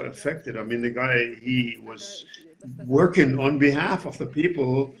people who are affected. I mean, the guy, he was working on behalf of the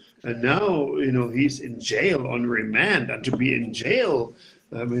people, and now, you know, he's in jail on remand. And to be in jail,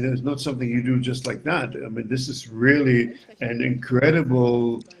 I mean, it's not something you do just like that. I mean, this is really an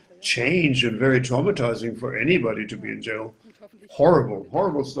incredible change and very traumatizing for anybody to be in jail. Horrible,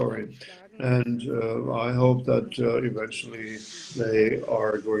 horrible story. And I hope that eventually they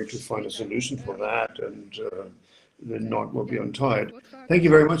are going to find a solution for that, and the knot will be untied. Thank you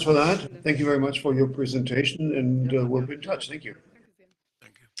very much for that. Thank you very much for your presentation, and we'll be in touch. Thank you.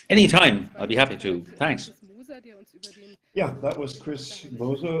 Anytime, I'll be happy to. Thanks. Yeah, that was Chris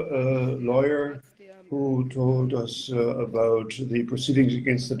Moser, a lawyer who told us about the proceedings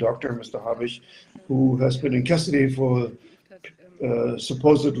against the doctor, Mr. Habich, who has been in custody for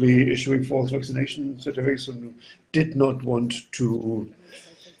supposedly issuing false vaccination certificates and did not want to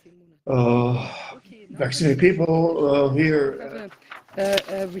vaccinate people here.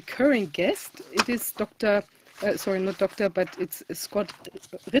 A recurring guest. It is Dr. Sorry, not doctor, but it's Scott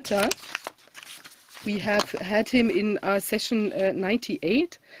Ritter. We have had him in our session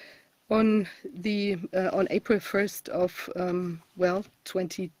 98 on April 1st of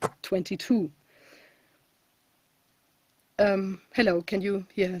 2022. Hello, can you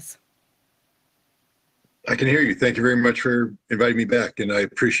hear us? I can hear you. Thank you very much for inviting me back, and I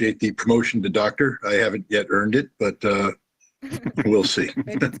appreciate the promotion to doctor. I haven't yet earned it, but we'll see.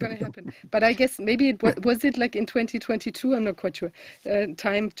 Maybe it's going to happen. But I guess maybe it was it like in 2022? I'm not quite sure.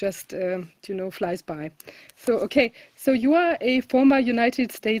 Time just flies by. So okay, so you are a former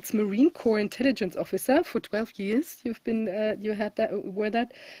United States Marine Corps intelligence officer for 12 years. You've been were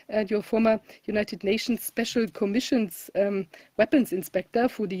that, and you're former United Nations Special Commissions weapons inspector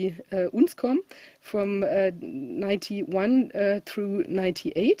for the UNSCOM from 91 through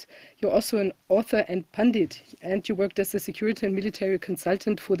 98. You're also an author and pundit, and you worked as a security and military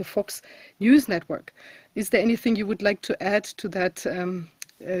consultant for the Fox News Network. Is there anything you would like to add to that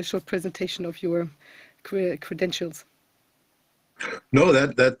short presentation of your credentials? No,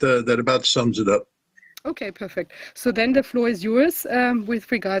 that about sums it up. Okay, perfect. So then the floor is yours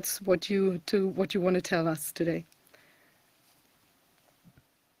with regards what you want to tell us today.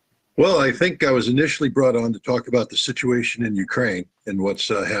 Well, I think I was initially brought on to talk about the situation in Ukraine and what's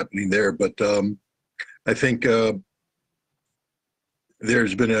happening there, but I think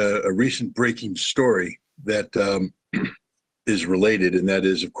there's been a recent breaking story that is related, and that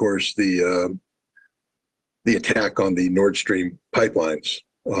is, of course, the the attack on the Nord Stream pipelines.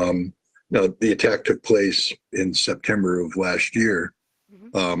 Now, the attack took place in September of last year,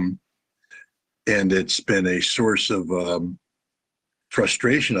 and it's been a source of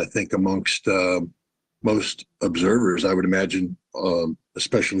frustration, I think, amongst most observers, I would imagine,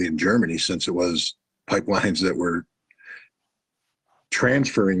 especially in Germany, since it was pipelines that were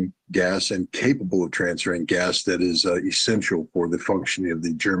transferring gas and capable of transferring gas that is essential for the functioning of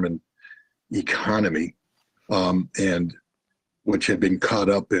the German economy, and which had been caught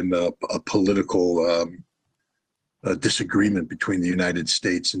up in a political disagreement between the United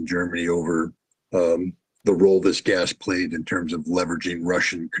States and Germany over the role this gas played in terms of leveraging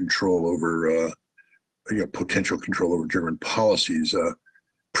Russian control over, potential control over German policies.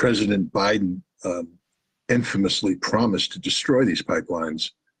 President Biden infamously promised to destroy these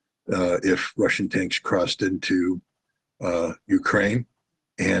pipelines if Russian tanks crossed into Ukraine.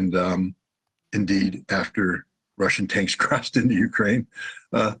 And indeed, after Russian tanks crossed into Ukraine,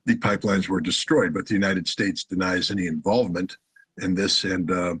 the pipelines were destroyed. But the United States denies any involvement in this,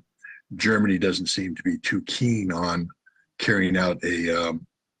 and Germany doesn't seem to be too keen on carrying out an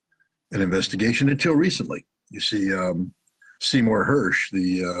investigation until recently. You see, Seymour Hersh,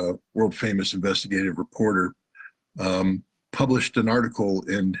 the world-famous investigative reporter, published an article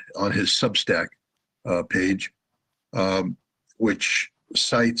on his Substack page, which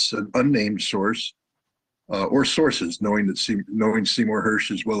cites an unnamed source or sources. Knowing Seymour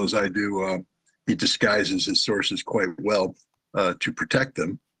Hersh as well as I do, he disguises his sources quite well to protect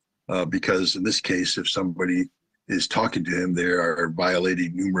them, because in this case, if somebody is talking to him, they are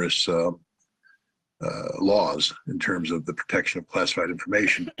violating numerous laws in terms of the protection of classified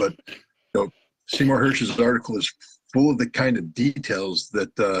information. But Seymour Hersh's article is full of the kind of details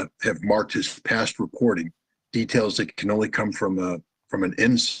that have marked his past reporting, details that can only come from an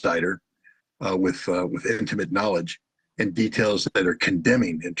insider with intimate knowledge, and details that are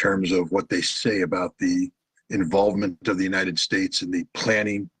condemning in terms of what they say about the involvement of the United States in the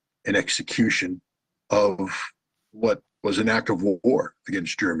planning and execution of what was an act of war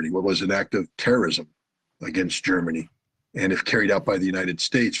against Germany, what was an act of terrorism against Germany, and if carried out by the United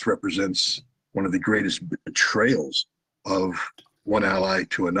States, represents one of the greatest betrayals of one ally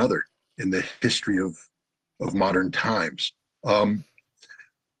to another in the history of modern times.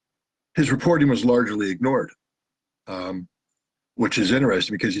 His reporting was largely ignored, which is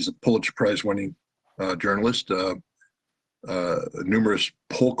interesting because he's a Pulitzer Prize winning journalist, numerous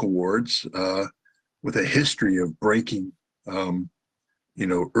Polk Awards, with a history of breaking,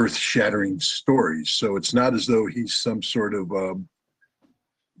 earth-shattering stories. So it's not as though he's some sort of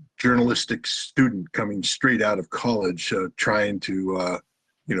journalistic student coming straight out of college trying to,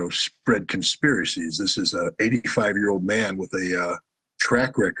 spread conspiracies. This is an 85-year-old man with a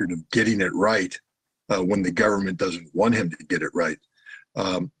track record of getting it right when the government doesn't want him to get it right.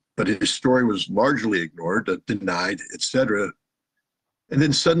 But his story was largely ignored, denied, etc. And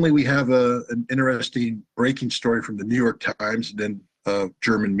then suddenly we have an interesting breaking story from the New York Times, and then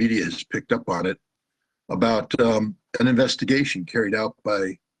German media has picked up on it, about an investigation carried out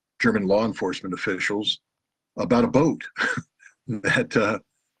by German law enforcement officials about a boat that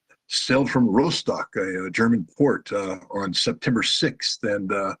sailed from Rostock, a German port, on September 6th,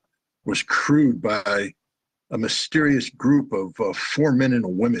 and was crewed by a mysterious group of 4 men and a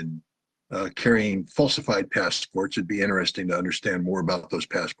woman carrying falsified passports. It'd be interesting to understand more about those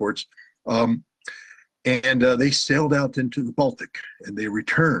passports. And they sailed out into the Baltic, and they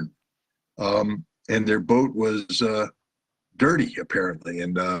returned. And their boat was dirty, apparently.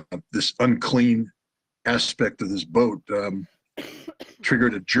 And this unclean aspect of this boat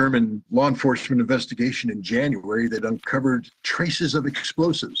triggered a German law enforcement investigation in January that uncovered traces of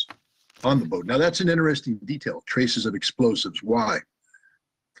explosives on the boat. Now, that's an interesting detail, traces of explosives. Why?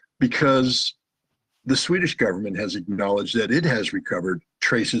 Because the Swedish government has acknowledged that it has recovered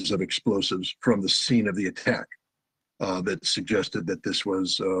traces of explosives from the scene of the attack that suggested that this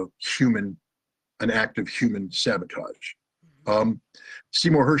was an act of human sabotage.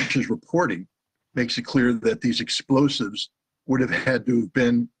 Seymour Hersh's reporting makes it clear that these explosives would have had to have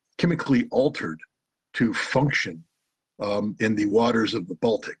been chemically altered to function in the waters of the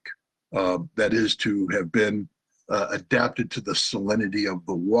Baltic. That is, to have been adapted to the salinity of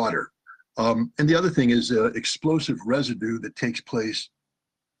the water. And the other thing is explosive residue that takes place,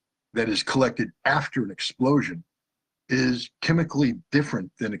 that is collected after an explosion, is chemically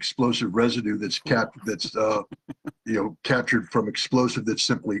different than explosive residue that's captured from explosive that's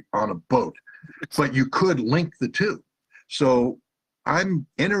simply on a boat. But you could link the two. So I'm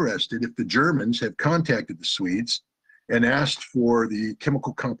interested if the Germans have contacted the Swedes and asked for the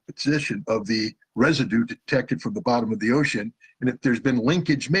chemical composition of the residue detected from the bottom of the ocean. And if there's been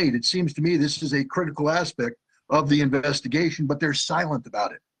linkage made, it seems to me this is a critical aspect of the investigation, but they're silent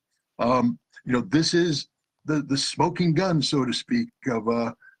about it. This is the smoking gun, so to speak,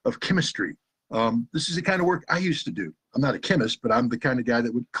 of chemistry. This is the kind of work I used to do. I'm not a chemist, but I'm the kind of guy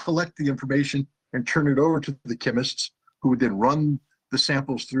that would collect the information and turn it over to the chemists, who would then run the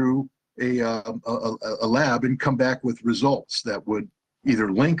samples through a lab and come back with results that would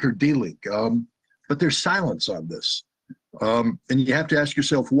either link or delink. But there's silence on this. And you have to ask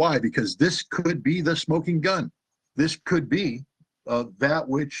yourself why, because this could be the smoking gun. This could be that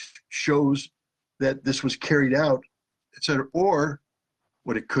which shows that this was carried out, et cetera. Or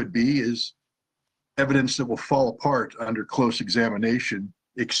what it could be is evidence that will fall apart under close examination,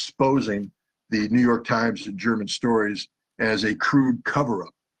 exposing the New York Times and German stories as a crude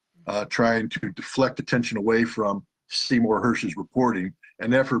cover-up, trying to deflect attention away from Seymour Hersh's reporting,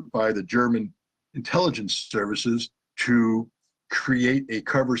 an effort by the German intelligence services to create a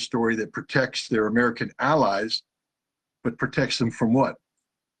cover story that protects their American allies, but protects them from what?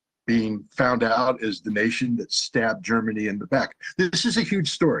 Being found out as the nation that stabbed Germany in the back. This is a huge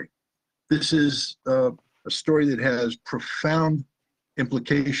story. This is a story that has profound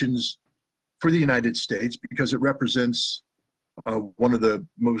implications for the United States, because it represents one of the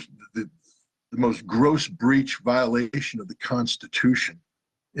most gross breach violation of the Constitution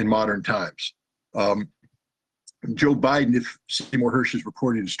in modern times. Joe Biden, if Seymour Hersh's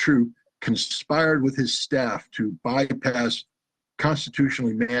reporting is true, conspired with his staff to bypass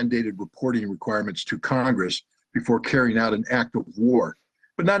constitutionally mandated reporting requirements to Congress before carrying out an act of war,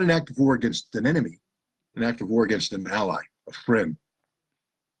 but not an act of war against an enemy, an act of war against an ally, a friend.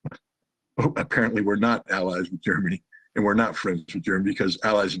 Apparently, we're not allies with Germany, and we're not friends with Germany, because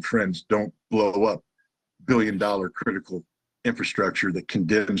allies and friends don't blow up billion-dollar critical infrastructure that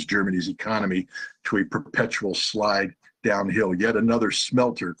condemns Germany's economy to a perpetual slide downhill. Yet another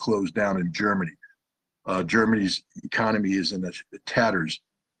smelter closed down in Germany. Germany's economy is in the tatters.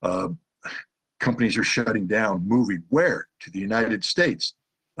 Companies are shutting down, moving. Where? To the United States.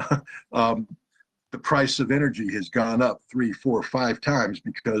 The price of energy has gone up 3, 4, 5 times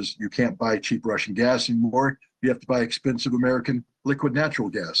because you can't buy cheap Russian gas anymore. You have to buy expensive American liquid natural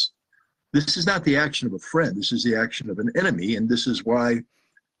gas. This is not the action of a friend. This is the action of an enemy. And this is why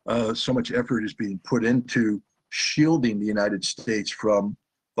so much effort is being put into shielding the United States from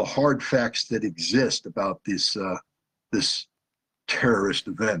the hard facts that exist about this terrorist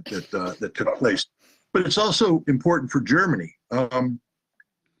event that took place. But it's also important for Germany.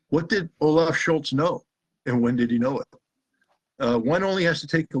 What did Olaf Scholz know, and when did he know it? One only has to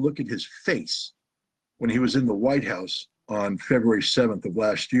take a look at his face when he was in the White House on February 7th of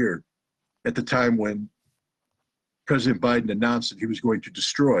last year, at the time when President Biden announced that he was going to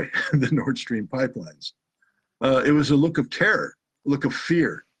destroy the Nord Stream pipelines. It was a look of terror, a look of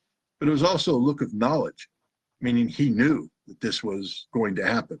fear, but it was also a look of knowledge, meaning he knew that this was going to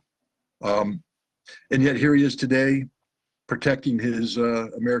happen. And yet here he is today, protecting his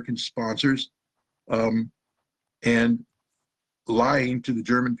American sponsors and lying to the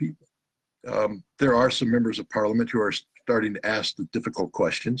German people. There are some members of parliament who are starting to ask the difficult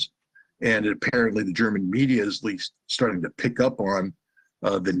questions, and apparently the German media is at least starting to pick up on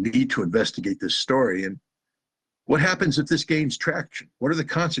the need to investigate this story. And what happens if this gains traction? What are the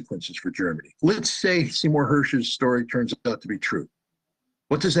consequences for Germany? Let's say Seymour Hersh's story turns out to be true.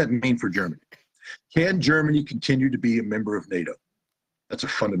 What does that mean for Germany? Can Germany continue to be a member of NATO? That's a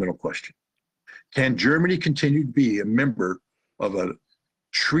fundamental question. Can Germany continue to be a member of a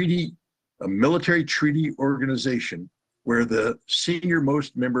treaty, a military treaty organization where the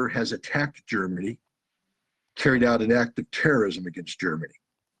senior-most member has attacked Germany, carried out an act of terrorism against Germany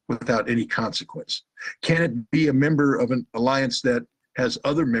without any consequence? Can it be a member of an alliance that has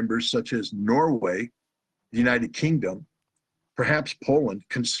other members such as Norway, the United Kingdom, perhaps Poland,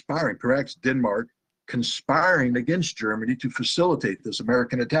 conspiring, perhaps Denmark, conspiring against Germany to facilitate this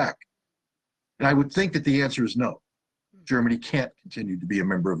American attack? And I would think that the answer is no. Germany can't continue to be a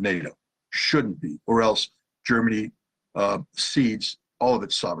member of NATO, shouldn't be, or else Germany cedes all of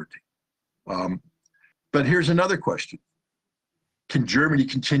its sovereignty. But here's another question. Can Germany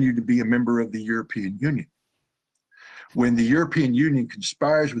continue to be a member of the European Union? When the European Union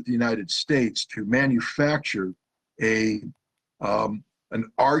conspires with the United States to manufacture an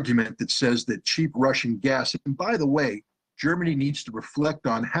argument that says that cheap Russian gas, and by the way, Germany needs to reflect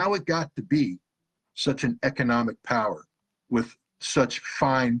on how it got to be such an economic power with such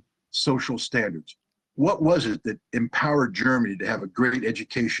fine social standards. What was it that empowered Germany to have a great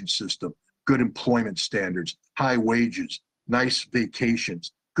education system, good employment standards, high wages, nice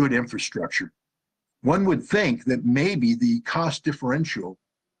vacations, good infrastructure. One would think that maybe the cost differential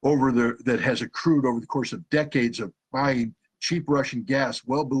that has accrued over the course of decades of buying cheap Russian gas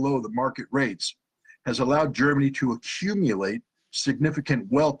well below the market rates has allowed Germany to accumulate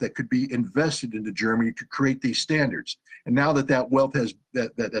significant wealth that could be invested into Germany to create these standards. And now that that wealth has,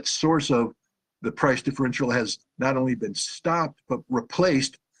 that source of the price differential has not only been stopped, but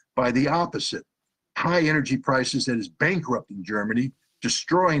replaced by the opposite. High energy prices that is bankrupting Germany,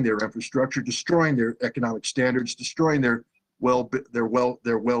 destroying their infrastructure, destroying their economic standards, destroying their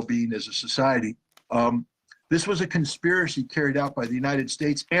well-being as a society. This was a conspiracy carried out by the United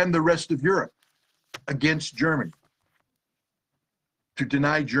States and the rest of Europe against Germany to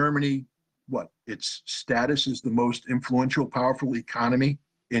deny Germany its status as the most influential, powerful economy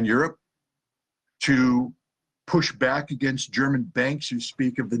in Europe, to push back against German banks who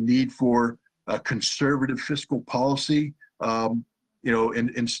speak of the need for a conservative fiscal policy,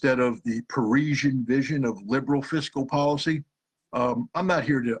 instead of the Parisian vision of liberal fiscal policy. I'm not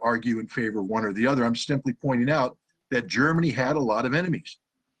here to argue in favor of one or the other. I'm simply pointing out that Germany had a lot of enemies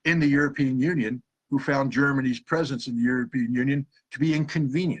in the European Union who found Germany's presence in the European Union to be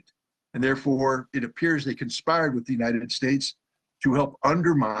inconvenient. And therefore, it appears they conspired with the United States to help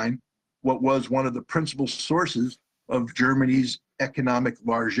undermine what was one of the principal sources of Germany's economic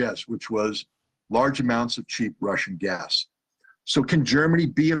largesse, which was large amounts of cheap Russian gas. So can Germany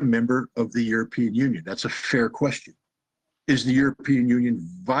be a member of the European Union? That's a fair question. Is the European Union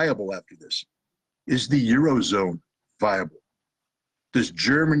viable after this? Is the Eurozone viable? Does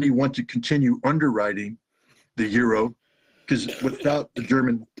Germany want to continue underwriting the euro? Because without the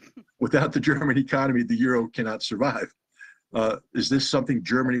German economy, the euro cannot survive. Is this something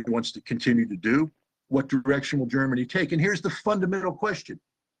Germany wants to continue to do? What direction will Germany take? And here's the fundamental question.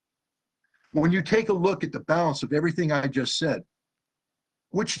 When you take a look at the balance of everything I just said,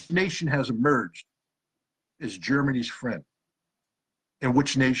 which nation has emerged as Germany's friend? And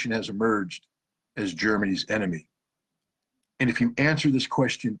which nation has emerged as Germany's enemy? And if you answer this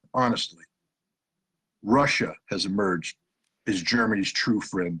question honestly, Russia has emerged as Germany's true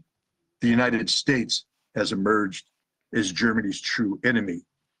friend. The United States has emerged as Germany's true enemy.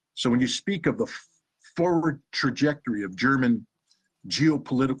 So when you speak of the forward trajectory of German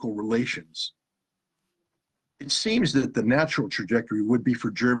geopolitical relations, it seems that the natural trajectory would be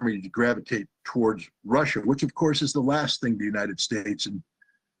for Germany to gravitate towards Russia, which of course is the last thing the United States and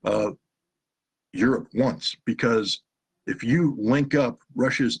Europe wants, because if you link up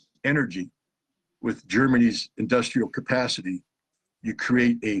Russia's energy with Germany's industrial capacity, you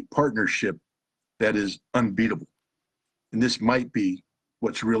create a partnership that is unbeatable. And this might be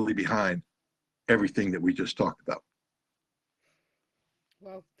what's really behind everything that we just talked about.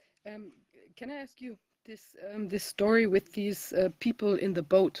 Wow. Can I ask you this story with these people in the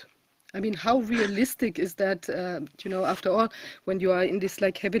boat? I mean, how realistic is that, after all, when you are in this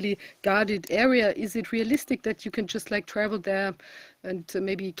like heavily guarded area, is it realistic that you can just like travel there and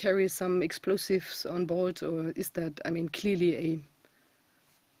maybe carry some explosives on board? Or is that, I mean, clearly a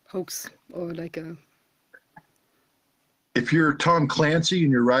hoax or like a... If you're Tom Clancy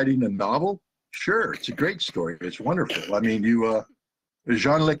and you're writing a novel, sure, it's a great story. It's wonderful. I mean,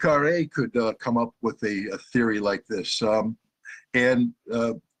 Jean Le Carré could come up with a theory like this.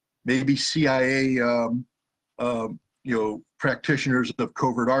 Maybe CIA, practitioners of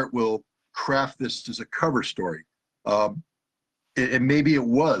covert art will craft this as a cover story. And maybe it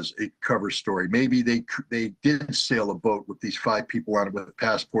was a cover story. Maybe they did sail a boat with these 5 people on it with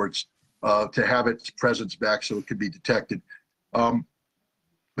passports to have its presence back so it could be detected.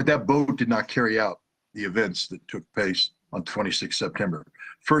 But that boat did not carry out the events that took place on 26 September.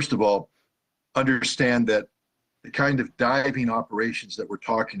 First of all, understand that the kind of diving operations that we're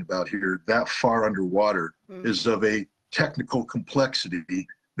talking about here, that far underwater, is of a technical complexity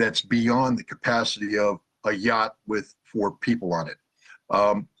that's beyond the capacity of a yacht with 4 people on it.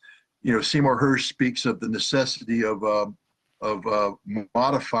 Seymour Hersh speaks of the necessity of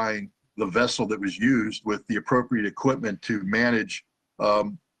modifying the vessel that was used with the appropriate equipment to manage,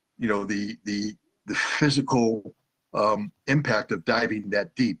 the physical impact of diving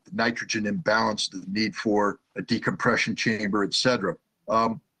that deep, the nitrogen imbalance, the need for a decompression chamber, etc.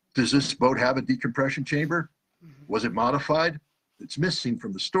 Does this boat have a decompression chamber? Was it modified? It's missing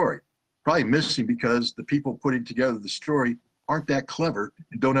from the story. Probably missing because the people putting together the story aren't that clever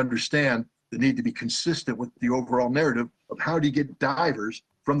and don't understand the need to be consistent with the overall narrative of how do you get divers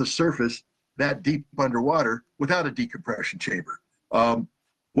from the surface that deep underwater without a decompression chamber.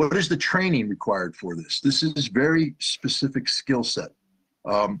 What is the training required for this? This is very specific skill set.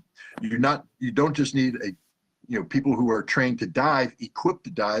 You don't just need people who are trained to dive, equipped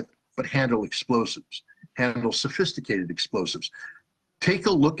to dive, but handle explosives, handle sophisticated explosives. Take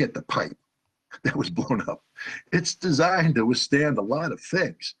a look at the pipe that was blown up. It's designed to withstand a lot of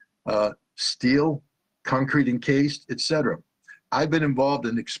things, steel, concrete encased, etc. I've been involved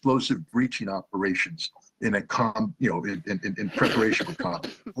in explosive breaching operations in in preparation for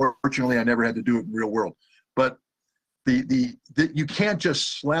combat. Fortunately, I never had to do it in real world. But you can't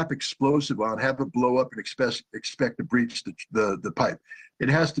just slap explosive on, have it blow up, and expect to breach the pipe. It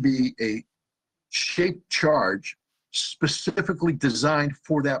has to be a shaped charge specifically designed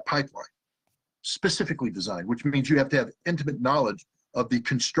for that pipeline. Specifically designed, which means you have to have intimate knowledge of the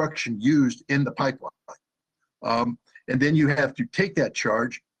construction used in the pipeline. And then you have to take that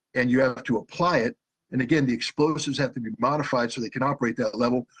charge and you have to apply it. And again, the explosives have to be modified so they can operate that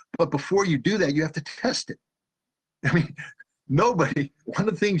level. But before you do that, you have to test it. I mean, one of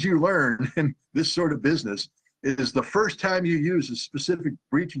the things you learn in this sort of business is the first time you use a specific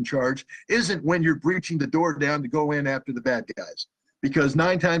breaching charge isn't when you're breaching the door down to go in after the bad guys. Because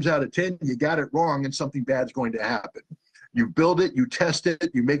 9 times out of 10, you got it wrong and something bad's going to happen. You build it, you test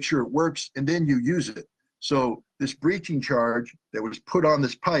it, you make sure it works, and then you use it. So this breaching charge that was put on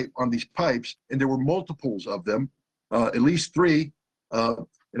this pipe, on these pipes, and there were multiples of them, at least 3, and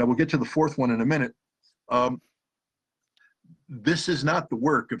I will get to the 4th one in a minute. This is not the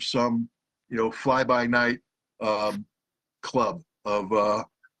work of some, fly-by-night club of,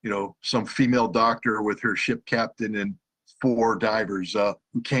 some female doctor with her ship captain and 4 divers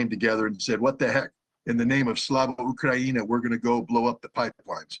who came together and said, what the heck? In the name of Slava Ukraina, we're going to go blow up the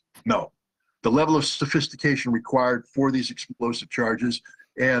pipelines. No. The level of sophistication required for these explosive charges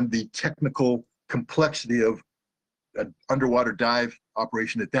and the technical complexity of an underwater dive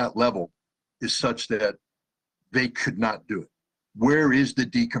operation at that level is such that they could not do it. Where is the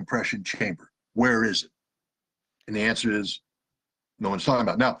decompression chamber? Where is it? And the answer is no one's talking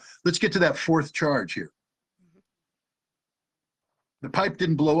about. Now, let's get to that 4th charge here. The pipe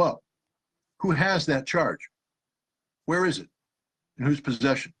didn't blow up. Who has that charge? Where is it? In whose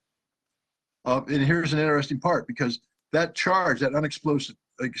possession? And here's an interesting part, because that charge, that explosive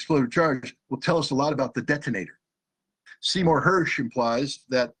charge, will tell us a lot about the detonator. Seymour Hersh implies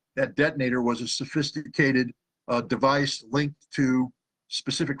that that detonator was a sophisticated device linked to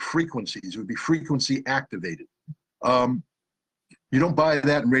specific frequencies. It would be frequency activated. You don't buy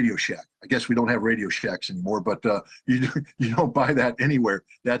that in Radio Shack. I guess we don't have Radio Shacks anymore, but you don't buy that anywhere.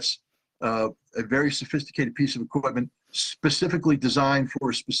 That's a very sophisticated piece of equipment specifically designed for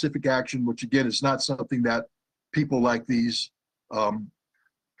a specific action, which again is not something that people like these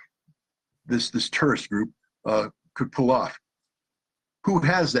this tourist group could pull off. Who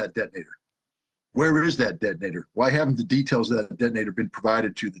has that detonator? Where is that detonator? Why haven't the details of that detonator been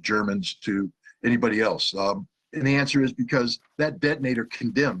provided to the Germans, to anybody else? And the answer is because that detonator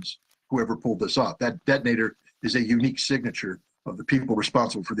condemns whoever pulled this off. That detonator is a unique signature of the people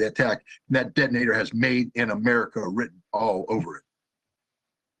responsible for the attack. And that detonator has "Made in America" written all over it.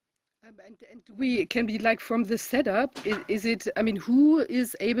 And we can be like, from the setup, is it, I mean, who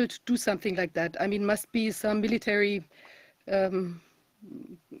is able to do something like that? I mean, must be some military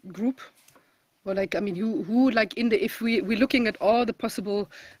group, or like, I mean, who like in the, if we're looking at all the possible,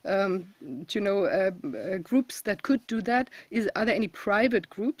 groups that could do that, are there any private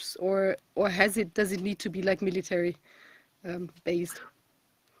groups, or does it need to be like military based?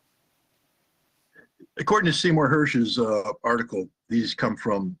 According to Seymour Hersh's article, these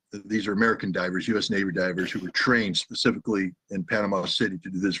are American divers, U.S. Navy divers, who were trained specifically in Panama City to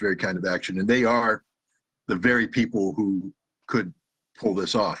do this very kind of action. And they are the very people who could pull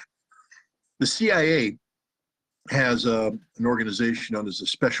this off. The CIA has an organization known as the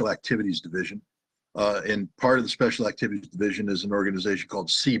Special Activities Division. And part of the Special Activities Division is an organization called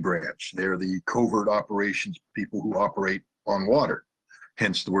Sea Branch. They're the covert operations people who operate on water,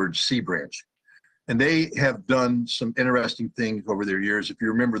 hence the word Sea Branch. And they have done some interesting things over their years. If you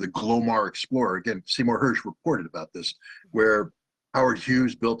remember the Glomar Explorer, again, Seymour Hersh reported about this, where Howard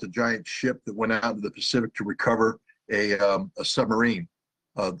Hughes built a giant ship that went out into the Pacific to recover a submarine,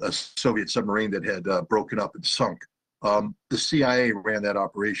 a Soviet submarine that had broken up and sunk. The CIA ran that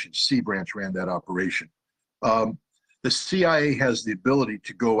operation. Sea Branch ran that operation. The CIA has the ability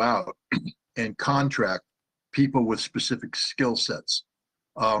to go out and contract people with specific skill sets.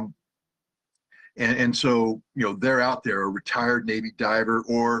 And so, they're out there, a retired Navy diver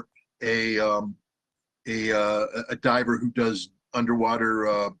or a diver who does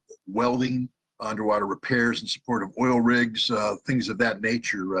underwater welding, underwater repairs in support of oil rigs, things of that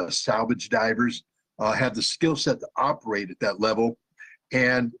nature. Salvage divers have the skill set to operate at that level.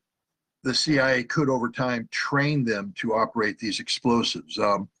 And the CIA could over time train them to operate these explosives.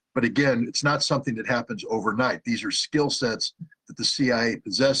 But again, it's not something that happens overnight. These are skill sets that the CIA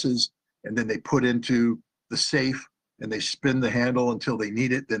possesses, and then they put into the safe and they spin the handle until they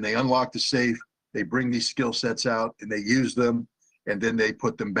need it. Then they unlock the safe, they bring these skill sets out and they use them, and then they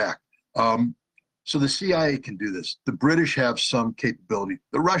put them back. So the CIA can do this. The British have some capability.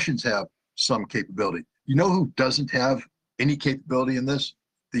 The Russians have some capability. You know who doesn't have any capability in this?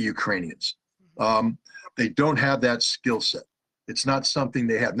 The Ukrainians. They don't have that skill set. It's not something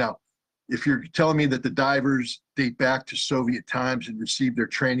they have. Now, if you're telling me that the divers date back to Soviet times and received their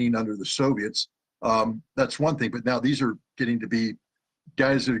training under the Soviets, that's one thing. But now these are getting to be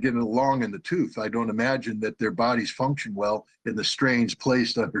guys that are getting along in the tooth. I don't imagine that their bodies function well in the strains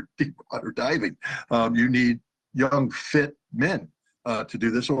placed under deep water diving. You need young, fit men to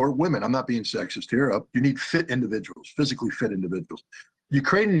do this, or women. I'm not being sexist here. You need fit individuals, physically fit individuals.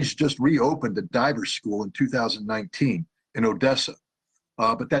 Ukrainians just reopened a diver school in 2019 in Odessa.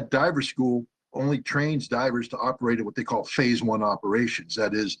 But that diver school only trains divers to operate at what they call phase 1 operations.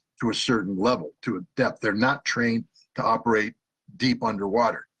 That is, to a certain level, to a depth. They're not trained to operate deep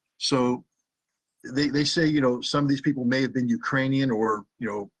underwater. So they say, you know, some of these people may have been Ukrainian or, you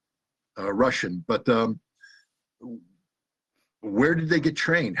know, Russian, but where did they get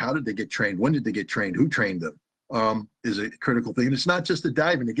trained? How did they get trained? When did they get trained? Who trained them? Is a critical thing. And it's not just the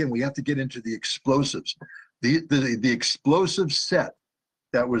diving. Again, we have to get into the explosives. The explosive set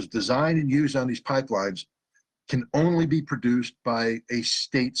that was designed and used on these pipelines can only be produced by a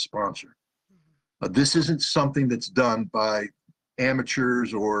state sponsor. This isn't something that's done by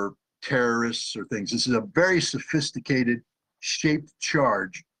amateurs or terrorists or things. This is a very sophisticated, shaped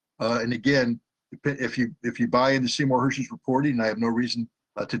charge. And again, if you buy into Seymour Hersh's reporting, and I have no reason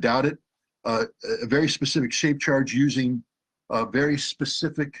to doubt it, a very specific shape charge using a very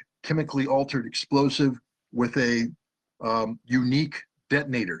specific chemically altered explosive with a unique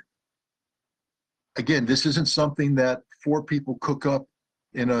detonator. Again, this isn't something that 4 people cook up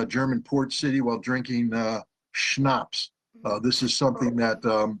in a German port city while drinking schnapps. This is something that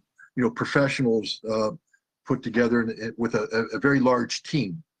you know, professionals put together with a very large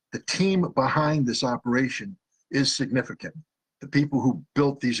team. The team behind this operation is significant. The people who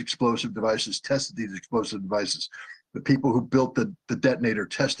built these explosive devices, tested these explosive devices, the people who built the detonator,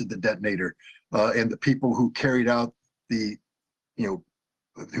 tested the detonator, and the people who carried out the, you know,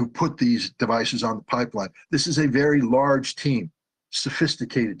 who put these devices on the pipeline. This is a very large team,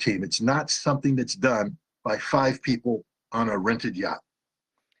 sophisticated team. It's not something that's done by 5 people on a rented yacht.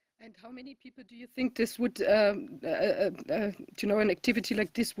 And how many people do you think this would, you know, an activity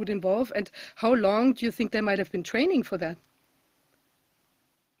like this would involve? And how long do you think they might have been training for that?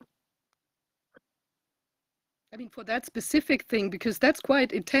 I mean, for that specific thing, because that's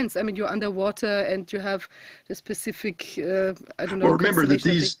quite intense. I mean, you're underwater and you have the specific, I don't know. Well, remember that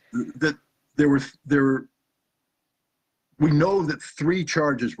we know that 3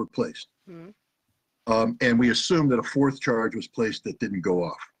 charges were placed. And we assume that a 4th charge was placed that didn't go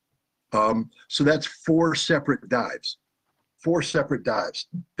off. So that's 4 separate dives. 4 separate dives.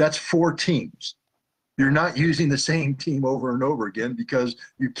 That's 4 teams. You're not using the same team over and over again because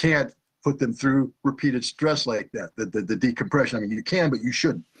you can't put them through repeated stress like that, the decompression. I mean, you can, but you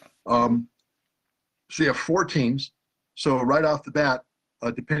shouldn't. So you have 4 teams. So right off the bat,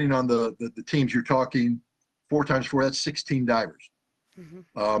 depending on the teams you're talking, 4 times 4, that's 16 divers.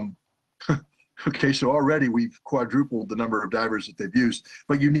 Okay, so already we've quadrupled the number of divers that they've used,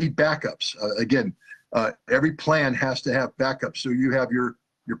 but you need backups. Again, every plan has to have backups. So you have your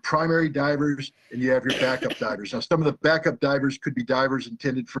primary divers and you have your backup divers. Now, some of the backup divers could be divers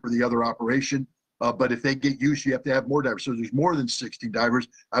intended for the other operation, but if they get used, you have to have more divers. So there's more than 16 divers.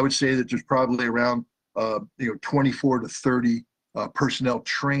 I would say that there's probably around 24 to 30 personnel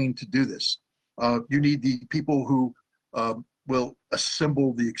trained to do this. You need the people who will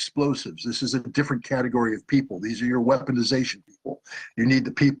assemble the explosives. This is a different category of people. These are your weaponization people. You need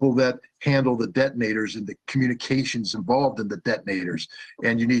the people that handle the detonators and the communications involved in the detonators.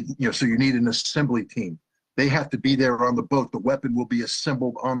 And you need, so you need an assembly team. They have to be there on the boat. The weapon will be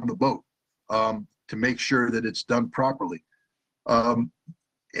assembled on the boat to make sure that it's done properly.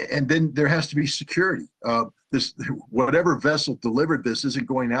 And then there has to be security. Whatever vessel delivered this isn't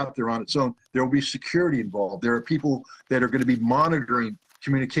going out there on its own. There will be security involved. There are people that are going to be monitoring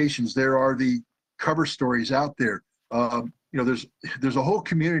communications. There are the cover stories out there. There's a whole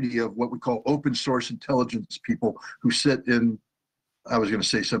community of what we call open source intelligence people who sit in. I was going to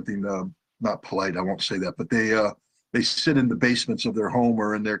say something not polite. I won't say that, but they sit in the basements of their home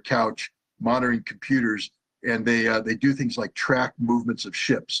or in their couch monitoring computers. And they do things like track movements of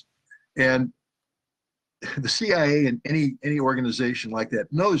ships. And the CIA and any organization like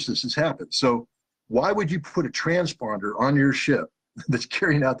that knows this has happened. So why would you put a transponder on your ship that's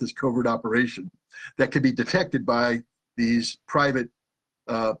carrying out this covert operation that could be detected by these private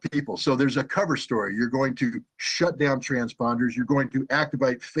people? So there's a cover story. You're going to shut down transponders. You're going to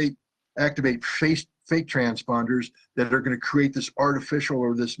activate fake transponders that are going to create this artificial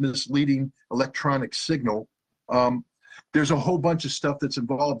or this misleading electronic signal. There's a whole bunch of stuff that's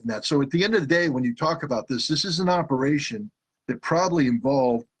involved in that. So at the end of the day, when you talk about this is an operation that probably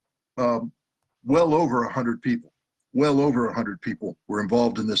involved well over 100 people. Well over 100 people were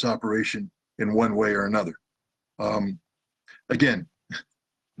involved in this operation in one way or another. Again,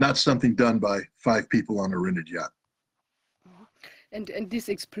 not something done by 5 people on a rented yacht. And these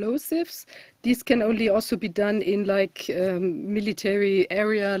explosives, these can only also be done in like military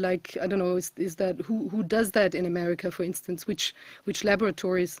area, like, I don't know, is that, who does that in America, for instance? Which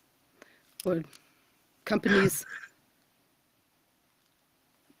laboratories or companies?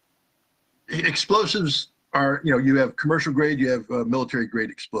 Explosives are, you have commercial grade, you have military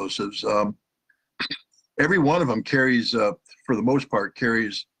grade explosives. Every one of them carries, for the most part,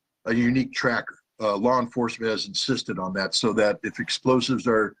 carries a unique tracker. Law enforcement has insisted on that, so that if explosives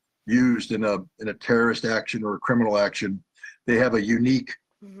are used in a terrorist action or a criminal action, they have a unique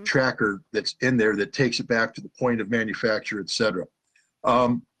tracker that's in there that takes it back to the point of manufacture, etc.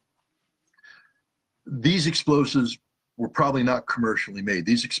 These explosives were probably not commercially made.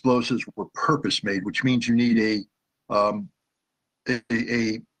 These explosives were purpose made, which means you need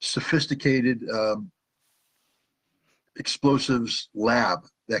a sophisticated explosives lab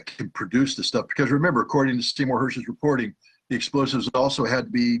that can produce the stuff. Because remember, according to Seymour Hersh's reporting, the explosives also had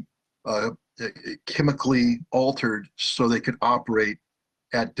to be chemically altered so they could operate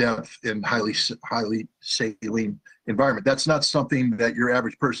at depth in highly saline environment. That's not something that your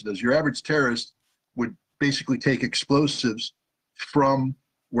average person does. Your average terrorist would basically take explosives from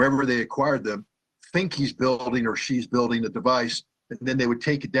wherever they acquired them, think he's building or she's building a device, and then they would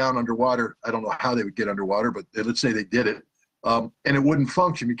take it down underwater. I don't know how they would get underwater, but let's say they did it. And it wouldn't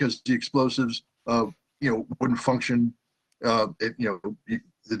function because the explosives, wouldn't function. The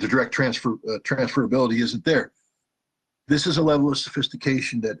direct transferability isn't there. This is a level of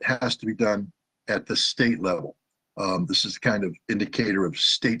sophistication that has to be done at the state level. This is kind of indicator of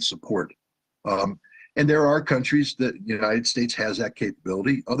state support. And there are countries that the United States has that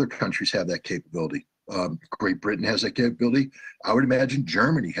capability. Other countries have that capability. Great Britain has that capability. I would imagine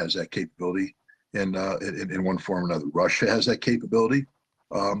Germany has that capability in one form or another. Russia has that capability.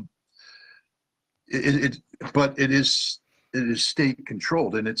 But it is state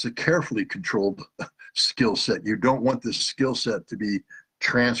controlled, and it's a carefully controlled skill set. You don't want this skill set to be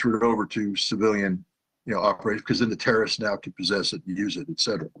transferred over to civilian, operations, because then the terrorists now can possess it and use it,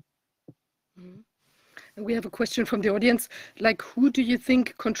 etc. And we have a question from the audience, like, who do you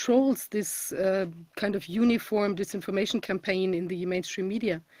think controls this kind of uniform disinformation campaign in the mainstream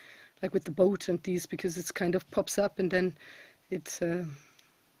media, like with the boat and these, because it's kind of pops up and then it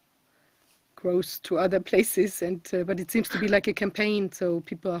grows to other places, and but it seems to be like a campaign, so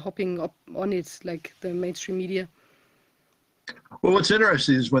people are hopping up on it, like the mainstream media. Well, what's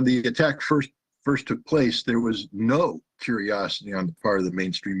interesting is when the attack first took place, there was no curiosity on the part of the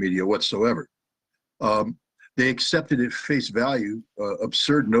mainstream media whatsoever. They accepted at face value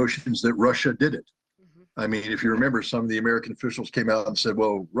absurd notions that Russia did it. I mean, if you remember, some of the American officials came out and said,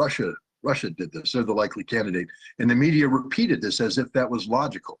 well, Russia did this. They're the likely candidate. And the media repeated this as if that was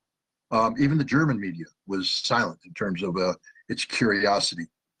logical. Even the German media was silent in terms of its curiosity.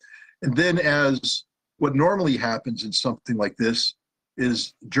 And then, as what normally happens in something like this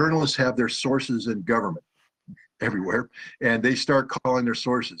is journalists have their sources in government everywhere, and they start calling their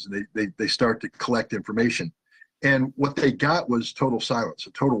sources, and they start to collect information. And what they got was total silence,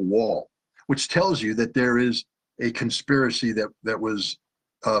 a total wall, which tells you that there is a conspiracy that was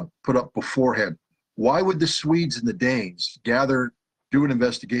put up beforehand. Why would the Swedes and the Danes gather, do an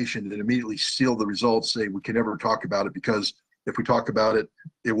investigation, and immediately seal the results, say we can never talk about it because if we talk about it,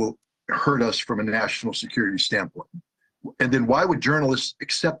 it will hurt us from a national security standpoint? And then why would journalists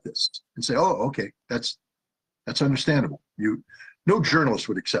accept this and say, oh, okay, that's understandable. No journalist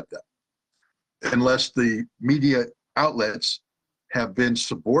would accept that unless the media outlets have been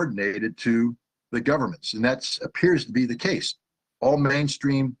subordinated to the governments, and that appears to be the case. All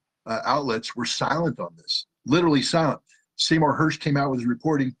mainstream outlets were silent on this, literally silent. Seymour Hersh came out with his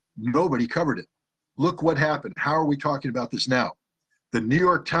reporting. Nobody covered it. Look what happened. How are we talking about this now? The New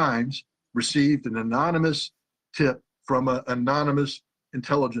York Times received an anonymous tip from an anonymous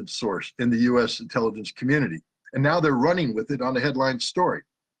intelligence source in the U.S. intelligence community. And now they're running with it on a headline story.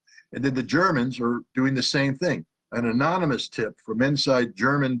 And then the Germans are doing the same thing. An anonymous tip from inside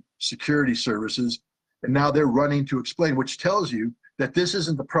German security services, and now they're running to explain, which tells you that this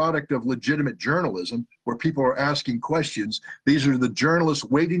isn't the product of legitimate journalism where people are asking questions. These are the journalists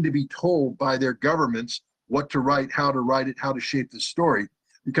waiting to be told by their governments what to write, how to shape the story,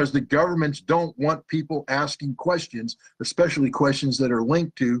 because the governments don't want people asking questions, especially questions that are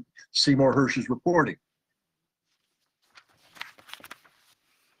linked to Seymour Hersh's reporting.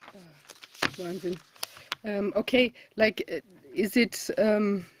 Wahnsinn. Okay, like, is it,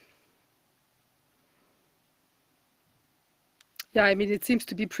 yeah, I mean, it seems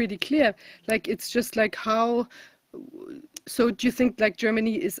to be pretty clear. Like, it's just like how, so do you think like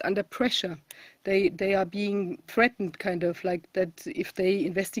Germany is under pressure? They are being threatened, kind of like that if they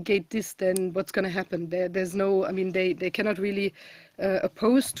investigate this, then what's going to happen? There's no, I mean, they cannot really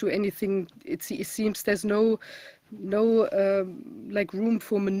oppose to anything. It seems there's no like room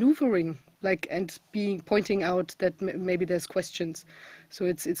for maneuvering, like, and pointing out that maybe there's questions. So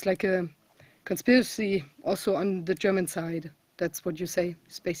it's like a conspiracy also on the German side. That's what you say.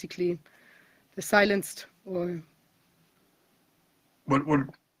 It's basically the silenced, or what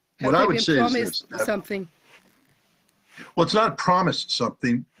I would say is this. Something. Well, it's not promised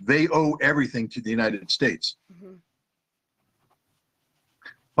something. They owe everything to the United States. Mm-hmm.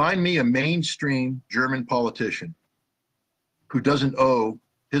 Find me a mainstream German politician who doesn't owe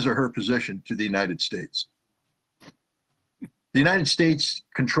his or her position to the United States. The United States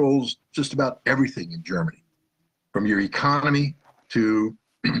controls just about everything in Germany, from your economy to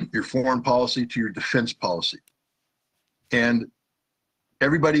your foreign policy to your defense policy. And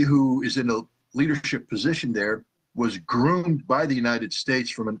everybody who is in a leadership position there was groomed by the United States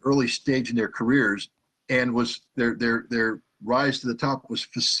from an early stage in their careers, and was their rise to the top was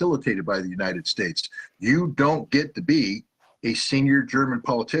facilitated by the United States. You don't get to be a senior German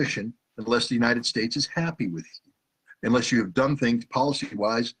politician unless the United States is happy with you, unless you have done things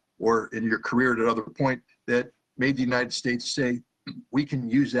policy-wise or in your career at another point that made the United States say, we can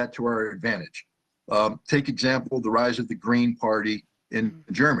use that to our advantage. Take example, the rise of the Green Party in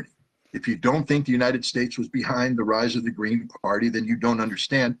Germany. If you don't think the United States was behind the rise of the Green Party, then you don't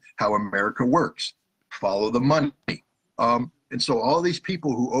understand how America works. Follow the money. And so all these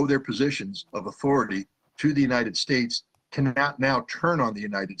people who owe their positions of authority to the United States cannot now turn on the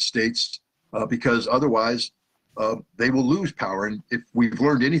United States because otherwise they will lose power. And if we've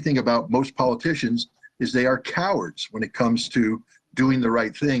learned anything about most politicians, is they are cowards when it comes to doing the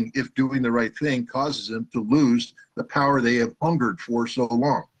right thing, if doing the right thing causes them to lose the power they have hungered for so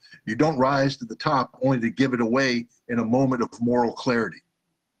long. You don't rise to the top only to give it away in a moment of moral clarity.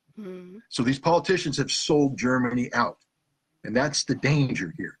 Mm-hmm. So these politicians have sold Germany out. And that's the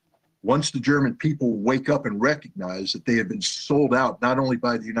danger here. Once the German people wake up and recognize that they have been sold out, not only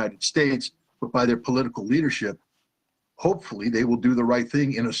by the United States, but by their political leadership, hopefully they will do the right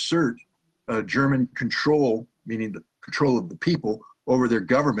thing and assert German control, meaning the control of the people over their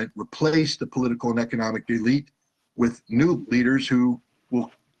government, replace the political and economic elite with new leaders who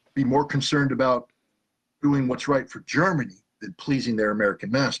will be more concerned about doing what's right for Germany than pleasing their American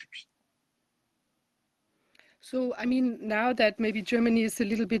masters. So, I mean, now that maybe Germany is a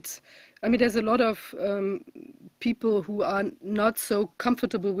little bit, I mean, there's a lot of people who are not so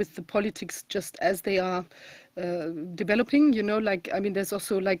comfortable with the politics just as they are developing, you know, like, I mean, there's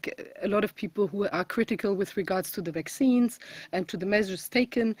also like a lot of people who are critical with regards to the vaccines and to the measures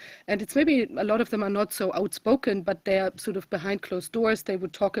taken. And it's maybe a lot of them are not so outspoken, but they are sort of behind closed doors. They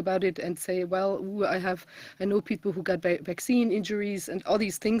would talk about it and say, well, ooh, I know people who got vaccine injuries and all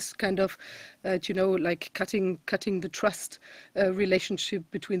these things, kind of, you know, like cutting the trust relationship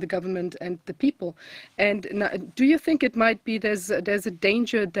between the government and the people. And now, do you think it might be there's a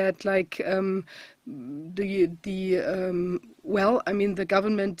danger that like well, I mean, the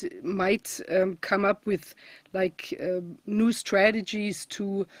government might come up with like new strategies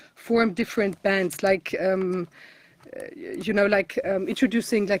to form different bands, like you know, like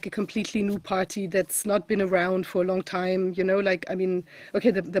introducing like a completely new party that's not been around for a long time, you know, like, I mean,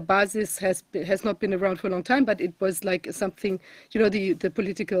 okay, the Basis has not been around for a long time, but it was like something, you know, the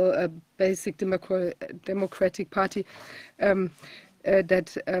political basic democratic party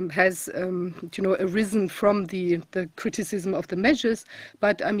that has, you know, arisen from the criticism of the measures.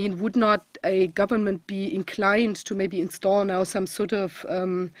 But I mean, would not a government be inclined to maybe install now some sort of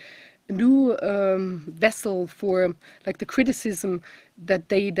new vessel for like the criticism that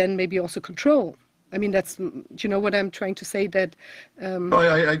they then maybe also control? I mean, that's, you know what I'm trying to say, that I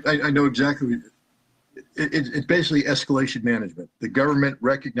know exactly. It's basically escalation management. The government,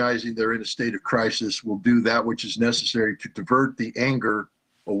 recognizing they're in a state of crisis, will do that which is necessary to divert the anger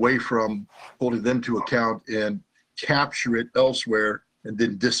away from holding them to account and capture it elsewhere and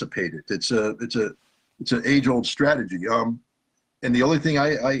then dissipate it. It's an age-old strategy. And the only thing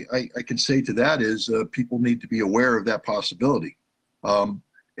I can say to that is people need to be aware of that possibility, and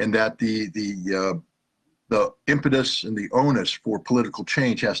that the impetus and the onus for political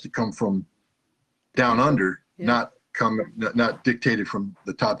change has to come from down under, not dictated from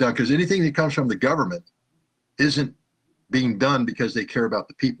the top down. Because anything that comes from the government isn't being done because they care about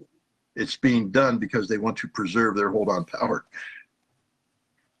the people. It's being done because they want to preserve their hold on power.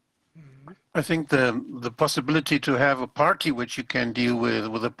 I think the possibility to have a party which you can deal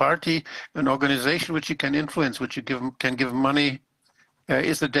with a party, an organization which you can influence, which you can give money,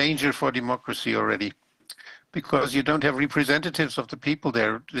 is a danger for democracy already, because you don't have representatives of the people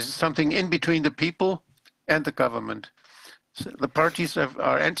there. This is something in between the people and the government. So the parties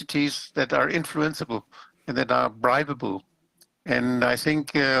are entities that are influenceable and that are bribable. And I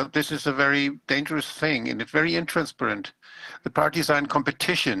think this is a very dangerous thing, and it's very intransparent. The parties are in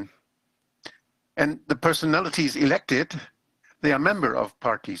competition. And the personalities elected, they are member of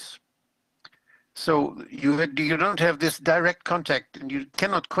parties. So you don't have this direct contact, and you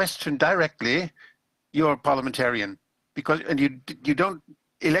cannot question directly your parliamentarian, and you don't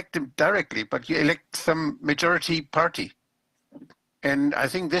elect them directly, but you elect some majority party. And I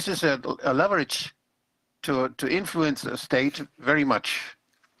think this is a leverage to influence a state very much.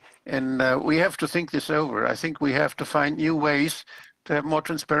 And we have to think this over. I think we have to find new ways to have more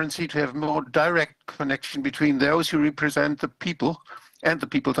transparency, to have more direct connection between those who represent the people and the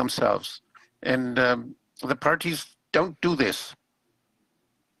people themselves. And the parties don't do this.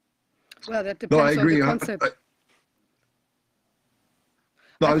 Well, that No, depends I on agree. the concept.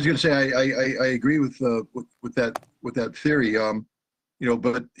 No, I was going to say I agree with that theory.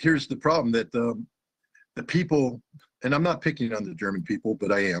 But here's the problem, that the people, and I'm not picking on the German people,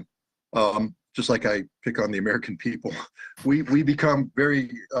 but I am. Just like I pick on the American people, we become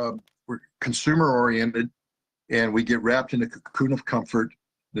very we're consumer oriented, and we get wrapped in a cocoon of comfort.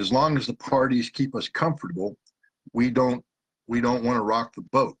 And as long as the parties keep us comfortable, we don't want to rock the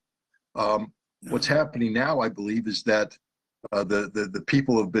boat. What's happening now, I believe, is that the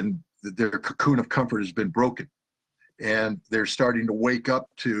people have been, their cocoon of comfort has been broken, and they're starting to wake up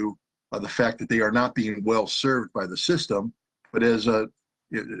to the fact that they are not being well served by the system. But as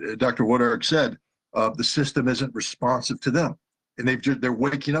Dr. Woodard said, the system isn't responsive to them, and they're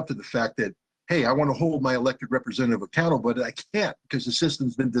waking up to the fact that, hey, I want to hold my elected representative accountable, but I can't, because the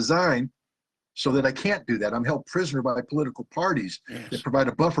system's been designed so that I can't do that. I'm held prisoner by political parties that provide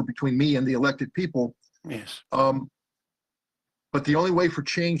a buffer between me and the elected people. Yes. But the only way for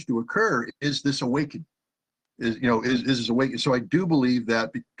change to occur is this awakening. Is this awakening? So I do believe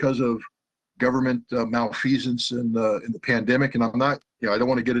that because of government malfeasance in the pandemic, and I'm not, I don't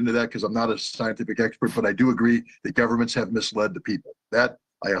want to get into that because I'm not a scientific expert, but I do agree that governments have misled the people. That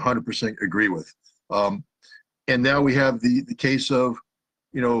I 100% agree with. And now we have the case of,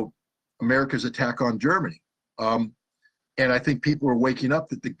 America's attack on Germany. And I think people are waking up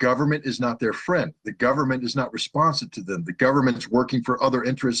that the government is not their friend. The government is not responsive to them. The government's working for other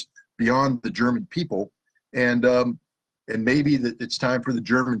interests beyond the German people. And maybe that it's time for the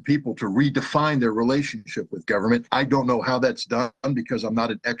German people to redefine their relationship with government. I don't know how that's done because I'm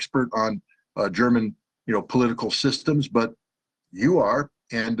not an expert on German, political systems, but you are,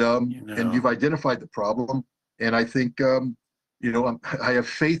 and you've identified the problem. And I think, I have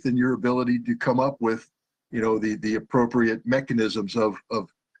faith in your ability to come up with, the appropriate mechanisms of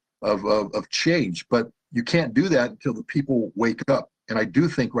change. But you can't do that until the people wake up. And I do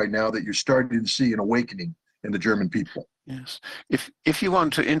think right now that you're starting to see an awakening in the German people. Yes. If you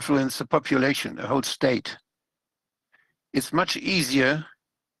want to influence a population, a whole state, it's much easier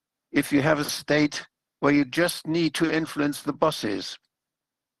if you have a state where you just need to influence the bosses.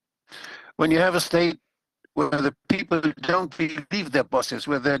 When you have a state where the people don't believe their bosses,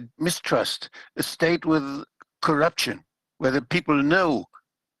 where they mistrust, a state with corruption, where the people know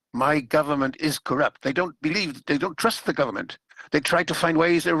my government is corrupt. They don't trust the government. They try to find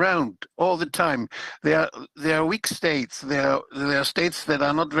ways around all the time. They are weak states. They are states that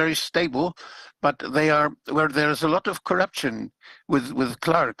are not very stable, but they are where there is a lot of corruption with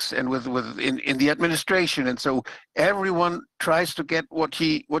clerks and in the administration, and so everyone tries to get what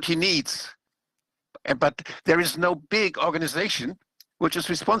he needs. But there is no big organization which is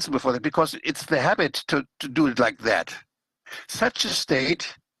responsible for that, because it's the habit to do it like that. Such a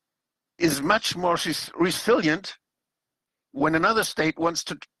state is much more resilient when another state wants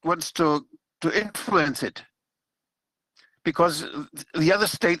to influence it, because the other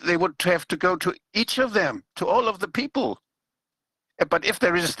state, they would have to go to each of them, to all of the people, But if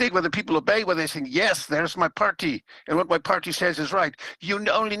there is a state where the people obey, where they think, yes, there's my party, and what my party says is right, you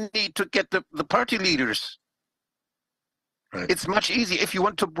only need to get the party leaders. Right. It's much easier. If you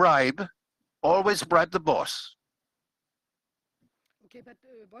want to bribe, always bribe the boss. Okay, but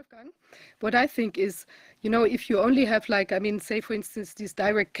Wolfgang, what I think is, if you only have like, say for instance, these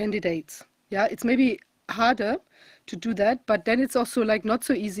direct candidates, yeah, it's maybe harder to do that, but then it's also like not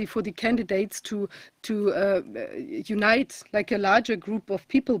so easy for the candidates to unite like a larger group of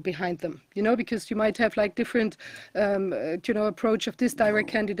people behind them, because you might have like different approach of this direct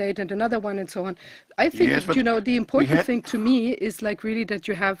candidate and another one and so on. I think Yes, the important thing to me is like really that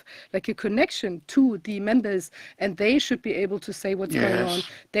you have like a connection to the members, and they should be able to say what's going on.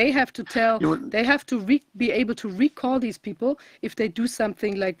 They have to tell, they have to be able to recall these people if they do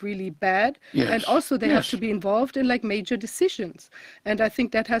something like really bad, and also they have to be involved in like major decisions. And I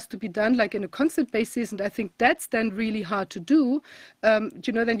think that has to be done like in a constant basis, and I think that's then really hard to do.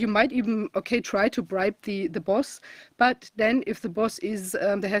 Then you might even try to bribe the boss, but then if the boss is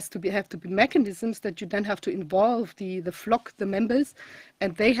there have to be mechanisms that you then have to involve the flock, the members,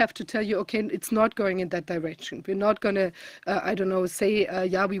 and they have to tell you, okay, it's not going in that direction. We're not going to I don't know, say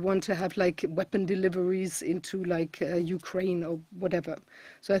we want to have like weapon deliveries into like Ukraine or whatever.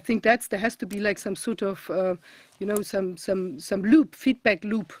 So I think there has to be like some sort of some loop, feedback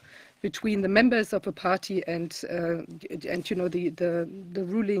loop between the members of a party and the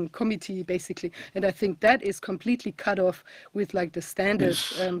ruling committee, basically. And I think that is completely cut off with like the standard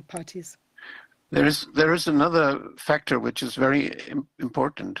parties. There is another factor which is very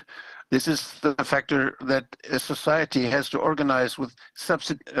important. This is the factor that a society has to organize with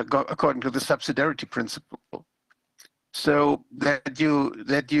according to the subsidiarity principle. So that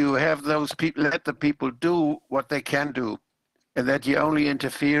you have those people, let the people do what they can do, and that you only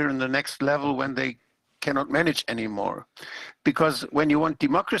interfere in the next level when they cannot manage anymore. Because when you want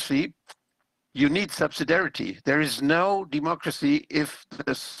democracy, you need subsidiarity. There is no democracy if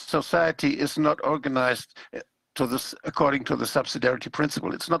the society is not organized according to the subsidiarity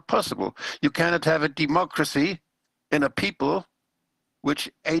principle. It's not possible. You cannot have a democracy in a people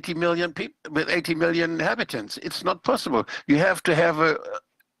which 80 million people with 80 million inhabitants. It's not possible. You have to have a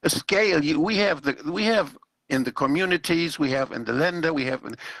scale. We have in the communities, we have in the Länder,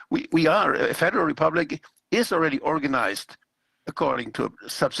 we are a federal republic is already organized according to a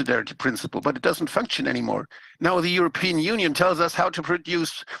subsidiarity principle, but it doesn't function anymore. Now the European Union tells us how to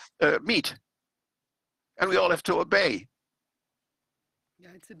produce meat, and we all have to obey. Yeah,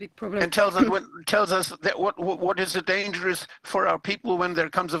 it's a big problem. And tells us that what is dangerous for our people when there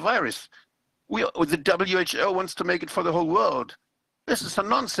comes a virus. The WHO wants to make it for the whole world. This is a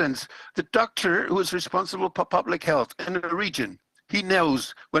nonsense. The doctor who is responsible for public health in a region, he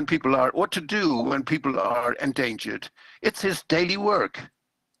knows what to do when people are endangered. It's his daily work.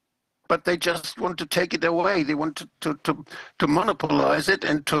 But they just want to take it away. They want to monopolize it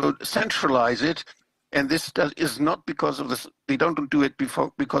and to centralize it. And this is not because of this. They don't do it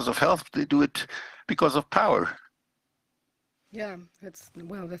because of health. They do it because of power. Yeah, that's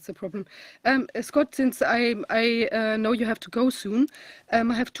a problem. Scott, since I know you have to go soon,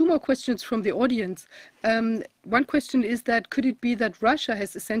 I have two more questions from the audience. One question is that could it be that Russia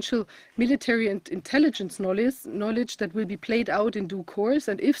has essential military and intelligence knowledge that will be played out in due course?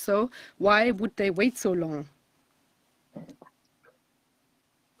 And if so, why would they wait so long?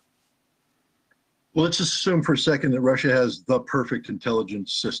 Well, let's assume for a second that Russia has the perfect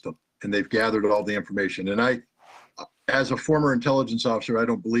intelligence system and they've gathered all the information. And as a former intelligence officer, I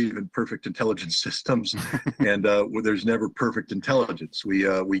don't believe in perfect intelligence systems, and there's never perfect intelligence.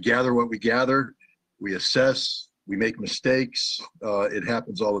 We gather what we gather, we assess, we make mistakes. It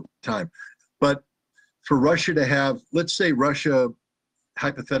happens all the time. But for Russia to have, let's say Russia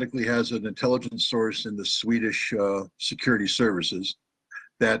hypothetically has an intelligence source in the Swedish security services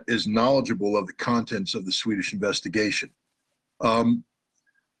that is knowledgeable of the contents of the Swedish investigation.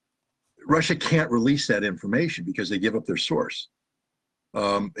 Russia can't release that information because they give up their source.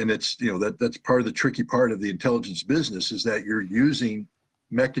 And it's, that's part of the tricky part of the intelligence business, is that you're using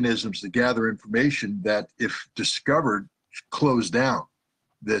mechanisms to gather information that, if discovered, close down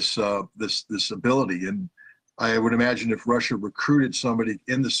this ability. And I would imagine if Russia recruited somebody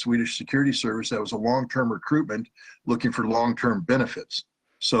in the Swedish security service, that was a long-term recruitment looking for long-term benefits.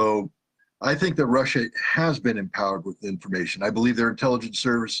 So I think that Russia has been empowered with information. I believe their intelligence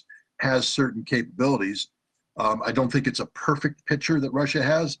service has certain capabilities. I don't think it's a perfect picture that Russia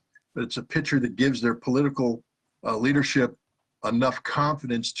has, but it's a picture that gives their political leadership enough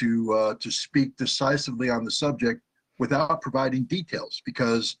confidence to speak decisively on the subject without providing details,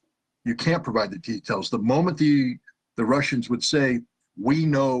 because you can't provide the details. The moment the Russians would say, we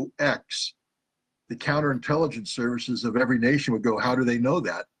know X, the counterintelligence services of every nation would go, how do they know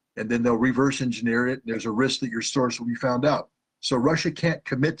that? And then they'll reverse engineer it. There's a risk that your source will be found out. So Russia can't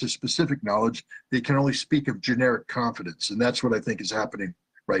commit to specific knowledge. They can only speak of generic confidence. And that's what I think is happening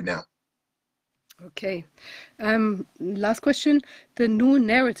right now. Okay. Last question. The new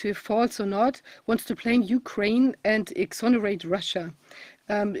narrative, false or not, wants to blame Ukraine and exonerate Russia.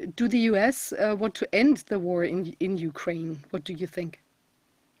 Do the US want to end the war in Ukraine? What do you think?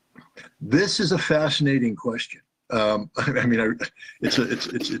 This is a fascinating question. I mean, it's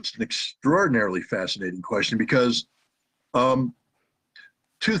an extraordinarily fascinating question because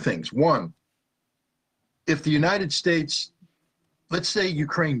two things. One, if the United States, let's say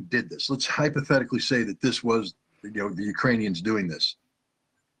Ukraine did this. Let's hypothetically say that this was, the Ukrainians doing this.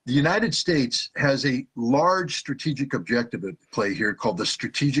 The United States has a large strategic objective at play here called the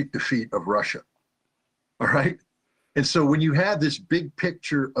strategic defeat of Russia. All right. And so when you have this big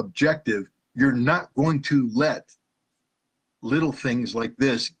picture objective, you're not going to let little things like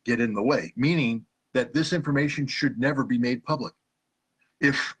this get in the way, meaning that this information should never be made public.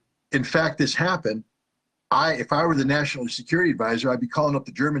 If, in fact, this happened, if I were the national security advisor, I'd be calling up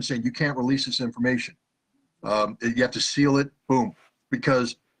the Germans saying, you can't release this information. You have to seal it, boom,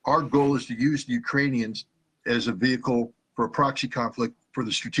 because our goal is to use the Ukrainians as a vehicle for a proxy conflict for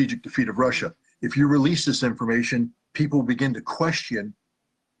the strategic defeat of Russia. If you release this information, people begin to question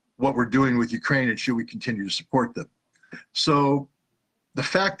what we're doing with Ukraine and should we continue to support them. So the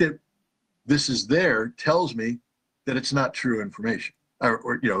fact that this is there tells me that it's not true information,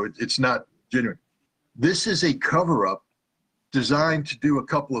 or it's not genuine. This is a cover-up designed to do a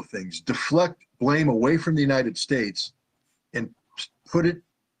couple of things: deflect blame away from the United States and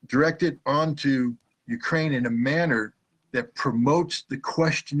direct it onto Ukraine in a manner that promotes the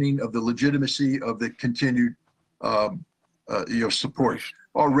questioning of the legitimacy of the continued support.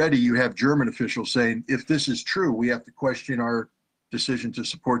 Already you have German officials saying, if this is true, we have to question our decision to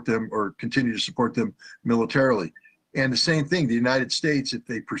support them or continue to support them militarily. And the same thing, the United States, if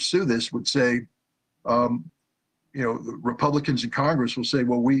they pursue this, would say, the Republicans in Congress will say,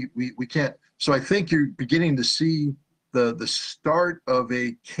 well, we can't. So I think you're beginning to see the start of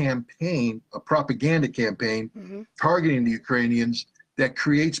a campaign, a propaganda campaign, targeting the Ukrainians that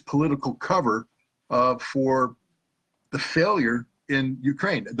creates political cover for the failure in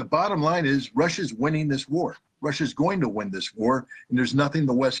Ukraine. The bottom line is Russia's winning this war. Russia's going to win this war, and there's nothing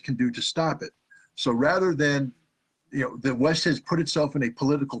the West can do to stop it. So rather than, the West has put itself in a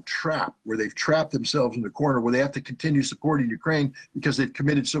political trap where they've trapped themselves in the corner where they have to continue supporting Ukraine because they've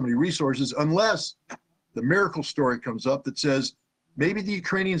committed so many resources, unless the miracle story comes up that says, maybe the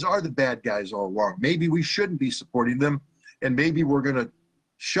Ukrainians are the bad guys all along. Maybe we shouldn't be supporting them, and maybe we're going to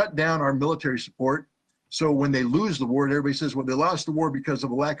shut down our military support. So when they lose the war, and everybody says, well, they lost the war because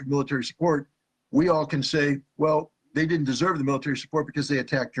of a lack of military support, we all can say, well, they didn't deserve the military support because they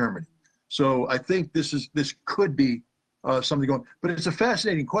attacked Germany. So I think this could be something going, but it's a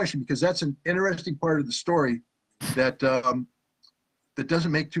fascinating question because that's an interesting part of the story that that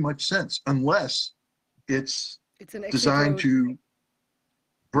doesn't make too much sense unless it's designed to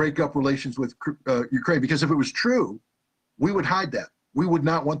break up relations with Ukraine. Because if it was true, we would hide that. We would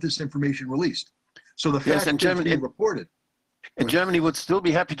not want this information released. So the fact that it's being reported. And Germany would still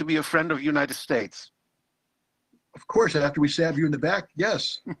be happy to be a friend of the United States. Of course, after we stab you in the back,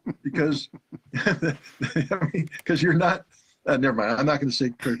 yes, because because you're not. Never mind. I'm not going to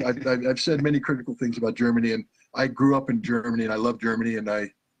say. I've said many critical things about Germany, and I grew up in Germany, and I love Germany, and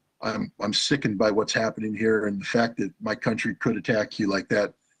I'm sickened by what's happening here, and the fact that my country could attack you like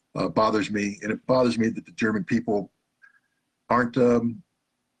that bothers me, and it bothers me that the German people aren't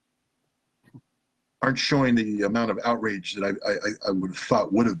showing the amount of outrage that I would have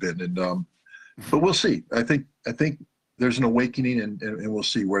thought would have been, and but we'll see. I think there's an awakening, and we'll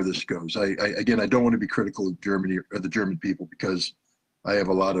see where this goes. Again, I don't want to be critical of Germany or the German people because I have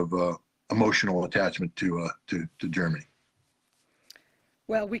a lot of emotional attachment to Germany.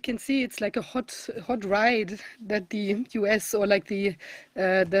 Well, we can see it's like a hot ride that the US or like the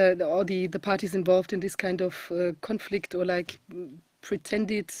parties involved in this kind of conflict or like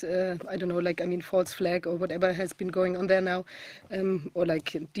pretended, I don't know, like, I mean, false flag or whatever has been going on there now, or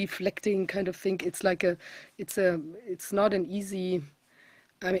like deflecting kind of thing. It's like it's not an easy,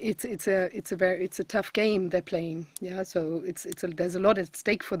 I mean, it's a tough game they're playing. Yeah. So there's a lot at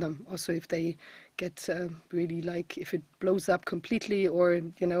stake for them. Also, if they get really, like, if it blows up completely, or,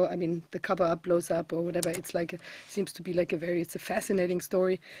 I mean, the cover up blows up or whatever, it's like, seems to be like it's a fascinating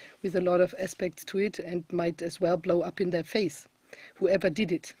story with a lot of aspects to it, and might as well blow up in their face, whoever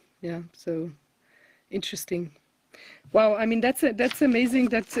did it. Yeah. So interesting. Wow, I mean that's amazing.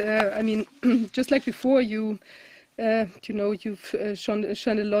 That I mean, just like before, you you've shone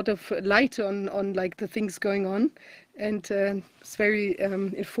a lot of light on like the things going on, and it's very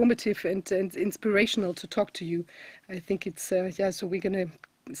informative and inspirational to talk to you. I think it's yeah. So we're gonna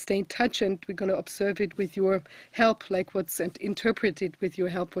stay in touch, and we're gonna observe it with your help, like and interpret it with your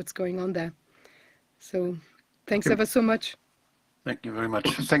help, what's going on there. So, thanks ever so much. Thank you very much.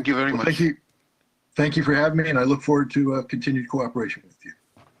 Thank you very Well, much. thank you for having me, and I look forward to continued cooperation with you.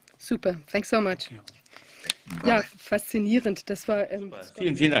 Super, thanks so much. Ja, faszinierend. Das war.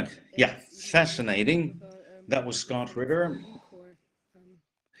 Vielen, vielen Dank. Yeah, fascinating. That was Scott Ritter.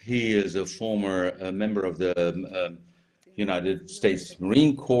 He is a former member of the United States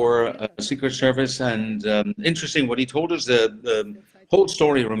Marine Corps Secret Service, and interesting what he told us. The whole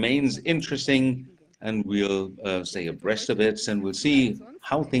story remains interesting, and we'll stay abreast of it, and we'll see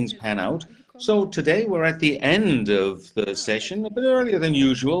how things pan out. So today we're at the end of the session, a bit earlier than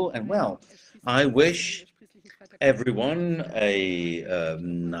usual, and well, I wish everyone a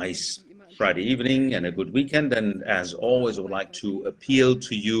nice Friday evening and a good weekend. And as always, I would like to appeal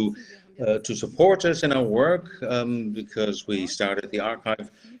to you to support us in our work, because we started the archive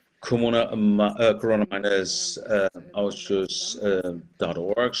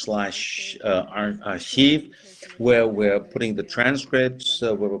corona-ausschuss.org/archive, where we're putting the transcripts,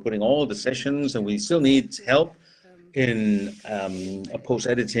 where we're putting all the sessions, and we still need help in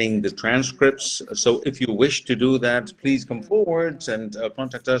post-editing the transcripts. So if you wish to do that, please come forward and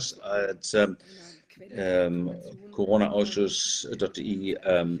contact us at corona-ausschuss.de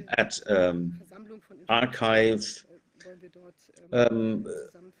at archive.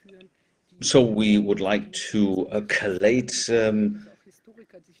 So we would like to collate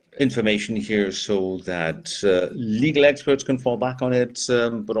information here so that legal experts can fall back on it,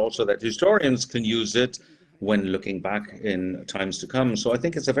 but also that historians can use it when looking back in times to come. So I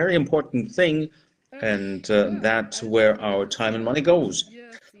think it's a very important thing, and that's where our time and money goes.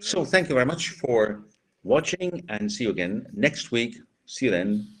 So thank you very much for watching, and see you again next week. See you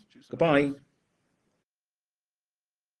then. Goodbye.